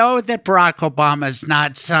 we know that Barack Obama is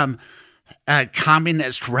not some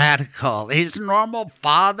communist radical. He's a normal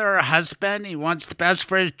father, husband. He wants the best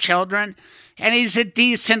for his children, and he's a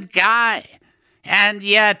decent guy. And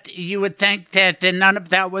yet, you would think that none of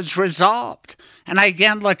that was resolved. And I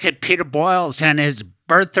again look at Peter Boyles and his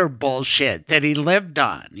birther bullshit that he lived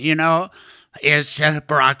on, Is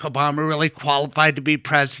Barack Obama really qualified to be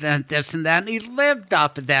president, this and that? And he lived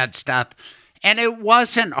off of that stuff. And it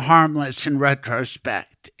wasn't harmless in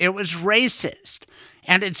retrospect. It was racist.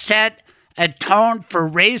 And it set a tone for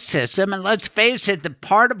racism. And let's face it, the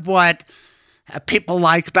part of what people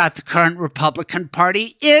like about the current Republican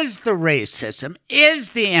Party is the racism,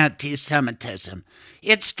 is the anti-Semitism.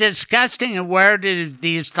 It's disgusting. And where did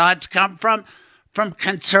these thoughts come from? From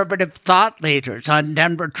conservative thought leaders on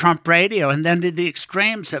Denver Trump radio, and then to the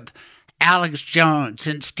extremes of Alex Jones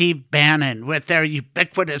and Steve Bannon with their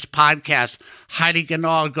ubiquitous podcast. Heidi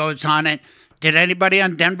Ganahl goes on it. Did anybody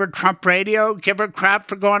on Denver Trump radio give her crap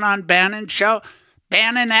for going on Bannon's show?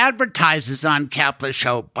 Bannon advertises on Kaplan's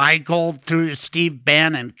show. Buy gold through Steve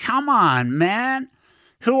Bannon. Come on, man.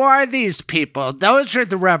 Who are these people? Those are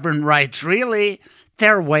the Reverend Wrights, really.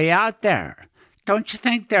 They're way out there. Don't you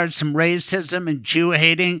think there's some racism and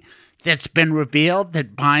Jew-hating that's been revealed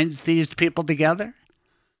that binds these people together?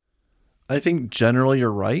 I think generally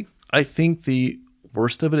you're right. I think the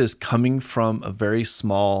worst of it is coming from a very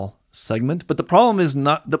small segment. But the problem is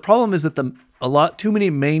that too many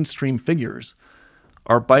mainstream figures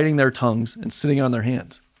are biting their tongues and sitting on their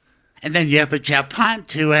hands. And then you have a Jeff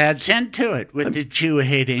Hunt who adds into it with the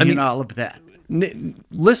Jew-hating and all of that.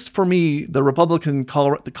 List for me the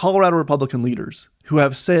Colorado Republican leaders who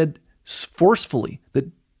have said forcefully that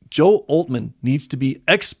Joe Altman needs to be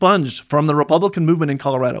expunged from the Republican movement in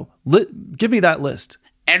Colorado. Give me that list.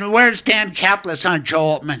 And where's Dan Kaplan on Joe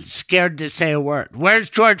Altman? Scared to say a word. Where's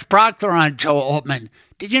George Brockler on Joe Altman?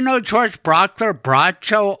 Did you know George Brockler brought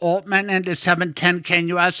Joe Altman into 710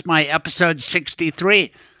 KNUS, my episode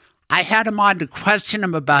 63? I had him on to question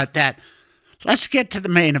him about that. Let's get to the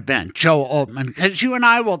main event, Joe Altman, because you and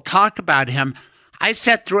I will talk about him. I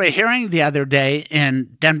sat through a hearing the other day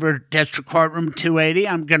in Denver District Courtroom 280.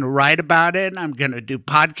 I'm going to write about it. I'm going to do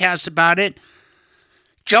podcasts about it.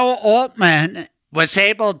 Joe Altman was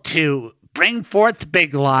able to bring forth the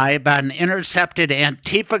big lie about an intercepted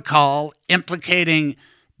Antifa call implicating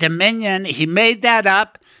Dominion. He made that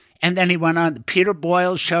up, and then he went on the Peter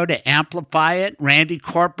Boyle show to amplify it. Randy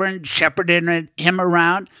Corcoran shepherded him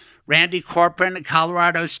around. Randy Corcoran, a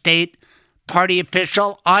Colorado State Party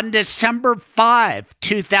official, on December 5,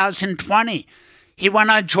 2020. He went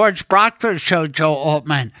on George Brockler's show, Joe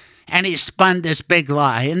Altman, and he spun this big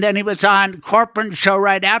lie. And then he was on Corcoran's show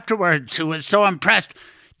right afterwards, who was so impressed.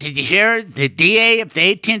 Did you hear the DA of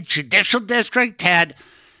the 18th Judicial District had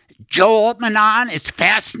Joe Altman on? It's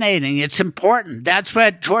fascinating. It's important. That's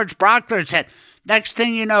what George Brockler said. Next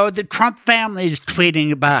thing you know, the Trump family is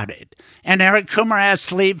tweeting about it. And Eric Coomer has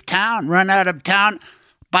to leave town, run out of town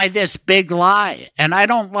by this big lie. And I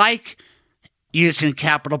don't like using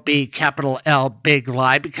capital B, capital L, big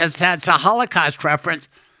lie, because that's a Holocaust reference.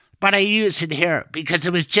 But I use it here because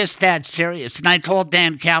it was just that serious. And I told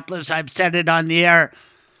Dan Kaplan, I've said it on the air,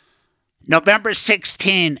 November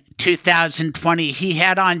 16, 2020, he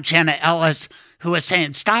had on Jenna Ellis, who was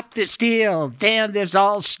saying, stop the steal. Dan, there's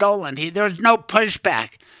all stolen. There was no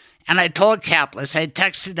pushback. And I told Kaplan, I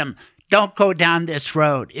texted him, don't go down this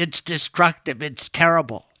road. It's destructive. It's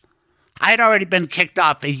terrible. I'd already been kicked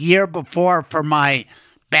off a year before for my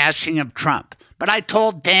bashing of Trump. But I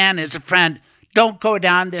told Dan as a friend, don't go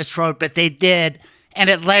down this road. But they did. And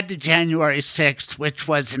it led to January 6th, which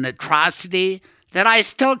was an atrocity that I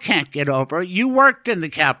still can't get over. You worked in the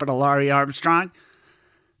Capitol, Ari Armstrong.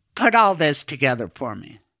 Put all this together for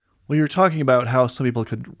me. Well, you're talking about how some people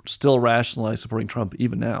could still rationalize supporting Trump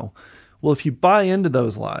even now. Well, if you buy into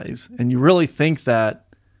those lies and you really think that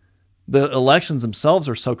the elections themselves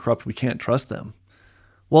are so corrupt we can't trust them,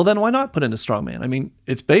 well, then why not put in a straw man? I mean,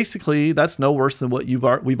 it's basically, that's no worse than what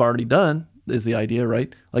we've already done, is the idea,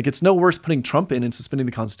 right? Like, it's no worse putting Trump in and suspending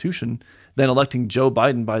the Constitution than electing Joe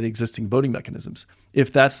Biden by the existing voting mechanisms,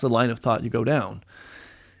 if that's the line of thought you go down.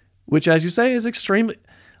 Which, as you say, is extremely,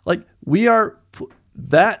 like,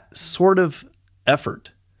 that sort of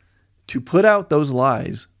effort to put out those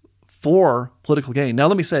lies for political gain. Now,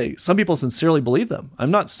 let me say, some people sincerely believe them. I'm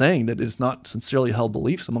not saying that it's not sincerely held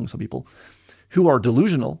beliefs among some people who are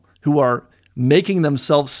delusional, who are making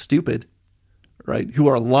themselves stupid, right? Who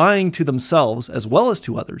are lying to themselves as well as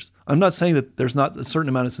to others. I'm not saying that there's not a certain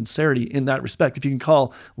amount of sincerity in that respect, if you can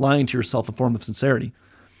call lying to yourself a form of sincerity.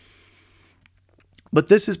 But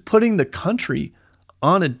this is putting the country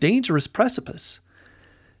on a dangerous precipice.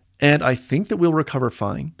 And I think that we'll recover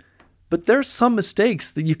fine. But there's some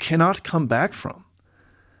mistakes that you cannot come back from.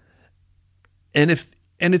 And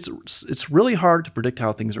it's really hard to predict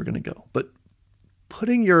how things are going to go. But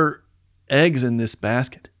putting your eggs in this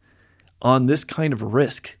basket on this kind of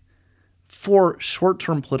risk for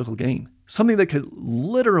short-term political gain, something that could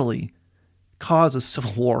literally cause a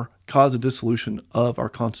civil war, cause a dissolution of our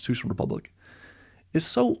constitutional republic, is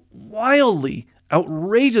so wildly,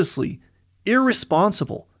 outrageously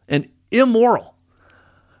irresponsible and immoral.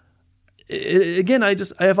 Again, I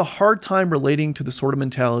have a hard time relating to the sort of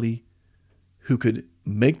mentality who could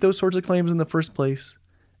make those sorts of claims in the first place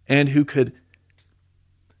and who could,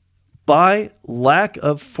 by lack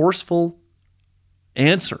of forceful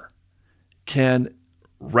answer, can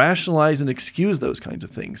rationalize and excuse those kinds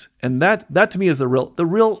of things. And that to me is the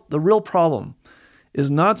real problem,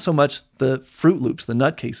 is not so much the Fruit Loops, the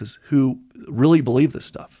nutcases who really believe this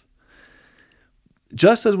stuff.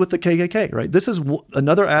 Just as with the KKK, right? This is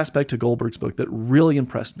another aspect to Goldberg's book that really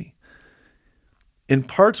impressed me. In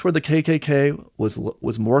parts where the KKK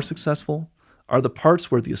was more successful are the parts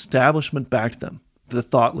where the establishment backed them, the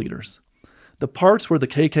thought leaders. The parts where the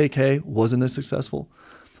KKK wasn't as successful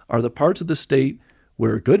are the parts of the state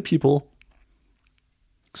where good people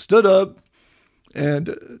stood up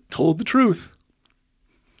and told the truth.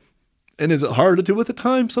 And is it hard to do at the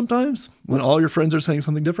time sometimes when all your friends are saying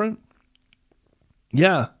something different?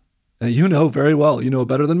 Yeah. And you know very well, you know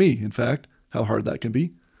better than me, in fact, how hard that can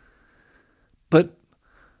be. But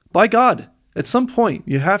by God, at some point,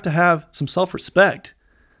 you have to have some self-respect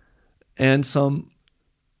and some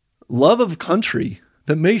love of country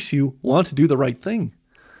that makes you want to do the right thing.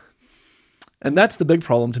 And that's the big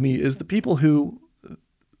problem to me, is the people who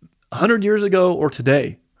 100 years ago or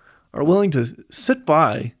today are willing to sit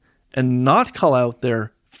by and not call out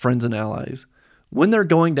their friends and allies when they're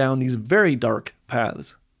going down these very dark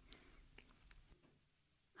paths.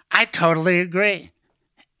 I totally agree.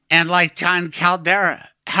 And like John Caldera,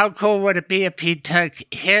 how cool would it be if he took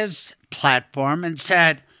his platform and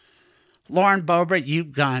said, Lauren Boebert,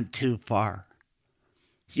 you've gone too far.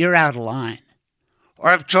 You're out of line.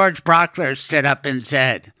 Or if George Brockler stood up and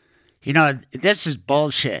said, you know, this is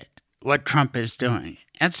bullshit, what Trump is doing.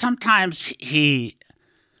 And sometimes he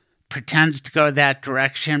pretends to go that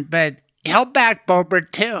direction, but he'll back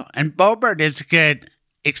Boebert too. And Boebert is a good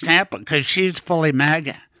example because she's fully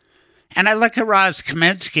MAGA. And I look at Ross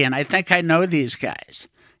Kaminsky and I think I know these guys.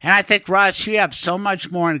 And I think, Ross, you have so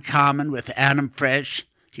much more in common with Adam Frisch.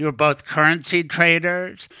 You are both currency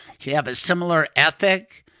traders. You have a similar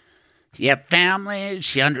ethic. You have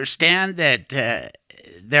families. You understand that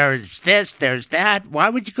there's this, there's that. Why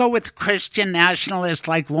would you go with a Christian nationalist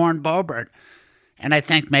like Lauren Boebert? And I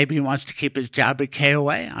think maybe he wants to keep his job at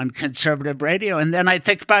KOA on conservative radio. And then I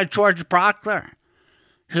think about George Brockler,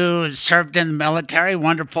 who served in the military,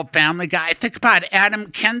 wonderful family guy. I think about Adam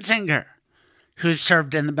Kinzinger, who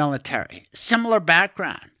served in the military. Similar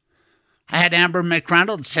background. I had Amber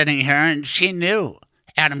McReynolds sitting here, and she knew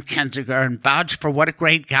Adam Kinzinger and vouched for what a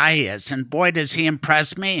great guy he is. And boy, does he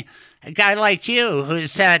impress me. A guy like you who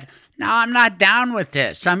said, no, I'm not down with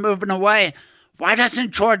this. I'm moving away. Why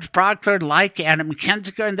doesn't George Brockler like Adam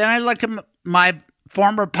Kinzinger? And then I look at my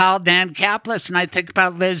former pal Dan Caplis, and I think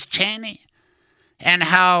about Liz Cheney and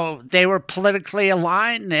how they were politically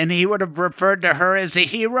aligned, and he would have referred to her as a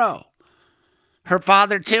hero. Her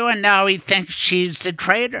father, too, and now he thinks she's a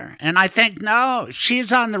traitor. And I think, no,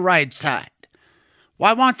 she's on the right side.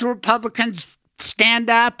 Why won't the Republicans stand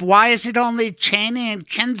up? Why is it only Cheney and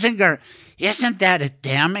Kinzinger? Isn't that a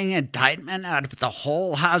damning indictment out of the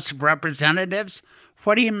whole House of Representatives?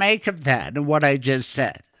 What do you make of that and what I just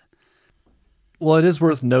said? Well, it is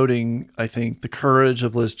worth noting, I think, the courage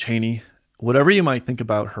of Liz Cheney. Whatever you might think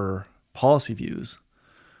about her policy views,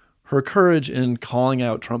 her courage in calling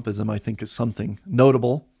out Trumpism, I think, is something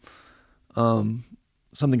notable,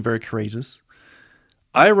 something very courageous.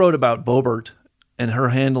 I wrote about Boebert and her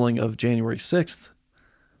handling of January 6th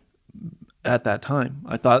at that time.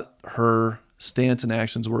 I thought her stance and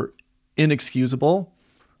actions were inexcusable,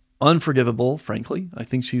 unforgivable, frankly. I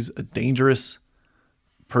think she's a dangerous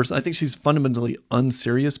person. I think she's fundamentally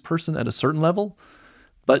unserious person at a certain level,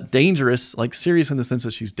 but dangerous, like serious in the sense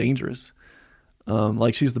that she's dangerous.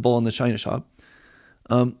 Like she's the bull in the china shop.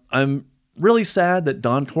 I'm really sad that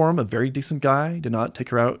Don Quorum, a very decent guy, did not take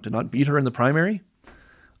her out, did not beat her in the primary.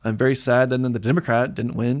 I'm very sad that then the Democrat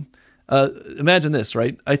didn't win. Imagine this,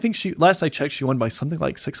 right? I think last I checked, she won by something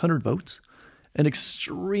like 600 votes, an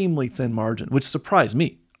extremely thin margin, which surprised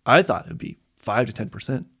me. I thought it would be 5 to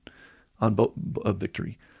 10% on of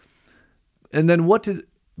victory. And then what did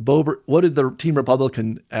the Team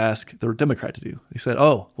Republican ask the Democrat to do? They said,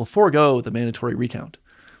 we'll forego the mandatory recount.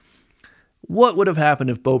 What would have happened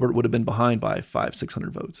if Boebert would have been behind by 500-600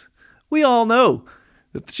 votes? We all know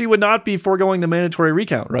that she would not be foregoing the mandatory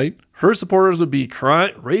recount, right? Her supporters would be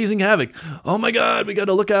crying, raising havoc. Oh my God, we got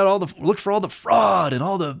to look for all the fraud and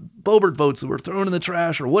all the Boebert votes that were thrown in the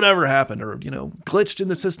trash or whatever happened or glitched in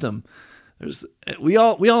the system. We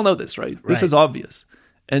all know this, right? This is obvious,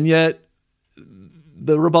 and yet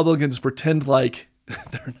the Republicans pretend like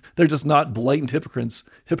they're just not blatant hypocrites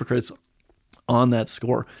on that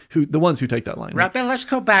score, the ones who take that line. Rabbi, let's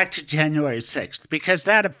go back to January 6th, because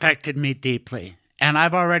that affected me deeply. And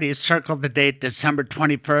I've already circled the date, December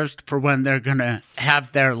 21st, for when they're going to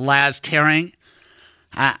have their last hearing.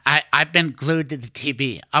 I've been glued to the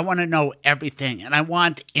TV. I want to know everything, and I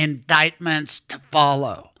want indictments to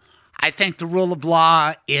follow. I think the rule of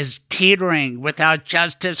law is teetering without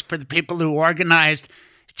justice for the people who organized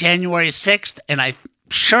January 6th, and I'm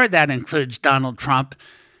sure that includes Donald Trump,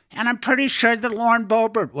 and I'm pretty sure that Lauren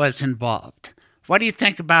Boebert was involved. What do you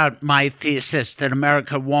think about my thesis that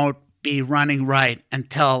America won't be running right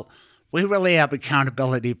until we really have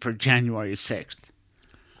accountability for January 6th?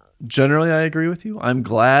 Generally, I agree with you. I'm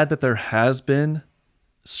glad that there has been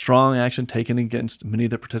strong action taken against many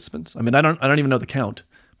of the participants. I mean, I don't even know the count,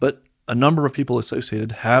 but a number of people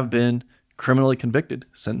associated have been criminally convicted,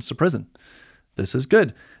 sentenced to prison. This is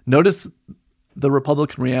good. Notice the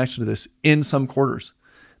Republican reaction to this in some quarters.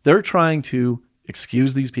 They're trying to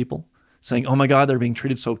excuse these people, saying, "Oh my God, they're being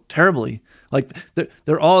treated so terribly." Like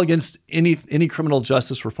they're all against any criminal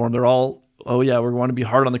justice reform. They're all, "Oh yeah, we want to be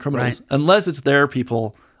hard on the criminals," right, unless it's their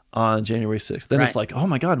people on January 6th. Then It's like, "Oh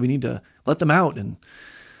my God, we need to let them out and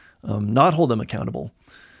not hold them accountable."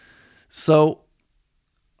 So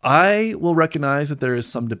I will recognize that there is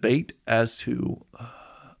some debate as to,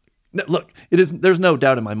 look, there's no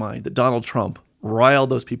doubt in my mind that Donald Trump riled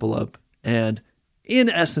those people up and in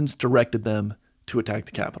essence directed them to attack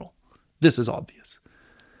the Capitol. This is obvious.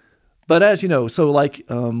 But as you know, so like,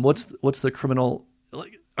 what's the criminal,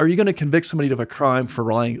 like, are you going to convict somebody of a crime for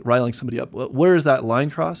riling somebody up? Where is that line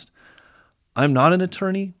crossed? I'm not an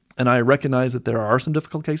attorney, and I recognize that there are some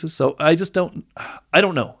difficult cases. So I don't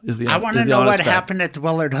know. I want to know what happened at the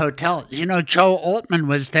Willard Hotel. You know, Joe Altman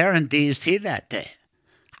was there in D.C. that day.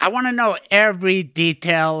 I want to know every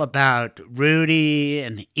detail about Rudy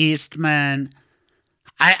and Eastman.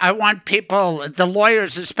 I want people, the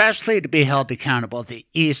lawyers especially, to be held accountable, the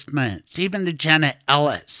Eastmans, even the Jenna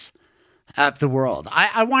Ellis of the world.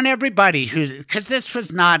 I want everybody because this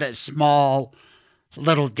was not a small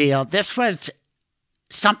little deal. This was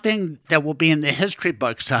something that will be in the history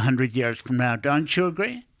books 100 years from now. Don't you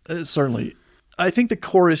agree? Certainly. I think the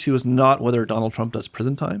core issue is not whether Donald Trump does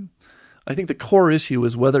prison time. I think the core issue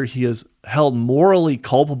is whether he is held morally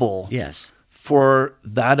culpable. Yes. For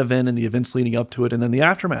that event and the events leading up to it and then the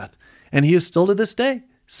aftermath. And he is still to this day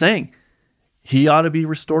saying he ought to be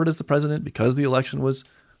restored as the president because the election was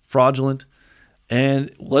fraudulent.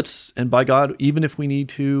 And by God, even if we need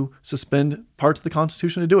to suspend parts of the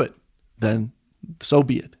Constitution to do it, then so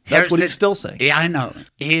be it. That's what he's still saying. Yeah, I know.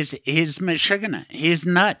 He's Michigan. He's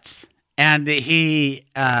nuts. And he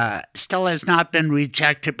still has not been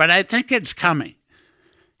rejected, but I think it's coming.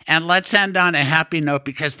 And let's end on a happy note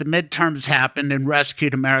because the midterms happened and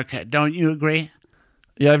rescued America. Don't you agree?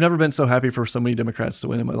 Yeah, I've never been so happy for so many Democrats to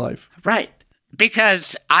win in my life. Right.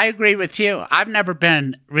 Because I agree with you. I've never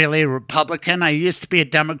been really a Republican. I used to be a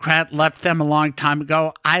Democrat, left them a long time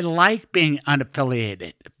ago. I like being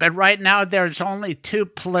unaffiliated. But right now, there's only two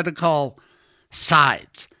political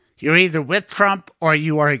sides. You're either with Trump or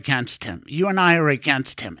you are against him. You and I are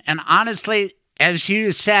against him. And honestly, as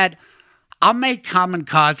you said, I'll make common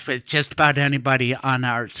cause with just about anybody on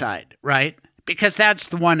our side, right? Because that's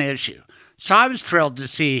the one issue. So I was thrilled to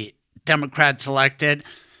see Democrats elected,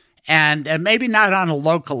 and maybe not on a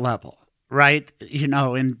local level, right? You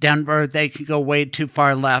know, in Denver, they could go way too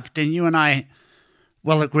far left, and you and I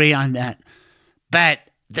will agree on that. But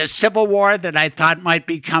the civil war that I thought might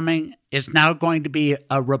be coming is now going to be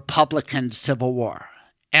a Republican civil war.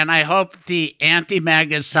 And I hope the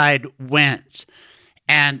anti-MAGA side wins.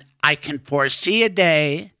 And I can foresee a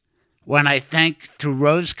day when I think through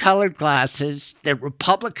rose-colored glasses that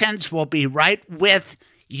Republicans will be right with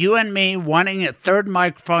you and me wanting a third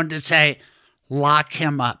microphone to say, lock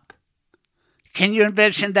him up. Can you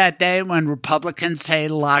envision that day when Republicans say,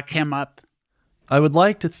 lock him up? I would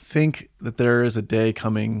like to think that there is a day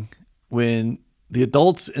coming when the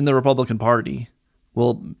adults in the Republican Party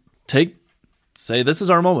will say, this is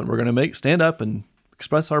our moment. We're going to stand up and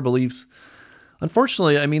express our beliefs.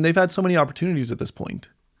 Unfortunately, I mean, they've had so many opportunities at this point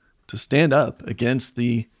to stand up against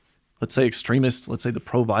the, let's say, extremists, let's say the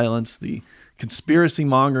pro-violence, the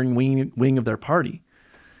conspiracy-mongering wing of their party.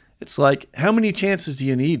 It's like, how many chances do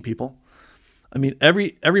you need, people? I mean,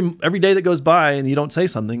 every day that goes by and you don't say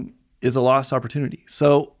something is a lost opportunity.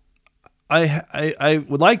 So I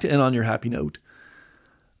would like to end on your happy note.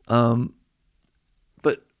 But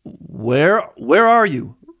where are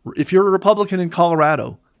you? If you're a Republican in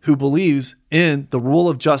Colorado who believes in the rule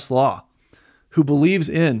of just law, who believes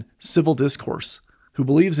in civil discourse, who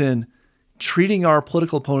believes in treating our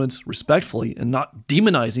political opponents respectfully and not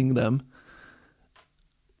demonizing them,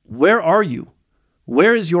 Where are you?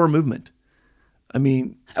 Where is your movement? I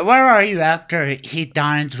mean, where are you after he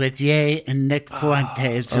dines with Ye and Nick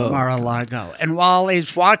Fuentes at Mar-a-Lago? And while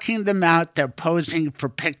he's walking them out, they're posing for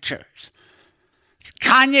pictures.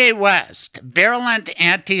 Kanye West, virulent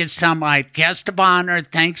anti-Semite, guest of honor,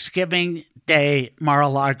 Thanksgiving Day,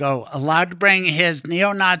 Mar-a-Lago, allowed to bring his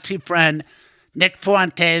neo-Nazi friend, Nick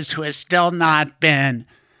Fuentes, who has still not been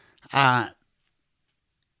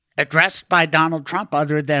addressed by Donald Trump,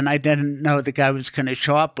 other than I didn't know the guy was going to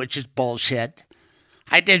show up, which is bullshit.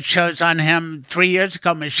 I did shows on him 3 years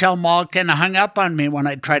ago. Michelle Malkin hung up on me when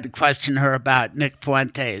I tried to question her about Nick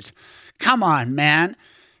Fuentes. Come on, man.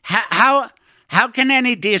 How can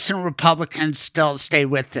any decent Republican still stay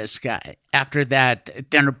with this guy after that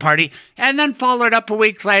dinner party? And then followed up a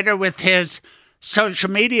week later with his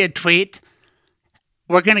social media tweet,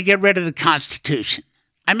 we're going to get rid of the Constitution.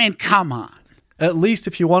 I mean, come on. At least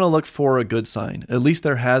if you want to look for a good sign, at least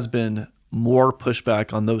there has been more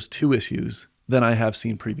pushback on those two issues than I have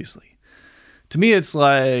seen previously. To me, it's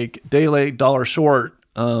like day late, dollar short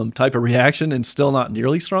type of reaction and still not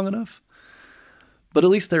nearly strong enough. But at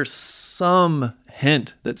least there's some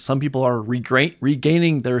hint that some people are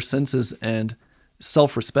regaining their senses and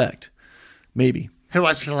self-respect. Maybe. Who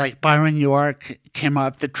was it, like Byron York came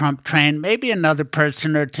off the Trump train, maybe another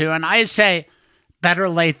person or two. And I say better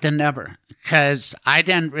late than never, because I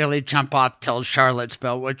didn't really jump off till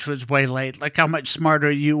Charlottesville, which was way late. Look how much smarter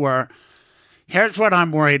you were. Here's what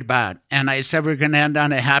I'm worried about. And I said we're going to end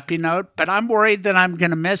on a happy note, but I'm worried that I'm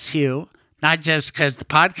going to miss you, not just because the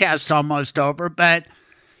podcast's almost over, but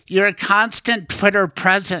you're a constant Twitter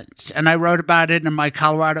presence. And I wrote about it in my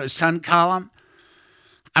Colorado Sun column.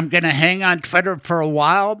 I'm going to hang on Twitter for a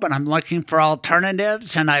while, but I'm looking for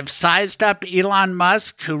alternatives. And I've sized up Elon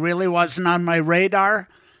Musk, who really wasn't on my radar,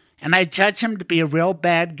 and I judge him to be a real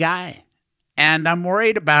bad guy. And I'm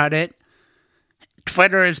worried about it.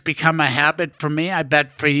 Twitter has become a habit for me, I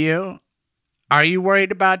bet for you. Are you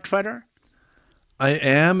worried about Twitter? I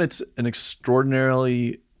am. It's an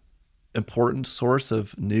extraordinarily important source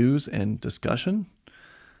of news and discussion.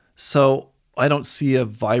 So I don't see a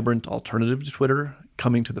vibrant alternative to Twitter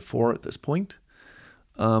coming to the fore at this point.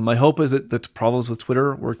 My hope is that the problems with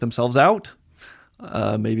Twitter work themselves out.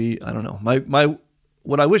 Maybe, I don't know.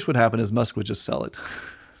 What I wish would happen is Musk would just sell it.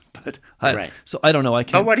 Right. So I don't know. I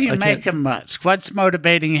can't. But what do you make of Musk? What's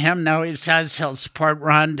motivating him? No, he says he'll support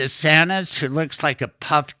Ron DeSantis, who looks like a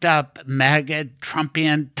puffed up, MAGA,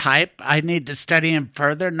 Trumpian type. I need to study him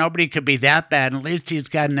further. Nobody could be that bad. At least he's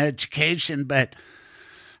got an education. But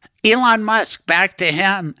Elon Musk, back to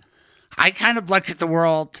him. I kind of look at the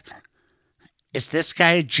world. Is this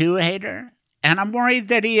guy a Jew hater? And I'm worried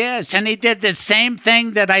that he is. And he did the same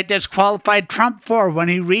thing that I disqualified Trump for when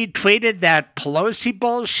he retweeted that Pelosi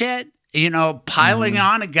bullshit, piling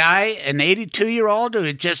on a guy, an 82-year-old who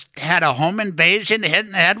had just had a home invasion, hit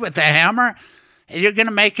in the head with a hammer. And you're going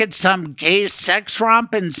to make it some gay sex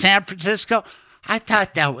romp in San Francisco? I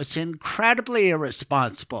thought that was incredibly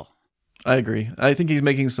irresponsible. I agree. I think he's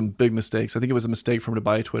making some big mistakes. I think it was a mistake for him to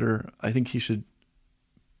buy Twitter. I think he should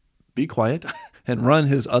be quiet and run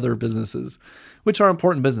his other businesses, which are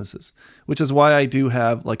important businesses, which is why I do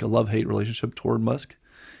have like a love-hate relationship toward Musk,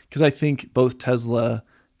 because I think both Tesla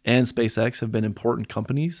and SpaceX have been important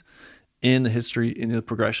companies in the history, in the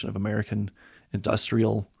progression of American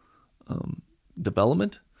industrial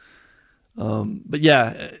development. But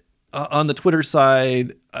yeah, on the Twitter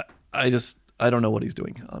side, I don't know what he's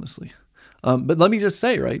doing, honestly. But let me just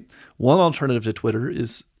say, right, one alternative to Twitter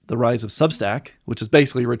is the rise of Substack, which is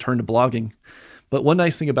basically a return to blogging. But one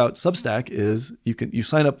nice thing about Substack is you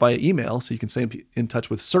sign up via email, so you can stay in touch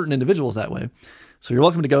with certain individuals that way. So you're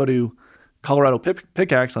welcome to go to Colorado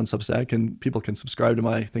Pickaxe on Substack, and people can subscribe to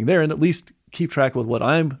my thing there and at least keep track with what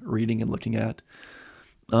I'm reading and looking at.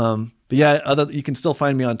 But yeah, you can still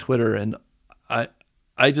find me on Twitter, and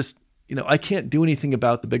I just, I can't do anything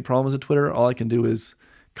about the big problems of Twitter. All I can do is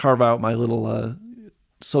carve out my little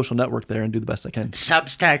social network there and do the best I can.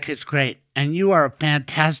 Substack is great. And you are a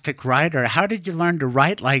fantastic writer. How did you learn to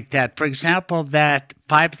write like that? For example, that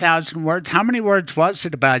 5,000 words, how many words was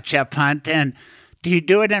it about Jeff Hunt? And do you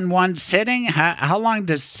do it in one sitting? How long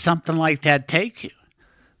does something like that take you?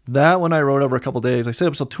 That one I wrote over a couple of days. I stayed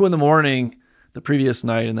up till 2 a.m. the previous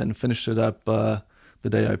night and then finished it up the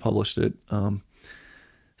day I published it.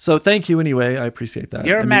 So thank you anyway. I appreciate that.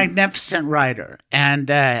 You're a magnificent writer. And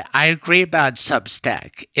I agree about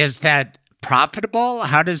Substack. Is that profitable?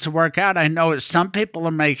 How does it work out? I know some people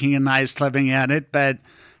are making a nice living at it, but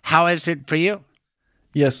how is it for you?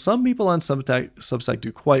 Yes, some people on Substack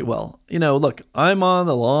do quite well. Look, I'm on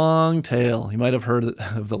the long tail. You might have heard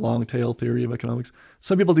of the long tail theory of economics.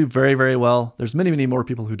 Some people do very, very well. There's many, many more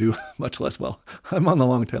people who do much less well. I'm on the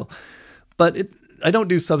long tail. But I don't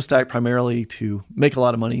do Substack primarily to make a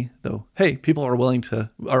lot of money, though. Hey, people are willing to,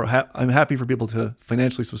 I'm happy for people to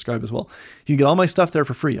financially subscribe as well. You can get all my stuff there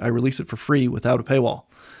for free. I release it for free without a paywall.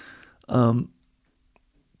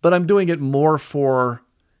 But I'm doing it more for,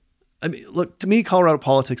 look, to me, Colorado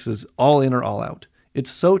politics is all in or all out. It's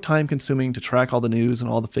so time consuming to track all the news and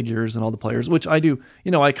all the figures and all the players, which I do.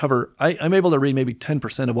 I cover, I'm able to read maybe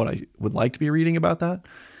 10% of what I would like to be reading about that.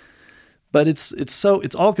 But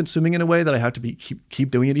it's all consuming in a way that I have to keep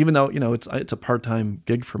doing it, even though, it's a part-time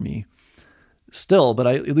gig for me still, but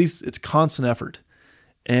at least it's constant effort.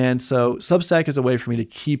 And so Substack is a way for me to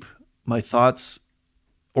keep my thoughts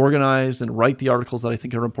organized and write the articles that I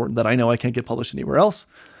think are important that I know I can't get published anywhere else.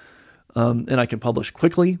 And I can publish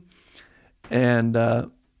quickly. And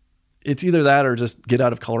it's either that or just get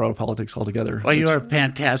out of Colorado politics altogether. Well, you're a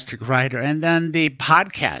fantastic writer. And then the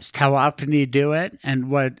podcast, how often do you do it? And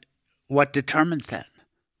what determines that?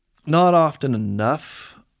 Not often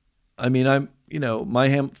enough. I mean,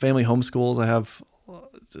 my family homeschools.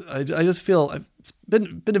 I just feel it's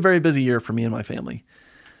been a very busy year for me and my family.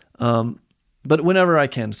 But whenever I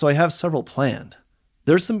can. So I have several planned.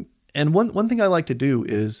 And one thing I like to do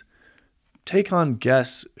is take on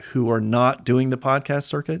guests who are not doing the podcast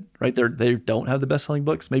circuit, right? They don't have the best-selling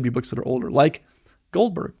books, maybe books that are older, like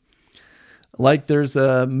Goldberg. Like there's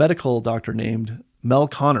a medical doctor named Mel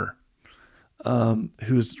Connor,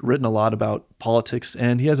 who's written a lot about politics,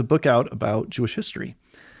 and he has a book out about Jewish history.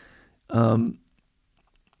 And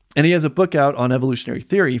he has a book out on evolutionary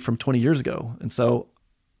theory from 20 years ago. And so,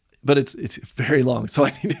 but it's very long. So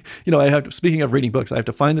I need, speaking of reading books, I have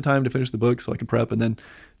to find the time to finish the book so I can prep and then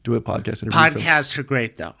do a podcast interview. Podcasts are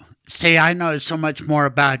great though. See, I know so much more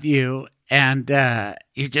about you, and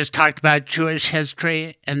you just talked about Jewish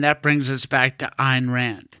history, and that brings us back to Ayn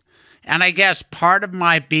Rand. And I guess part of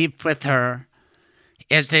my beef with her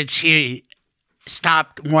is that she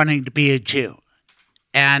stopped wanting to be a Jew.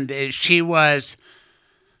 And she was,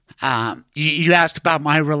 you asked about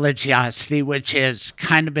my religiosity, which is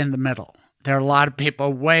kind of in the middle. There are a lot of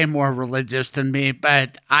people way more religious than me,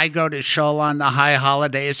 but I go to shul on the high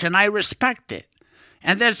holidays, and I respect it.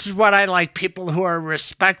 And this is what I like, people who are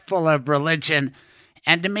respectful of religion.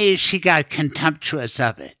 And to me, she got contemptuous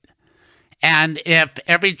of it. And if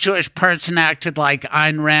every Jewish person acted like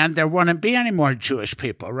Ayn Rand, there wouldn't be any more Jewish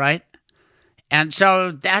people, right? And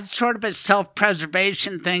so that's sort of a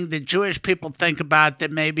self-preservation thing that Jewish people think about that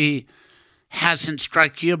maybe hasn't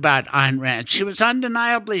struck you about Ayn Rand. She was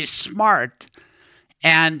undeniably smart,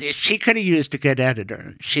 and she could have used a good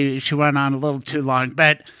editor. She went on a little too long,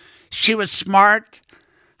 but she was smart.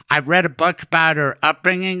 I read a book about her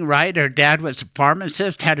upbringing, right? Her dad was a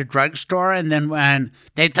pharmacist, had a drugstore, and then when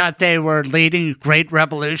they thought they were leading a great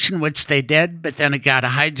revolution, which they did, but then it got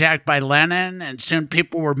hijacked by Lenin, and soon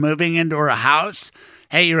people were moving into her house.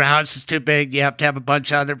 Hey, your house is too big. You have to have a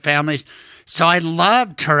bunch of other families. So I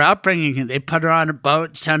loved her upbringing. They put her on a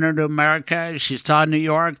boat, sent her to America. She saw New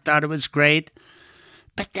York, thought it was great.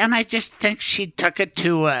 But then I just think she took it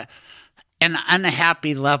to an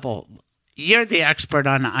unhappy level. You're the expert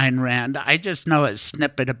on Ayn Rand. I just know a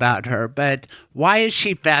snippet about her, but why has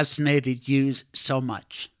she fascinated you so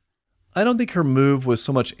much? I don't think her move was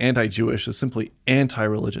so much anti-Jewish as simply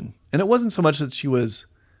anti-religion. And it wasn't so much that she was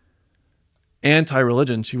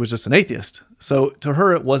anti-religion, she was just an atheist. So to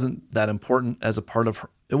her, it wasn't that important as a part of her.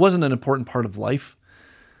 It wasn't an important part of life.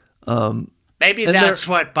 Maybe that's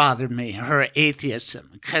what bothered me, her atheism.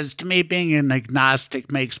 Because to me, being an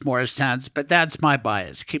agnostic makes more sense, but that's my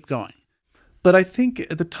bias. Keep going. But I think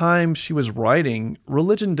at the time she was writing,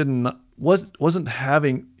 religion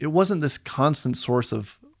wasn't this constant source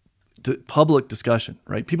of public discussion,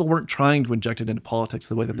 right? People weren't trying to inject it into politics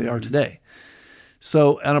the way that they are today.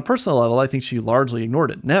 So on a personal level, I think she largely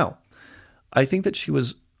ignored it. Now, I think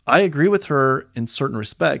that I agree with her in certain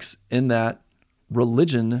respects in that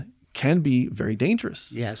religion can be very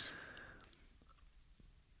dangerous. Yes.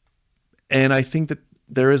 And I think that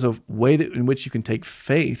there is a way in which you can take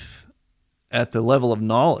faith at the level of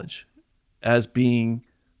knowledge as being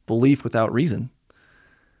belief without reason.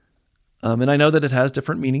 And I know that it has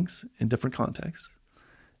different meanings in different contexts,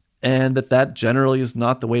 and that generally is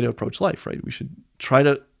not the way to approach life, right? We should try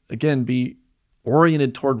to, again, be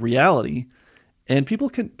oriented toward reality, and people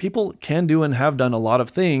can do and have done a lot of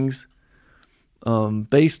things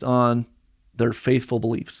based on their faithful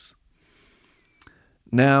beliefs.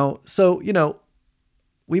 Now, so,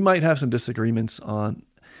 we might have some disagreements on,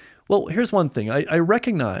 Well, here's one thing. I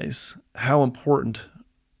recognize how important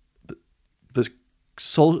the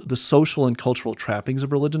social and cultural trappings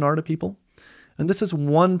of religion are to people. And this is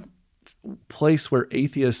one place where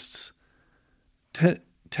atheists tend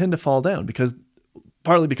to fall down,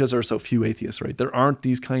 partly because there are so few atheists, right? There aren't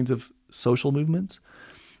these kinds of social movements.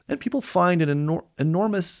 And people find an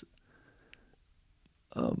enormous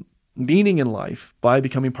meaning in life by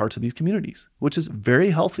becoming parts of these communities, which is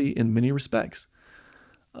very healthy in many respects.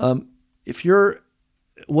 If you're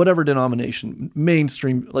whatever denomination,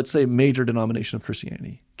 mainstream, let's say major denomination of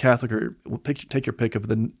Christianity, Catholic, or take your pick of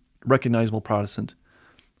the recognizable Protestant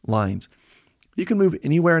lines, you can move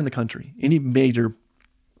anywhere in the country, any major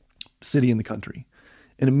city in the country,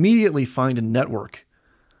 and immediately find a network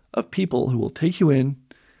of people who will take you in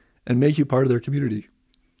and make you part of their community.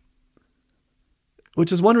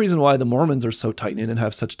 Which is one reason why the Mormons are so tight-knit and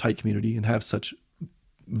have such tight community and have such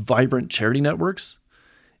vibrant charity networks.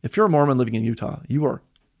 If you're a Mormon living in Utah, you are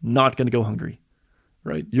not going to go hungry,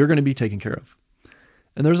 right? You're going to be taken care of.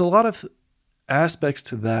 And there's a lot of aspects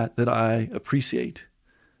to that I appreciate.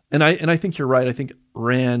 And I think you're right. I think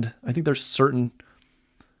there's certain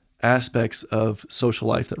aspects of social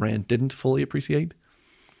life that Rand didn't fully appreciate,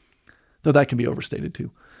 though that can be overstated too.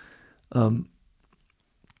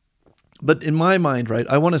 But in my mind, right,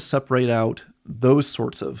 I want to separate out those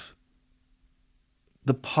sorts of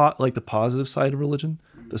the positive side of religion,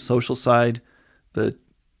 the social side, the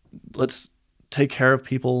let's take care of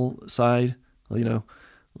people side,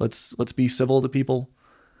 let's be civil to people.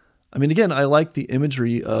 I mean, again, I like the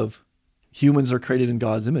imagery of humans are created in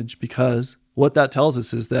God's image, because what that tells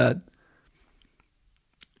us is that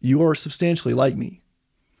you are substantially like me.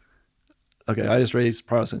 Okay, I just raised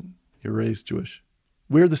Protestant, you're raised Jewish.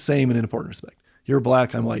 We're the same in an important respect. You're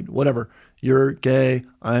black, I'm white, whatever. You're gay,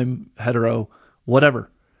 I'm hetero, whatever.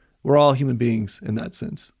 We're all human beings in that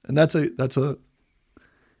sense. And that's a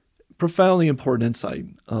profoundly important insight.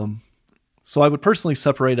 So I would personally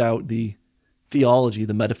separate out the theology,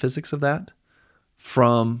 the metaphysics of that,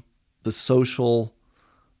 from the social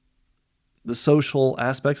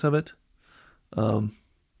aspects of it,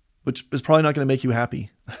 which is probably not going to make you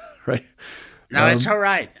happy, right? No, it's all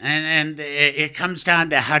right. And it comes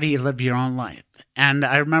down to how do you live your own life. And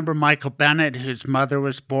I remember Michael Bennett, whose mother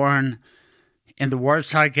was born in the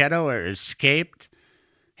Warsaw Ghetto or escaped,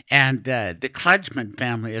 and the Kledgman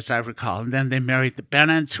family, as I recall. And then they married the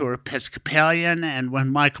Bennetts, who were Episcopalian. And when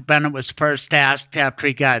Michael Bennett was first asked after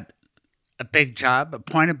he got a big job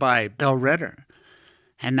appointed by Bill Ritter,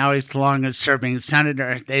 and now he's the longest-serving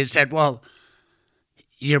senator, they said, well,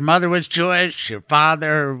 your mother was Jewish, your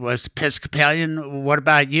father was Episcopalian, what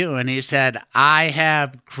about you? And he said, I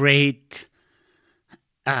have great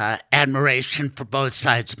admiration for both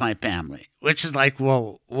sides of my family, which is like,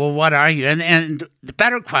 well, what are you? And the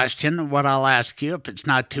better question, what I'll ask you, if it's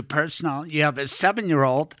not too personal, you have a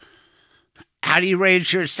 7-year-old. How do you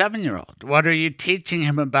raise your 7-year-old? What are you teaching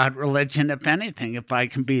him about religion, if anything, if I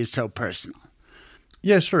can be so personal?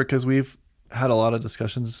 Yeah, sure, because we've had a lot of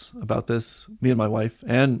discussions about this, me and my wife,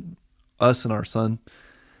 and us and our son.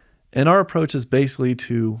 And our approach is basically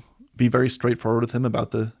to be very straightforward with him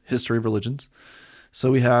about the history of religions.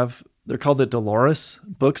 So they're called the Dolores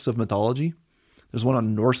books of mythology. There's one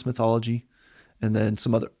on Norse mythology, and then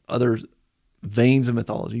some other veins of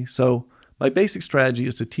mythology. So my basic strategy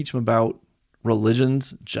is to teach him about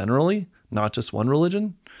religions generally, not just one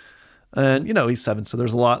religion. And, he's 7, so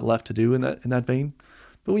there's a lot left to do in that vein.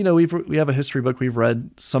 But we have a history book. We've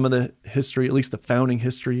read some of the history, at least the founding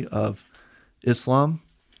history of Islam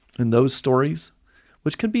and those stories,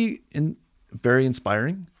 which can be very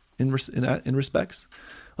inspiring in respects.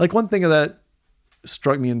 Like one thing that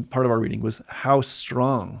struck me in part of our reading was how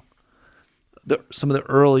strong some of the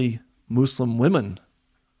early Muslim women,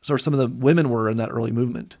 or some of the women were in that early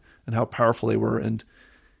movement, and how powerful they were in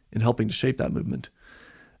helping to shape that movement.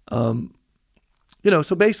 So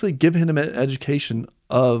basically give him an education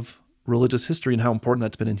of religious history and how important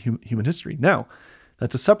that's been in human history. Now,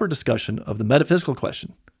 that's a separate discussion of the metaphysical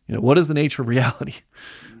question. What is the nature of reality?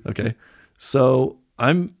 Okay. So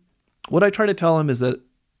what I try to tell him is that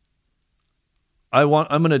I'm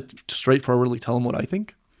going to straightforwardly tell him what I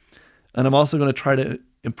think. And I'm also going to try to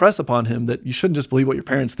impress upon him that you shouldn't just believe what your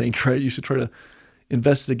parents think, right? You should try to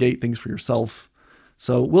investigate things for yourself.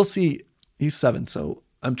 So we'll see. He's 7. So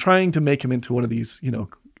I'm trying to make him into one of these,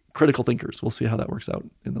 critical thinkers. We'll see how that works out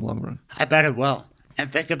in the long run. I bet it will.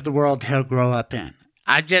 And think of the world he'll grow up in.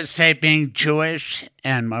 I just say being Jewish,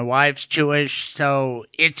 and my wife's Jewish, so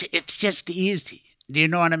it's just easy. Do you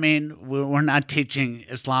know what I mean? We're not teaching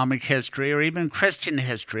Islamic history or even Christian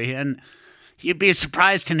history. And You'd be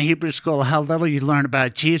surprised in Hebrew school how little you learn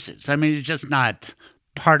about Jesus. I mean, it's just not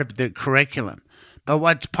part of the curriculum. But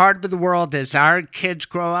what's part of the world is our kids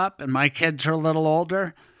grow up, and my kids are a little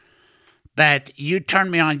older. But you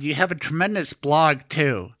turn me on. You have a tremendous blog,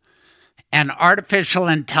 too. And artificial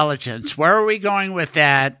intelligence. Where are we going with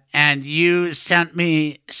that? And you sent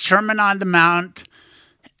me Sermon on the Mount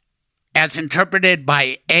as interpreted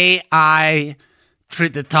by AI through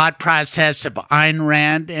the thought process of Ayn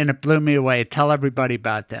Rand, and it blew me away. Tell everybody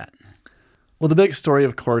about that. Well, the big story,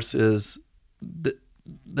 of course, is that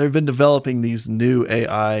they've been developing these new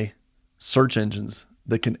AI search engines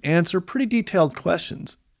that can answer pretty detailed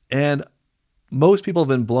questions. And most people have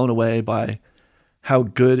been blown away by how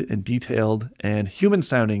good and detailed and human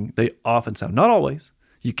sounding they often sound. Not always.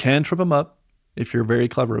 You can trip them up if you're very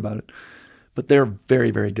clever about it, but they're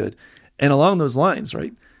very, very good. And along those lines,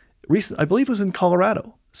 right? I believe it was in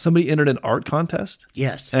Colorado. Somebody entered an art contest.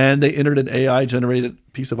 Yes. And they entered an AI generated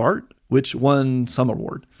piece of art, which won some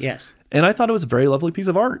award. Yes. And I thought it was a very lovely piece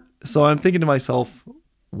of art. So I'm thinking to myself,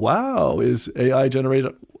 wow, is AI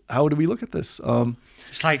generated? How do we look at this?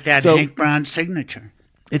 It's like that Hank Brown signature.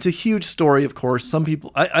 It's a huge story, of course. Some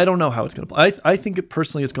people, I don't know how it's going to play. I think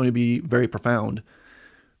personally it's going to be very profound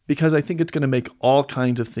because I think it's going to make all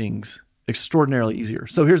kinds of things extraordinarily easier.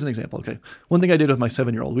 So here's an example. Okay. One thing I did with my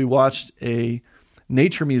 7-year-old, we watched a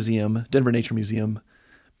Denver Nature Museum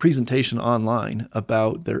presentation online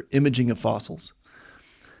about their imaging of fossils.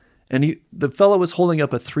 And the fellow was holding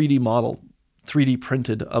up a 3D model, 3D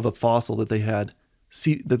printed of a fossil that they had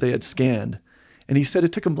scanned. And he said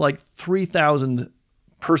it took him like 3,000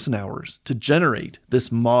 person hours to generate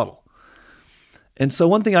this model. And so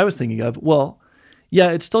one thing I was thinking of, well,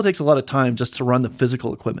 yeah, it still takes a lot of time just to run the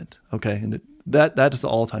physical equipment, okay? And that is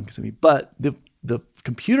all time consuming. But the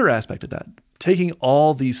computer aspect of that, taking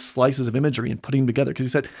all these slices of imagery and putting them together, because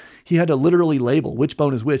he said he had to literally label which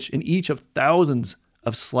bone is which in each of thousands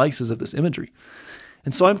of slices of this imagery.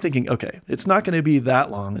 And so I'm thinking, okay, it's not going to be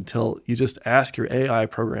that long until you just ask your AI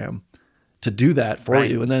program to do that for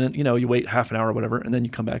you. And then, you wait half an hour or whatever, and then you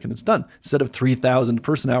come back and it's done. Instead of 3,000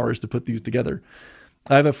 person hours to put these together.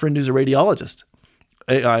 I have a friend who's a radiologist.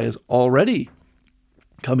 AI is already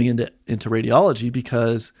coming into radiology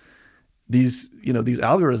because these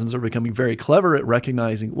algorithms are becoming very clever at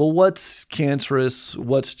recognizing, well, what's cancerous,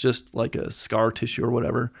 what's just like a scar tissue or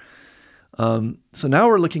whatever. So now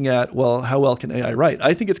we're looking at, well, how well can AI write?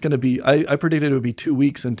 I think it's going to be, I predicted it would be 2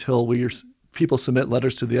 weeks until people submit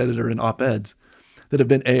letters to the editor and op-eds that have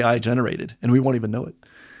been AI generated, and we won't even know it.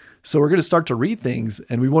 So we're going to start to read things,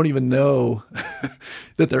 and we won't even know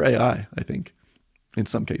that they're AI, I think, in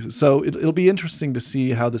some cases. So it'll be interesting to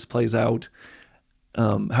see how this plays out,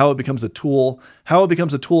 how it becomes a tool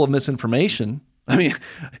of misinformation. I mean,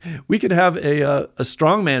 we could have a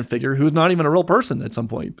strongman figure who's not even a real person at some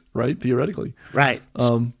point, right? Theoretically. Right.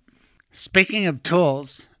 Speaking of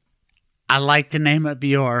tools, I like the name of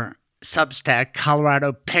your Substack,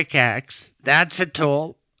 Colorado Pickaxe. That's a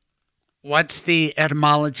tool. What's the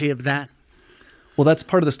etymology of that? Well, that's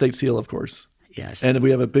part of the state seal, of course. Yes. And we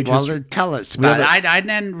have a big history. Well, tell us about it. I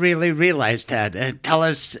didn't really realize that. Tell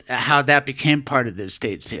us how that became part of the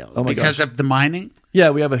state seal. Oh my because gosh. of the mining? Yeah,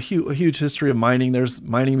 we have a huge history of mining. There's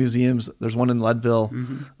mining museums. There's one in Leadville.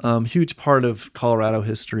 Mm-hmm. Huge part of Colorado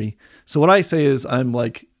history. So what I say is I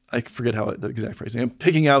forget the exact phrasing. I'm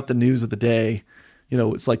picking out the news of the day.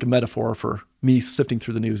 It's like a metaphor for me sifting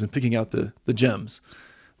through the news and picking out the gems,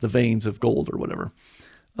 the veins of gold or whatever.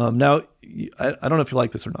 Now, I don't know if you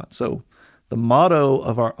like this or not. So the motto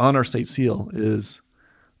on our state seal is,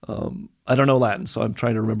 I don't know Latin, so I'm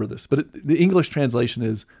trying to remember this, but the English translation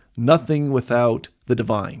is nothing without the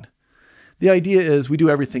divine. The idea is we do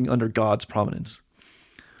everything under God's providence.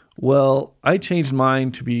 Well, I changed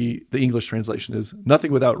mine to be, the English translation is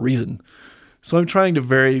nothing without reason. So I'm trying to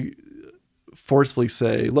very forcefully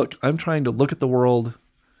say, look, I'm trying to look at the world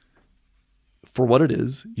for what it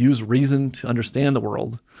is, use reason to understand the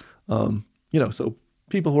world. So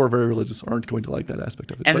people who are very religious aren't going to like that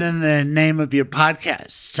aspect of it. And then the name of your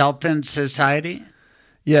podcast, Self and Society?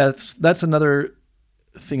 Yeah, that's another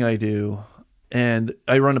thing I do. And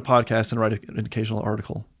I run a podcast and write an occasional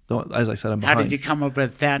article. Though, as I said, I'm behind. How did you come up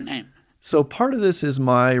with that name? So part of this is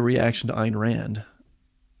my reaction to Ayn Rand.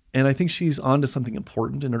 And I think she's onto something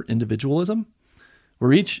important in her individualism.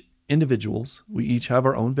 We're each individuals. We each have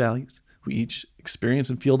our own values. We each experience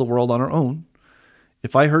and feel the world on our own.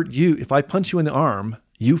 If I hurt you, if I punch you in the arm,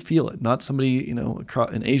 you feel it. Not somebody,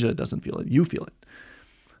 in Asia doesn't feel it. You feel it.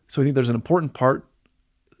 So I think there's an important parts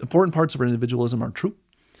of our individualism are true.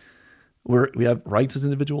 We have rights as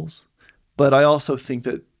individuals. But I also think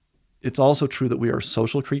that it's also true that we are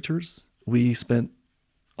social creatures We spent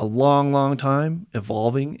a long, long time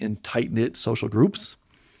evolving in tight-knit social groups.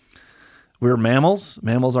 We're mammals.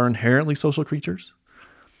 Mammals are inherently social creatures.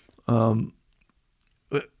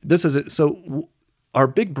 This is it. So our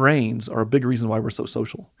big brains are a big reason why we're so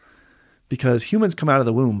social, because humans come out of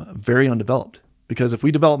the womb very undeveloped. Because if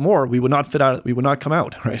we develop more, we would not fit out. We would not come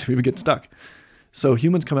out, right? We would get stuck. So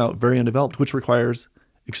humans come out very undeveloped, which requires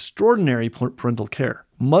extraordinary parental care,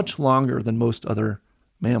 much longer than most other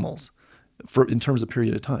mammals in terms of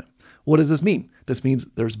period of time. What does this mean? This means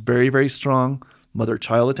there's very, very strong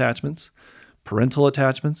mother-child attachments, parental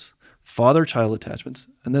attachments, father-child attachments.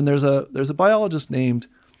 And then there's a biologist named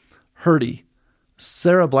Hurdy,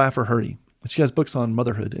 Sarah Blaffer Hurdy. She has books on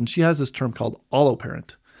motherhood, and she has this term called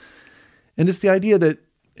alloparent. And it's the idea that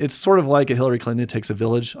it's sort of like a Hillary Clinton, it takes a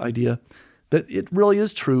village idea, that it really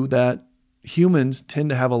is true that humans tend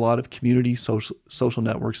to have a lot of community social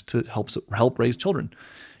networks to help raise children.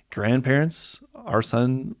 Grandparents, our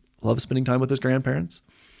son loves spending time with his grandparents.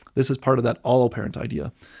 This is part of that alloparent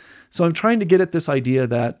idea. So I'm trying to get at this idea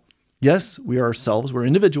that, yes, we are ourselves, we're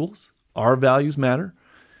individuals, our values matter.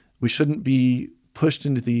 We shouldn't be pushed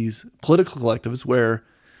into these political collectives where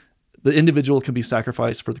the individual can be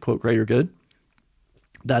sacrificed for the quote greater good.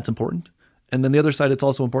 That's important. And then the other side, it's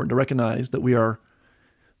also important to recognize that we are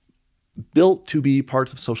built to be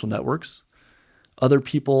parts of social networks. Other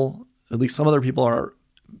people, at least some other people, are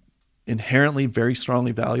inherently very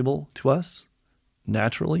strongly valuable to us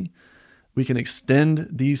naturally. We can extend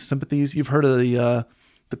these sympathies. You've heard of the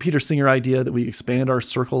Peter Singer idea that we expand our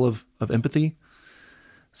circle of empathy.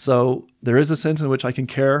 So there is a sense in which I can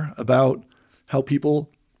care about how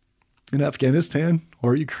people in Afghanistan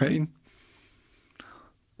or Ukraine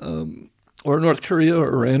or North Korea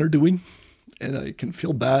or Iran are doing. And I can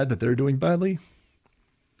feel bad that they're doing badly.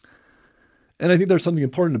 And I think there's something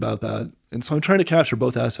important about that. And so I'm trying to capture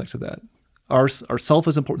both aspects of that. Our self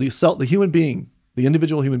is important. The human being, the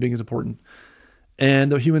individual human being is important.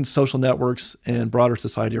 And the human social networks and broader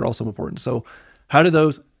society are also important. So how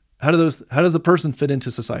does the person fit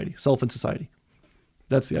into society, self and society?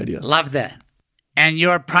 That's the idea. Love that. And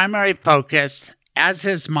your primary focus, as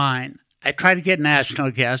is mine, I try to get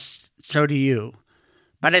national guests, so do you.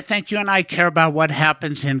 But I think you and I care about what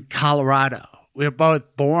happens in Colorado. We're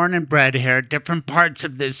both born and bred here, different parts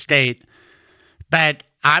of this state. But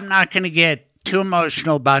I'm not going to get too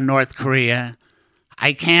emotional about North Korea.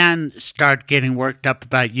 I can start getting worked up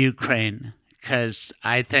about Ukraine because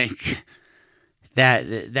I think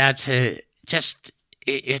that's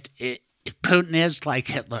Putin is like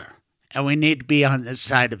Hitler. And we need to be on the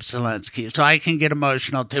side of Zelensky. So I can get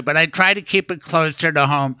emotional too. But I try to keep it closer to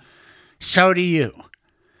home. So do you.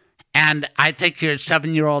 And I think your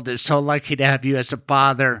 7-year-old is so lucky to have you as a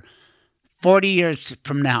father. 40 years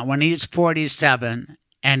from now, when he's 47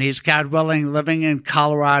 and he's, God willing, living in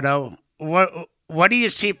Colorado, what do you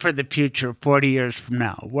see for the future 40 years from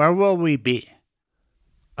now? Where will we be?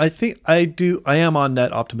 I think I am on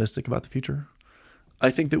net optimistic about the future. I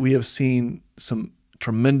think that we have seen some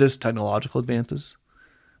tremendous technological advances.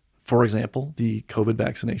 For example, the COVID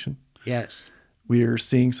vaccination. Yes. We are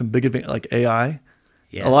seeing some big advances like AI.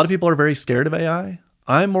 Yes. A lot of people are very scared of AI.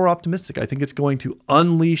 I'm more optimistic. I think it's going to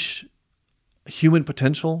unleash human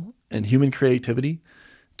potential and human creativity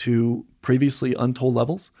to previously untold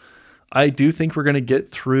levels. I do think we're going to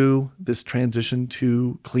get through this transition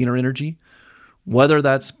to cleaner energy, whether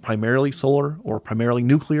that's primarily solar or primarily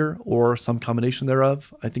nuclear or some combination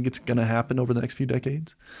thereof. I think it's going to happen over the next few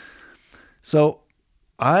decades. So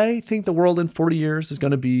I think the world in 40 years is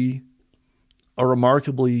going to be a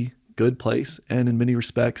remarkably good place. And in many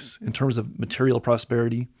respects, in terms of material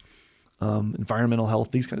prosperity, environmental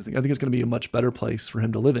health, these kinds of things, I think it's going to be a much better place for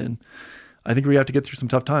him to live in. I think we have to get through some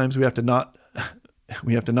tough times. We have to not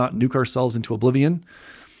nuke ourselves into oblivion.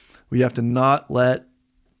 We have to not let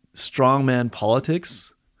strongman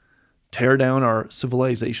politics tear down our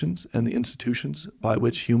civilizations and the institutions by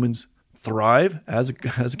which humans thrive as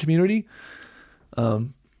a community. I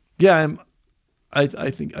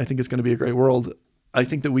think it's going to be a great world. I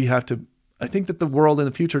think that the world in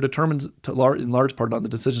the future determines in large part on the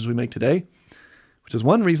decisions we make today, which is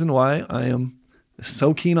one reason why I am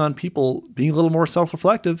so keen on people being a little more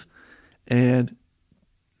self-reflective and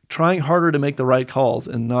trying harder to make the right calls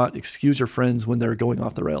and not excuse your friends when they're going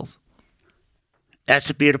off the rails. That's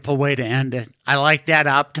a beautiful way to end it. I like that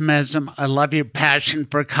optimism. I love your passion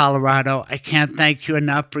for Colorado. I can't thank you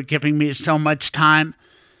enough for giving me so much time.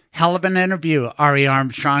 Hell of an interview, Ari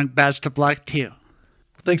Armstrong. Best of luck to you.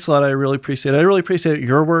 Thanks a lot. I really appreciate it. I really appreciate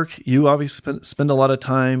your work. You obviously spend a lot of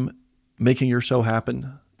time making your show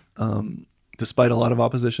happen, despite a lot of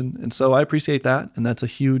opposition. And so I appreciate that. And that's a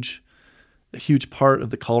huge a huge part of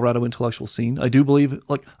the Colorado intellectual scene. I do believe,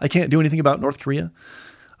 like, I can't do anything about North Korea.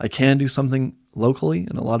 I can do something locally,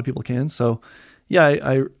 and a lot of people can. So, yeah,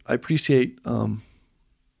 I appreciate the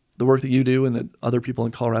work that you do and that other people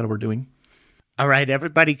in Colorado are doing. All right,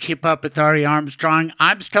 everybody keep up with Ari Armstrong.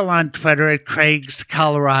 I'm still on Twitter at Craig's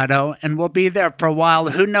Colorado, and we'll be there for a while.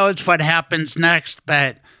 Who knows what happens next,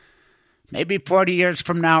 but maybe 40 years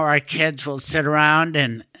from now, our kids will sit around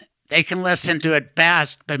and they can listen to it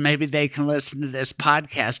fast, but maybe they can listen to this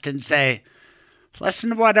podcast and say,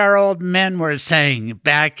 listen to what our old men were saying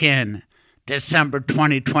back in December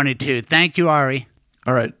 2022. Thank you, Ari.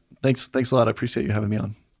 All right. Thanks a lot. I appreciate you having me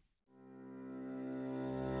on.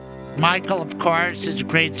 Michael, of course, is a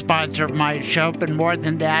great sponsor of my show, but more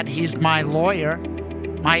than that, he's my lawyer,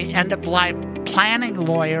 my end-of-life planning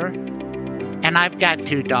lawyer, and I've got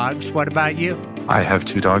 2 dogs. What about you? I have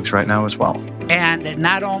 2 dogs right now as well. And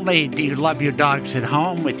not only do you love your dogs at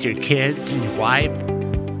home with your kids and your wife,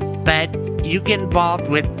 but you get involved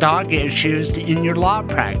with dog issues in your law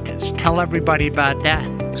practice. Tell everybody about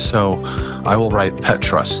that. So I will write pet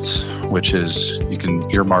trusts, which is you can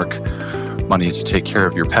earmark money to take care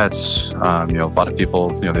of your pets. A lot of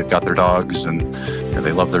people, they've got their dogs and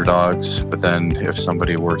they love their dogs. But then if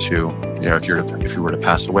somebody were to, if you were to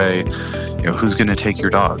pass away, who's going to take your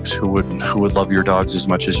dogs? Who would love your dogs as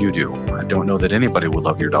much as you do? I don't know that anybody would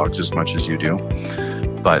love your dogs as much as you do.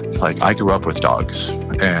 But I grew up with dogs,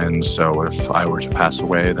 and so if I were to pass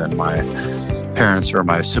away, then my parents or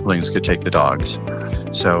my siblings could take the dogs.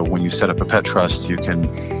 So when you set up a pet trust, you can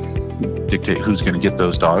dictate who's going to get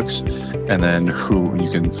those dogs, and then who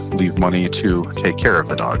you can leave money to take care of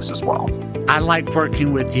the dogs as well. I like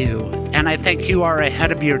working with you, and I think you are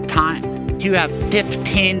ahead of your time. You have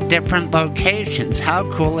 15 different locations. How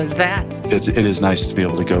cool is that? It is nice to be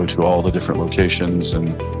able to go to all the different locations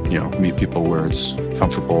and, meet people where it's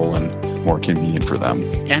comfortable and more convenient for them.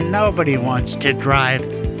 And nobody wants to drive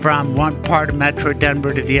from one part of Metro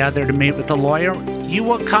Denver to the other to meet with a lawyer. You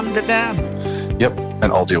will come to them. Yep, and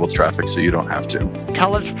I'll deal with traffic so you don't have to.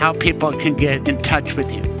 Tell us how people can get in touch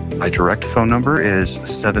with you. My direct phone number is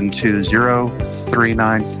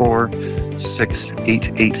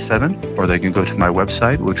 720-394-6887, or they can go to my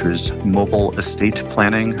website, which is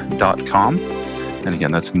mobileestateplanning.com. And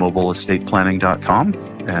again, that's mobileestateplanning.com.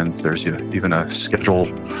 And there's even a schedule,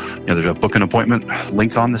 there's a book an appointment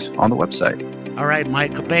link on the website. All right,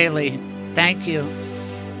 Michael Bailey, thank you.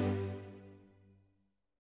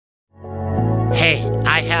 Hey,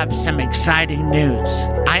 I have some exciting news.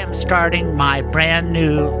 I am starting my brand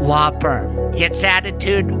new law firm. It's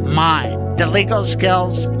attitude, mine. The legal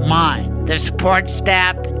skills, mine. The support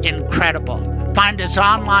staff, incredible. Find us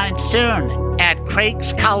online soon at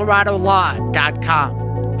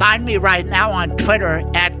craigscoloradolaw.com. Find me right now on Twitter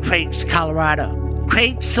at craigscolorado.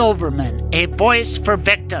 Craig Silverman, a voice for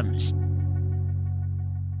victims.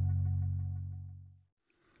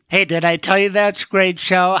 Hey, did I tell you that's a great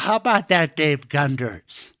show? How about that Dave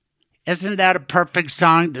Gunders? Isn't that a perfect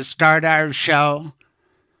song to start our show?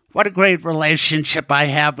 What a great relationship I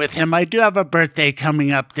have with him. I do have a birthday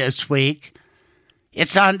coming up this week.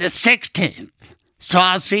 It's on the 16th. So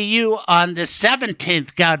I'll see you on the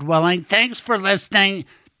 17th, God willing. Thanks for listening.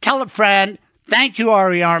 Tell a friend. Thank you,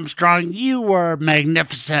 Ari Armstrong. You were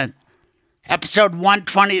magnificent. Episode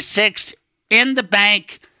 126 in the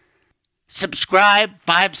bank. Subscribe,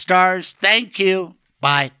 5 stars. Thank you.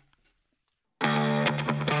 Bye.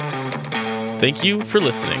 Thank you for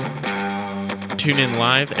listening. Tune in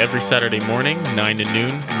live every Saturday morning, 9 to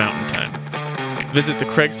noon, Mountain Time. Visit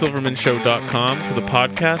thecraigsilvermanshow.com for the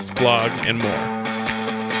podcast, blog, and more.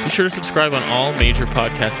 Be sure to subscribe on all major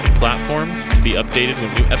podcasting platforms to be updated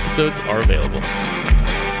when new episodes are available.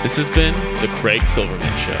 This has been The Craig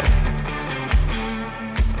Silverman Show.